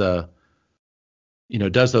 does those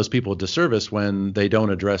people a disservice when they don't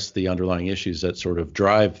address the underlying issues that sort of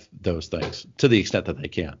drive those things to the extent that they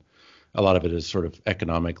can. A lot of it is sort of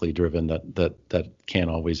economically driven that can't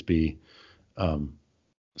always be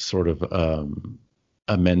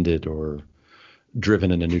amended or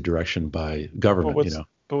driven in a new direction by government.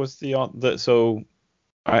 But what's so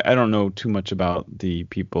I don't know too much about the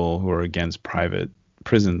people who are against private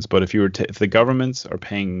prisons, but if the governments are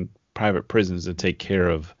paying private prisons to take care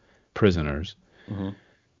of prisoners, mm-hmm.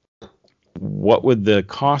 what would the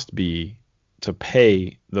cost be to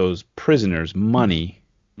pay those prisoners money?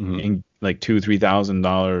 Mm-hmm. In like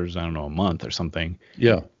 $2,000-$3,000, I don't know, a month or something.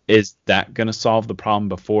 Yeah. Is that going to solve the problem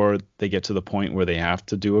before they get to the point where they have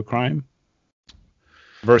to do a crime?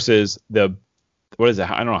 Versus what is it?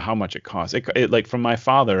 I don't know how much it costs. It like from my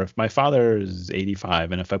father, if my father is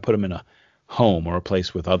 85 and if I put him in a home or a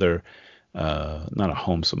place with other, not a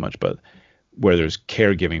home so much, but where there's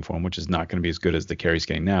caregiving for him, which is not going to be as good as the care he's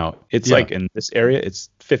getting now. It's like in this area, it's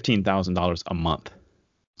 $15,000 a month.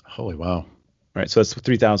 Holy wow. Right, so that's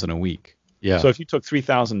 $3,000 a week. Yeah. So if you took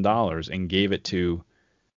 $3,000 and gave it to,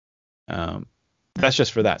 that's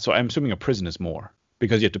just for that. So I'm assuming a prison is more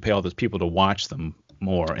because you have to pay all those people to watch them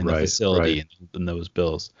more in the facility and those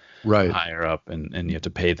bills higher up, and you have to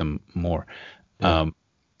pay them more. Yeah.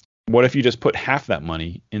 What if you just put half that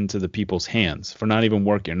money into the people's hands for not even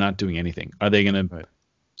working or not doing anything? Are they going to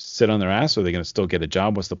sit on their ass, or are they going to still get a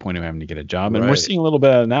job? What's the point of having to get a job? And we're seeing a little bit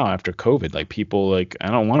of it now after COVID. Like people like, I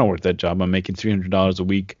don't want to work that job. I'm making $300 a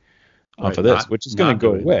week off of this, which is going to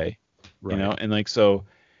go away. And like so,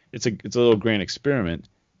 it's a little grand experiment.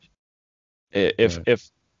 If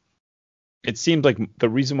it seems like the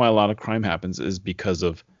reason why a lot of crime happens is because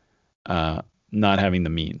of not having the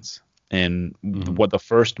means, and what the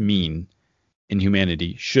first mean in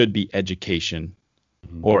humanity should be education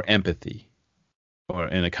or empathy. Or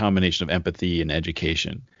in a combination of empathy and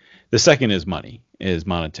education. The second is money, is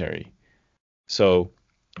monetary. So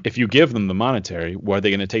if you give them the monetary, why are they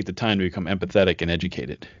going to take the time to become empathetic and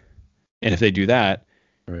educated? And if they do that,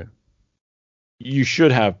 you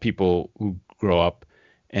should have people who grow up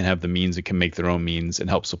and have the means and can make their own means and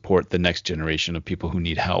help support the next generation of people who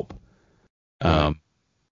need help. Or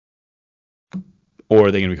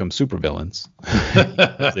are they going to become supervillains?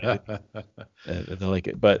 They like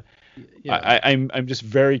it. But I'm just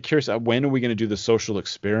very curious. When are we going to do the social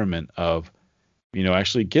experiment of,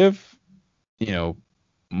 actually give,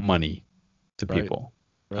 money to people?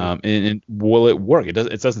 And will it work?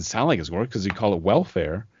 It doesn't sound like it's work because you call it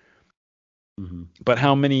welfare. Mm-hmm. But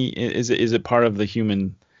how many is it part of the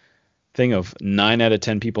human thing of 9 out of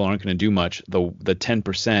 10 people aren't going to do much? The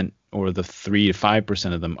 10% or the 3 to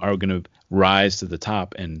 5% of them are going to rise to the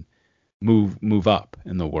top and move up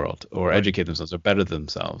in the world, or educate themselves or better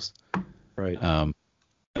themselves. Right.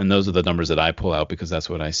 And those are the numbers that I pull out because that's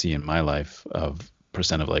what I see in my life of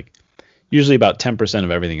percent of like usually about 10%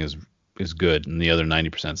 of everything is good and the other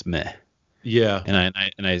 90% is meh. Yeah. And I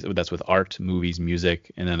that's with art, movies,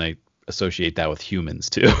 music, and then I associate that with humans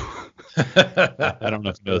too. I don't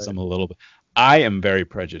know if you know I'm a little bit. I am very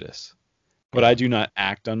prejudiced. But I do not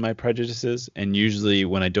act on my prejudices, and usually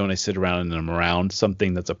when I don't, I sit around and I'm around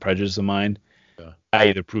something that's a prejudice of mine. Yeah. I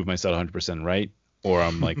either prove myself 100% right, or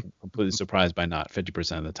I'm like completely surprised by not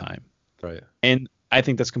 50% of the time. Right. And I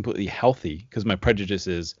think that's completely healthy because my prejudice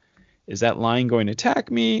is that lion going to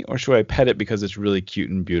attack me, or should I pet it because it's really cute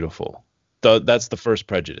and beautiful? That's the first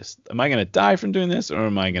prejudice. Am I going to die from doing this, or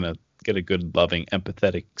am I going to get a good, loving,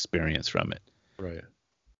 empathetic experience from it? Right.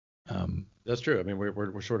 That's true. I mean,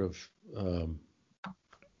 we're sort of,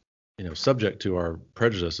 subject to our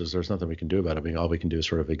prejudices. There's nothing we can do about it. I mean, all we can do is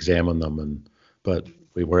sort of examine them, but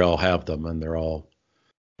we all have them, and they're all,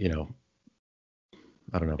 I don't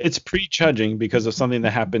know. It's prejudging because of something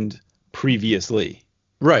that happened previously.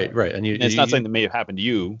 Right. And it's not something that may have happened to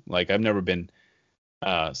you. Like I've never been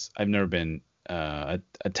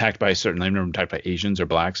attacked by a certain, I remember attacked by Asians or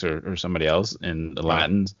blacks or somebody else in the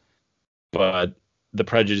Latins. But the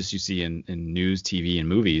prejudice you see in news, TV, and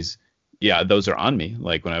movies, yeah, those are on me.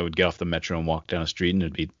 Like when I would get off the metro and walk down a street and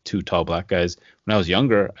it'd be two tall black guys. When I was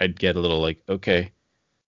younger, I'd get a little like, okay,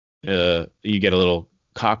 you get a little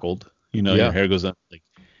cockled, your hair goes up, like,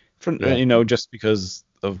 just because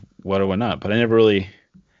of what or whatnot. But I never really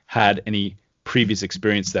had any previous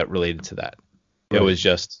experience that related to that. Right. It was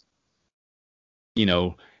just,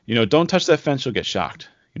 don't touch that fence, you'll get shocked.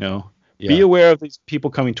 Be aware of these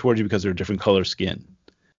people coming towards you because they're different color skin.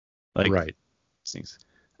 Like, right. Things.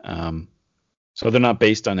 So they're not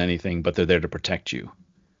based on anything, but they're there to protect you.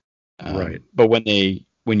 Right. But when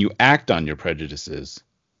you act on your prejudices,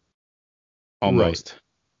 almost.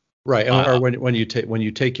 Right. Or when you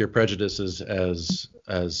take your prejudices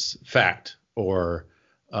as fact, or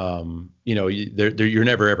you're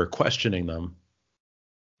never ever questioning them,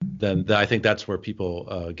 then I think that's where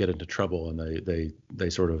people get into trouble, and they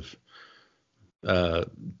sort of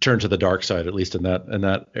turn to the dark side, at least in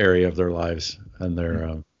that area of their lives. And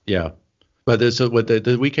they're But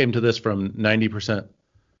we came to this from 90%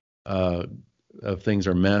 of things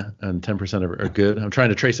are meh and 10% are good. I'm trying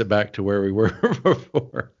to trace it back to where we were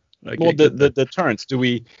before. Well, the deterrents.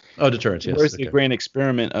 Deterrents, yes. Where's the grand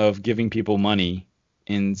experiment of giving people money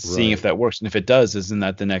and seeing if that works? And if it does, isn't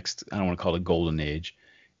that the next, I don't want to call it golden age.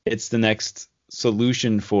 It's the next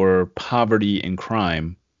solution for poverty and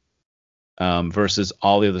crime, versus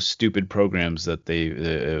all the other stupid programs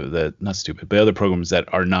that not stupid, but other programs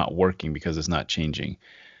that are not working because it's not changing.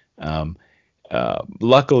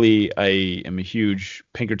 Luckily, I am a huge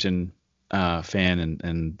Pinkerton fan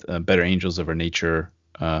and Better Angels of Our Nature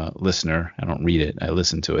listener. I don't read it, I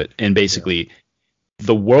listen to it. And basically,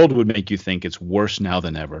 the world would make you think it's worse now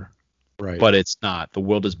than ever. Right. But it's not. The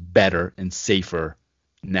world is better and safer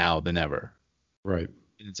now than ever. Right.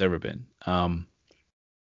 It's ever been.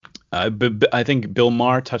 I think Bill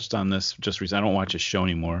Maher touched on this just recently. I don't watch his show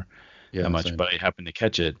anymore that much, same. But I happened to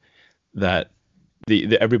catch it, that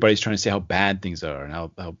everybody's trying to say how bad things are and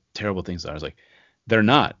how terrible things are. It's like, they're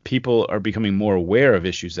not. People are becoming more aware of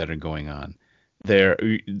issues that are going on. They're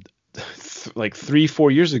like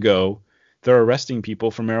 3-4 years ago, they're arresting people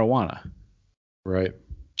for marijuana. Right.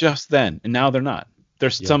 Just then. And now they're not.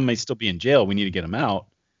 There's some may still be in jail. We need to get them out,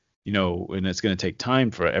 and it's going to take time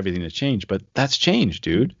for everything to change, but that's changed,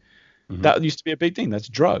 dude. Mm-hmm. That used to be a big thing. That's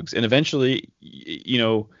drugs. And eventually,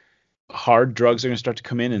 hard drugs are going to start to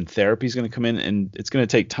come in and therapy is going to come in, and it's going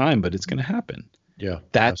to take time, but it's going to happen. Yeah.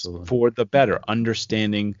 That's absolutely. For the better,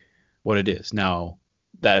 understanding what it is. Now,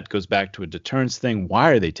 that goes back to a deterrence thing. Why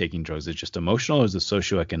are they taking drugs? Is it just emotional, or is it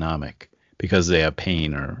socioeconomic? Because they have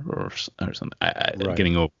pain or something. Right.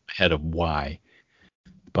 Getting ahead of why.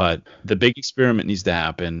 But the big experiment needs to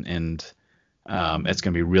happen, and it's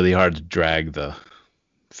going to be really hard to drag the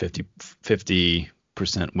 50%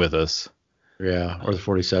 with us. Yeah, or the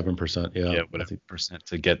 47%. Yeah, whatever percent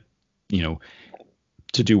to get, to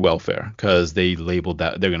do welfare, because they labeled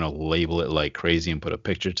that. They're going to label it like crazy and put a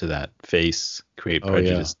picture to that face, create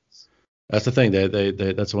prejudice. Yeah. That's the thing. They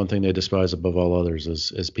that's the one thing they despise above all others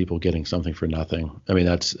is people getting something for nothing. I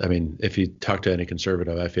mean, if you talk to any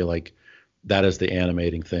conservative, I feel like that is the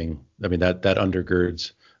animating thing. I mean, that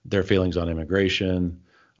undergirds their feelings on immigration,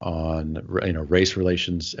 on race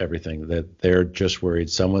relations, everything. That they're just worried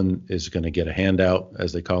someone is going to get a handout,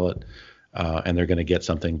 as they call it, and they're going to get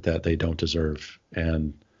something that they don't deserve.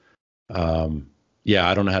 And I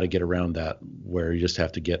don't know how to get around that, where you just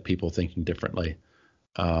have to get people thinking differently.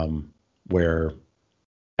 Where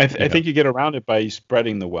I think you get around it by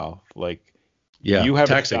spreading the wealth. Like, you have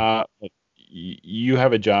taxing. A job. You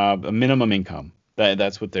have a job, a minimum income.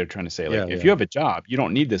 That's what they're trying to say. Like, if you have a job, you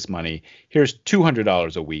don't need this money. Here's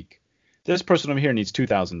 $200 a week. This person over here needs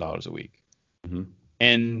 $2,000 a week. Mm-hmm.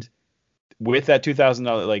 And with that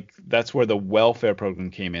 $2,000, like, that's where the welfare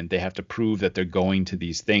program came in. They have to prove that they're going to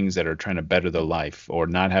these things that are trying to better their life, or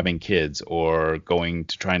not having kids, or going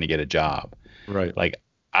to trying to get a job. Right. Like,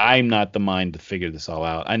 I'm not the mind to figure this all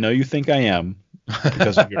out. I know you think I am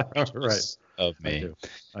because of your right. of me.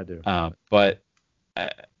 I do. But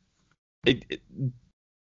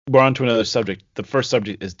we're on to another subject. The first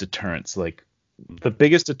subject is deterrence. Like, the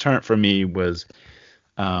biggest deterrent for me was,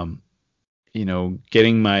 making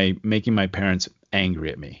my parents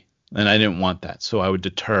angry at me, and I didn't want that. So I would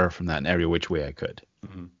deter from that in every which way I could.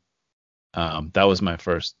 Mm-hmm. That was my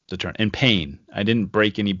first deterrent. And pain. I didn't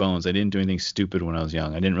break any bones. I didn't do anything stupid when I was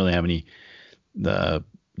young. I didn't really have the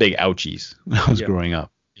big ouchies when I was growing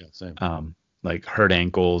up. Yeah, same. Like hurt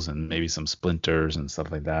ankles and maybe some splinters and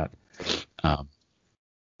stuff like that. And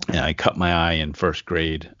I cut my eye in first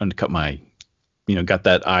grade, cut my got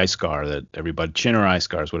that eye scar that everybody, chin or eye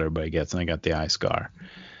scar is what everybody gets, and I got the eye scar.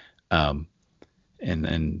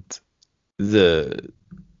 And the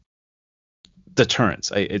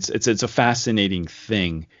deterrents, it's a fascinating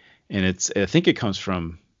thing, and I think it comes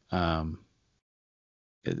from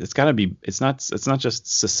it's got to be, it's not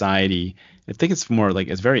just society. I think it's more like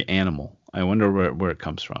it's very animal. I wonder where it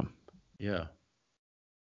comes from. Yeah,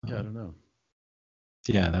 I don't know.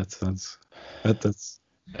 Yeah, that's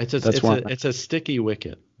it's a sticky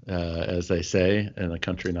wicket, as they say in a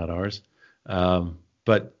country not ours.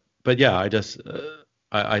 But yeah,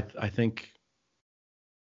 I think,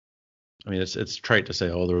 I mean, it's trite to say,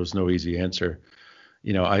 oh, there was no easy answer.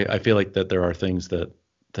 I feel like that there are things that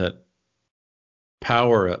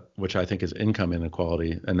power, which I think is income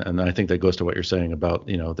inequality, and I think that goes to what you're saying about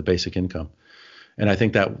the basic income, and I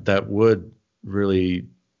think that would really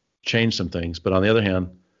change some things. But on the other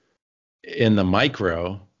hand, in the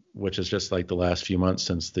micro, which is just like the last few months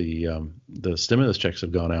since the stimulus checks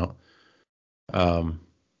have gone out,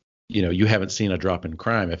 you haven't seen a drop in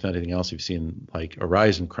crime. If anything else, you've seen like a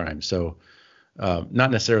rise in crime. So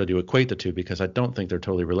not necessarily to equate the two, because I don't think they're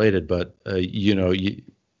totally related, but you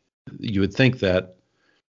would think that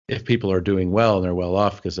if people are doing well and they're well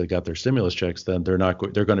off because they got their stimulus checks, then they're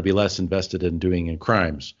going to be less invested in doing in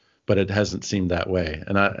crimes. But it hasn't seemed that way.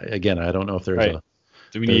 And I don't know if there's right.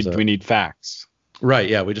 We need facts. Right.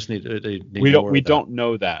 Yeah. We just need we don't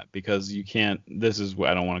know that, because you can't. This is what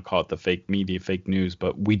I don't want to call it, the fake media, fake news,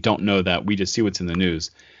 but we don't know that. We just see what's in the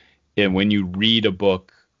news. And when you read a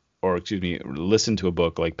book, or listen to a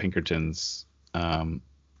book like Pinkerton's,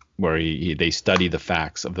 where they study the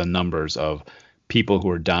facts of the numbers of people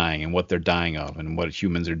who are dying and what they're dying of, and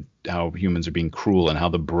how humans are being cruel, and how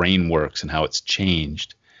the brain works and how it's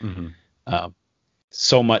changed. Mm-hmm.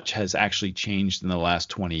 So much has actually changed in the last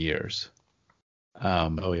 20 years.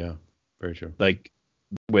 Oh yeah, very true. Like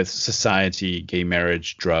with society, gay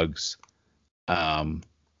marriage, drugs, and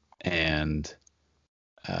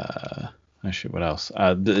what else?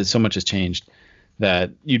 So much has changed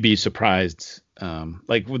that you'd be surprised.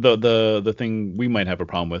 Like the thing we might have a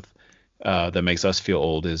problem with that makes us feel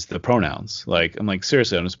old is the pronouns. Like, I'm like,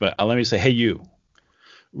 seriously honest, but let me say, hey, you.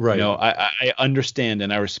 Right. I understand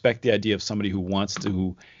and I respect the idea of somebody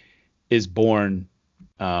who is born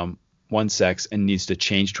one sex and needs to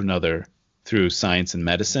change to another through science and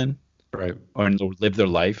medicine. Right. Or live their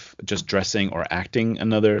life just dressing or acting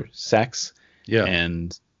another sex. Yeah.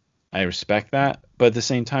 And I respect that. But at the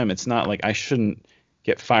same time, it's not like I shouldn't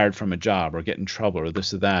get fired from a job or get in trouble or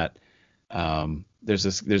this or that. There's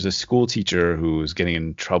a school teacher who's getting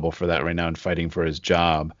in trouble for that right now and fighting for his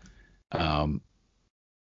job. I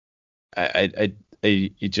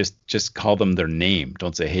just call them their name.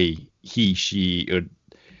 Don't say, hey, he, she. Or,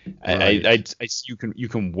 right. You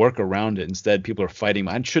can work around it. Instead, people are fighting.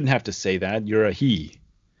 I shouldn't have to say that. You're a he.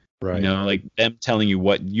 Right. Like them telling you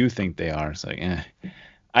what you think they are. It's like,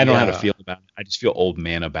 I don't know how to feel about it. I just feel old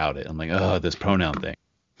man about it. I'm like, oh, this pronoun thing.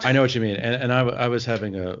 I know what you mean. And I was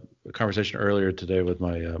having a conversation earlier today with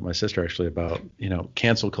my sister actually about,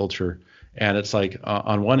 cancel culture. And it's like,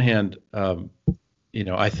 on one hand,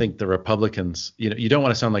 I think the Republicans, you don't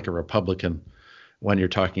want to sound like a Republican when you're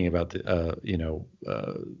talking about the,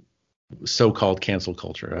 so-called cancel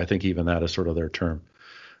culture. I think even that is sort of their term.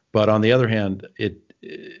 But on the other hand,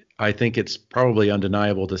 I think it's probably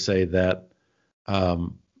undeniable to say that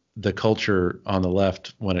the culture on the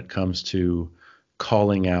left, when it comes to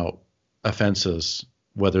calling out offenses,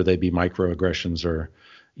 whether they be microaggressions or,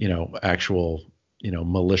 actual,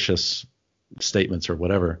 malicious statements or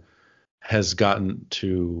whatever, has gotten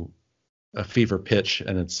to a fever pitch,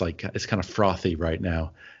 and it's kind of frothy right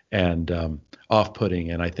now and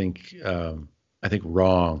off-putting, and I think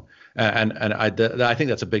wrong, and I think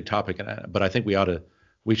that's a big topic, but I think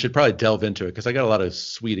we should probably delve into it, because I got a lot of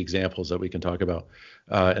sweet examples that we can talk about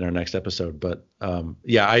in our next episode. But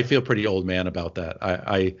I feel pretty old man about that.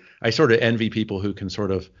 I sort of envy people who can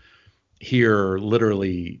sort of hear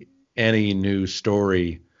literally any news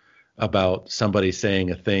story about somebody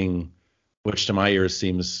saying a thing which to my ears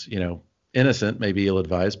seems, innocent, maybe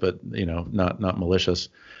ill-advised, but not malicious,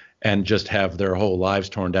 and just have their whole lives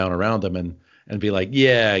torn down around them and be like,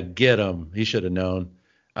 yeah, get him, he should have known.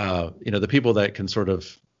 The people that can sort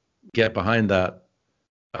of get behind that,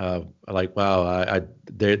 like, wow,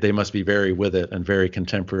 they must be very with it and very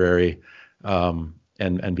contemporary,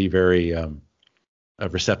 and be very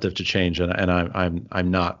receptive to change, and I'm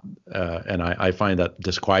not, and I find that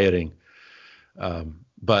disquieting.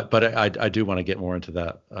 But I do want to get more into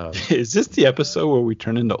that. Is this the episode where we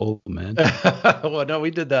turn into old men? Well, no,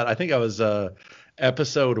 we did that. I think I was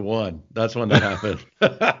episode 1. That's when that happened.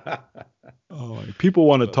 Oh, people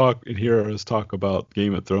want to talk and hear us talk about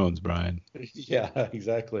Game of Thrones, Brian. Yeah,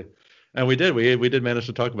 exactly. And we did manage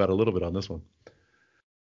to talk about it a little bit on this one.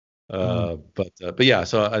 But yeah,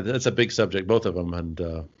 so it's a big subject, both of them,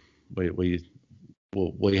 and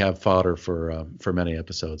we have fodder for many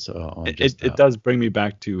episodes on just that. It does bring me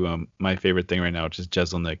back to my favorite thing right now, which is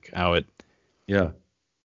Jeselnik. How it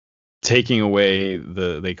taking away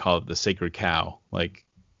they call it the sacred cow, like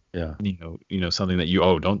something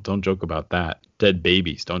that don't joke about that. Dead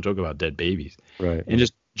babies, don't joke about dead babies. Right. And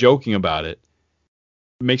just joking about it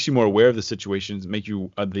makes you more aware of the situations, make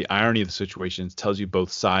you the irony of the situations, tells you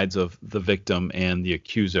both sides of the victim and the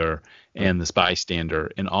accuser and the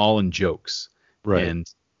bystander, and all in jokes, right?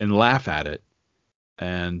 And laugh at it,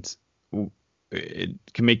 and it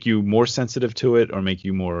can make you more sensitive to it or make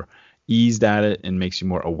you more eased at it and makes you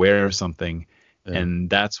more aware of something. And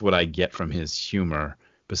that's what I get from his humor,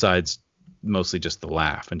 besides mostly just the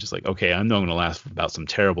laugh and just like, okay, I'm not going to laugh about some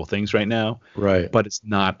terrible things right now. Right. But it's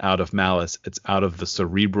not out of malice. It's out of the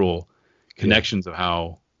cerebral connections of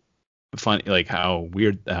how funny, like how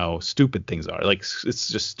weird, how stupid things are. Like it's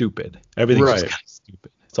just stupid. Everything's just kind of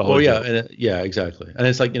stupid. It's all. Well, yeah, exactly. And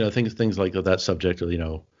it's like, things like that subject,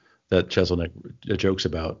 that Jeselnik jokes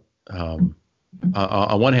about. On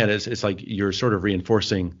one hand, it's like you're sort of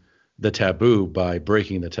reinforcing the taboo by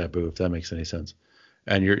breaking the taboo, if that makes any sense.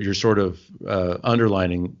 And you're sort of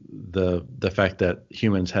underlining the fact that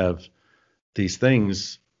humans have these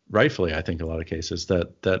things, rightfully, I think, in a lot of cases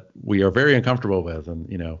that we are very uncomfortable with, and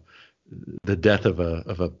the death of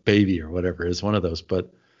a baby or whatever is one of those.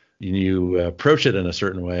 But you approach it in a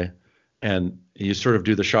certain way, and you sort of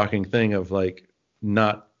do the shocking thing of like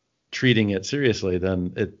not treating it seriously.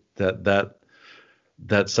 Then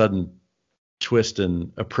that sudden twist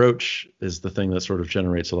and approach is the thing that sort of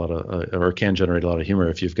generates a lot of or can generate a lot of humor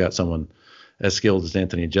if you've got someone as skilled as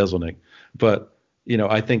Anthony Jeselnik. But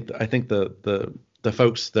I think the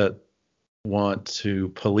folks that want to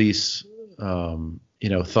police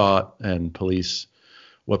thought and police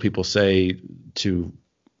what people say to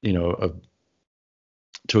a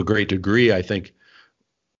great degree, I think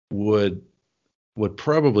would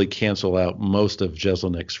probably cancel out most of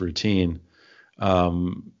Jeselnik's routine.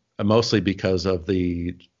 Mostly because of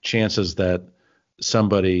the chances that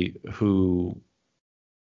somebody who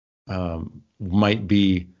might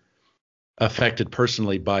be affected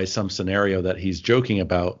personally by some scenario that he's joking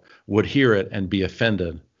about would hear it and be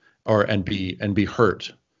offended and be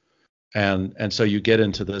hurt. And so you get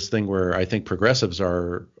into this thing where I think progressives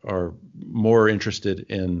are more interested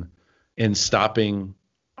in stopping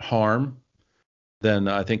harm than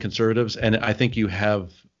I think conservatives. And I think you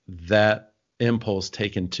have that impulse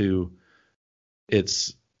taken to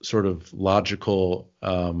its sort of logical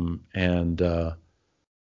and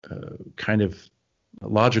kind of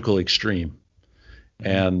logical extreme,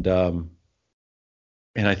 and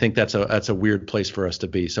I think that's a weird place for us to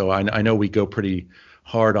be. So I know we go pretty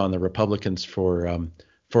hard on the Republicans for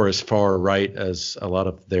as far right as a lot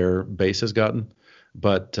of their base has gotten,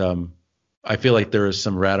 but I feel like there is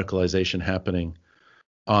some radicalization happening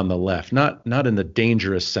on the left, not in the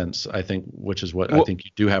dangerous sense, I think, which is what I think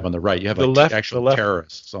you do have on the right. You have actual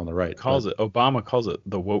terrorists on the right. Obama calls it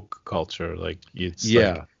the woke culture. Like it's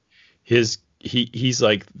like he's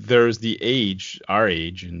like, there's the age, our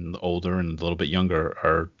age and older and a little bit younger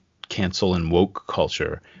are cancel and woke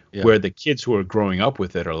culture, where the kids who are growing up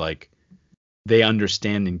with it are like, they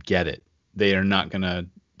understand and get it. They're not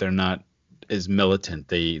as militant.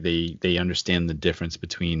 They understand the difference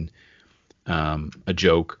between a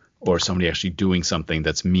joke or somebody actually doing something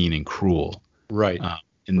that's mean and cruel. Right.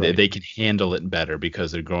 They can handle it better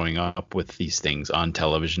because they're growing up with these things on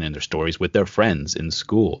television and their stories with their friends in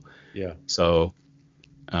school. Yeah. So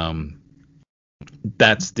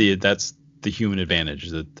that's the human advantage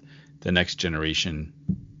that the next generation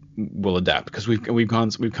will adapt, because we've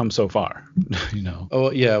come so far,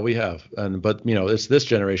 Oh yeah, we have. But it's this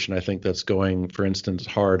generation, I think, that's going, for instance,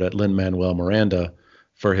 hard at Lin-Manuel Miranda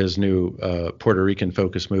for his new Puerto Rican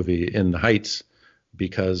focus movie In the Heights,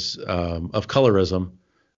 because of colorism.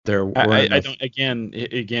 I don't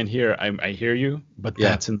again here. I hear you, but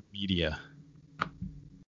that's in the media.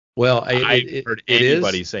 Well, I heard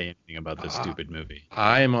anybody say anything about this stupid movie.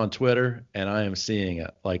 I am on Twitter and I am seeing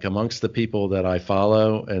it. Like amongst the people that I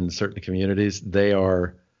follow in certain communities, they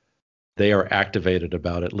are activated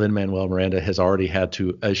about it. Lin-Manuel Miranda has already had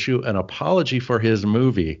to issue an apology for his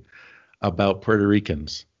movie about Puerto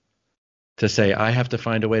Ricans, to say, I have to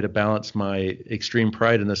find a way to balance my extreme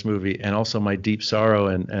pride in this movie and also my deep sorrow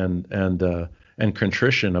and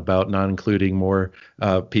contrition about not including more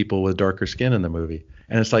people with darker skin in the movie.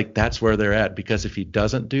 And it's like, that's where they're at, because if he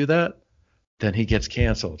doesn't do that, then he gets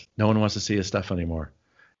canceled. No one wants to see his stuff anymore.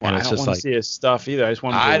 Well, And I it's don't just want to see his stuff either. I just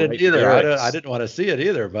want I to didn't either. I didn't want to see it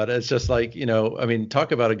either. But it's just like, I mean,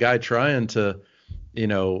 talk about a guy trying to,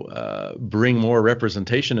 bring more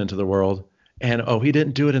representation into the world. And he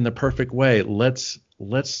didn't do it in the perfect way. Let's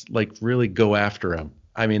like really go after him.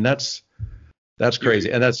 I mean, that's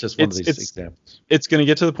crazy. And that's just one of these examples. It's going to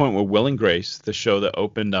get to the point where Will and Grace, the show that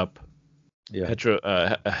opened up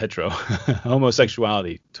hetero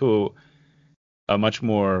homosexuality to a much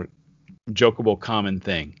more jokeable, common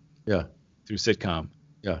thing. Yeah. Through sitcom.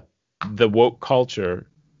 Yeah. The woke culture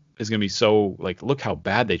is going to be so like, look how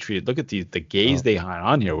bad they treated. Look at the gays they had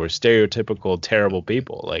on here were stereotypical, terrible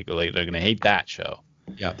people. Like they're going to hate that show.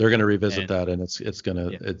 Yeah, they're going to revisit that, and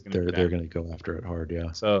they're going to go after it hard.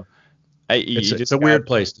 Yeah. So it's a weird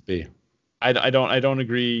place to be. I don't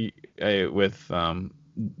agree with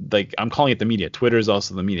like I'm calling it the media. Twitter is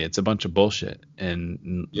also the media. It's a bunch of bullshit,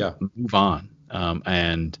 and move on.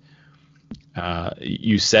 And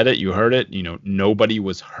you said it, you heard it. Nobody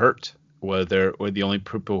was hurt. Or the only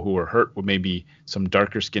people who were hurt were maybe some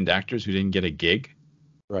darker skinned actors who didn't get a gig.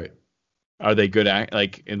 Right. Are they good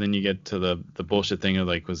and then you get to the bullshit thing of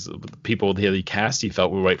like, was the people that he cast he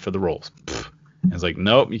felt were right for the roles. And it's like,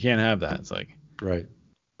 nope, you can't have that. It's like, right.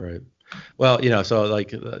 Well, so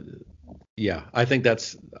like, I think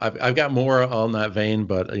that's I've got more on that vein,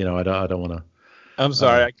 but I don't want to. I'm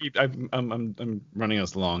sorry. I'm running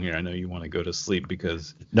us long here. I know you want to go to sleep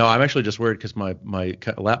because. No, I'm actually just worried because my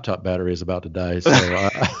laptop battery is about to die.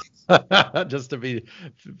 So just to be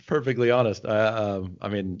perfectly honest, I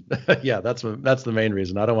mean, that's the main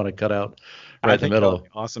reason. I don't want to cut out right in the middle. That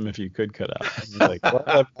would be awesome if you could cut out. Like, well,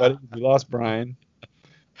 everybody, we lost Brian.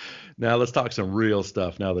 Now let's talk some real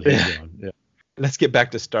stuff. Now that he's gone. Yeah. Let's get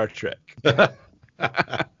back to Star Trek.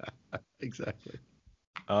 Exactly.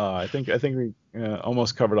 I think we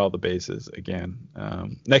almost covered all the bases again.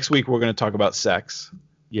 Next week we're going to talk about sex.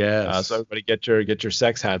 Yes. So everybody get your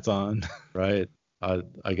sex hats on. Right.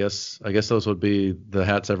 I guess those would be the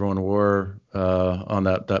hats everyone wore on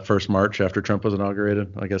that first March after Trump was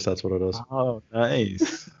inaugurated. I guess that's what it is. Oh,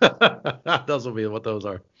 nice. Those will be what those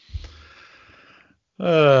are.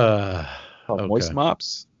 Moist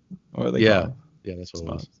mops. What are they called? Yeah, that's what it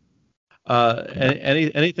was.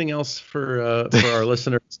 Anything else for our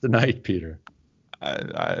listeners tonight, Peter?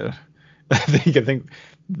 I think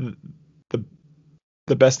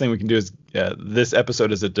the best thing we can do is this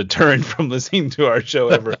episode is a deterrent from listening to our show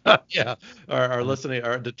ever. Yeah,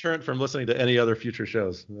 our deterrent from listening to any other future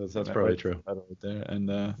shows. That's probably true. Right there.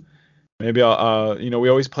 And maybe I'll we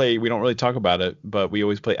always play. We don't really talk about it, but we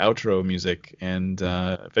always play outro music. And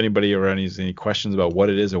if anybody ever has any questions about what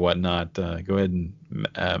it is or whatnot, go ahead and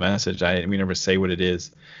message. We never say what it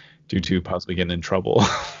is due to possibly getting in trouble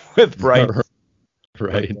with Bright.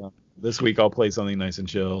 Right. But, this week I'll play something nice and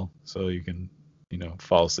chill, so you can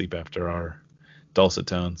fall asleep after our dulcet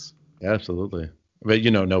tones. Absolutely. But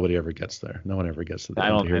nobody ever gets there. No one ever gets to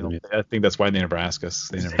that. I think that's why they never ask us.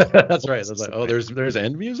 They never. That's right. It's like, there's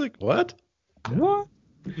end music. What?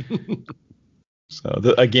 So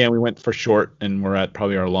again, we went for short, and we're at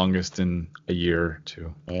probably our longest in a year or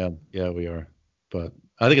two. Yeah, we are. But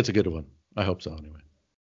I think it's a good one. I hope so, anyway.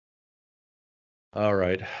 All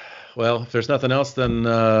right. Well, if there's nothing else, then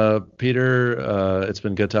Peter, it's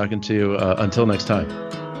been good talking to you. Until next time.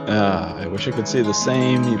 I wish I could say the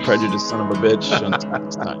same, you prejudiced son of a bitch. Until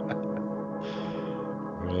next time.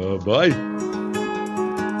 Bye.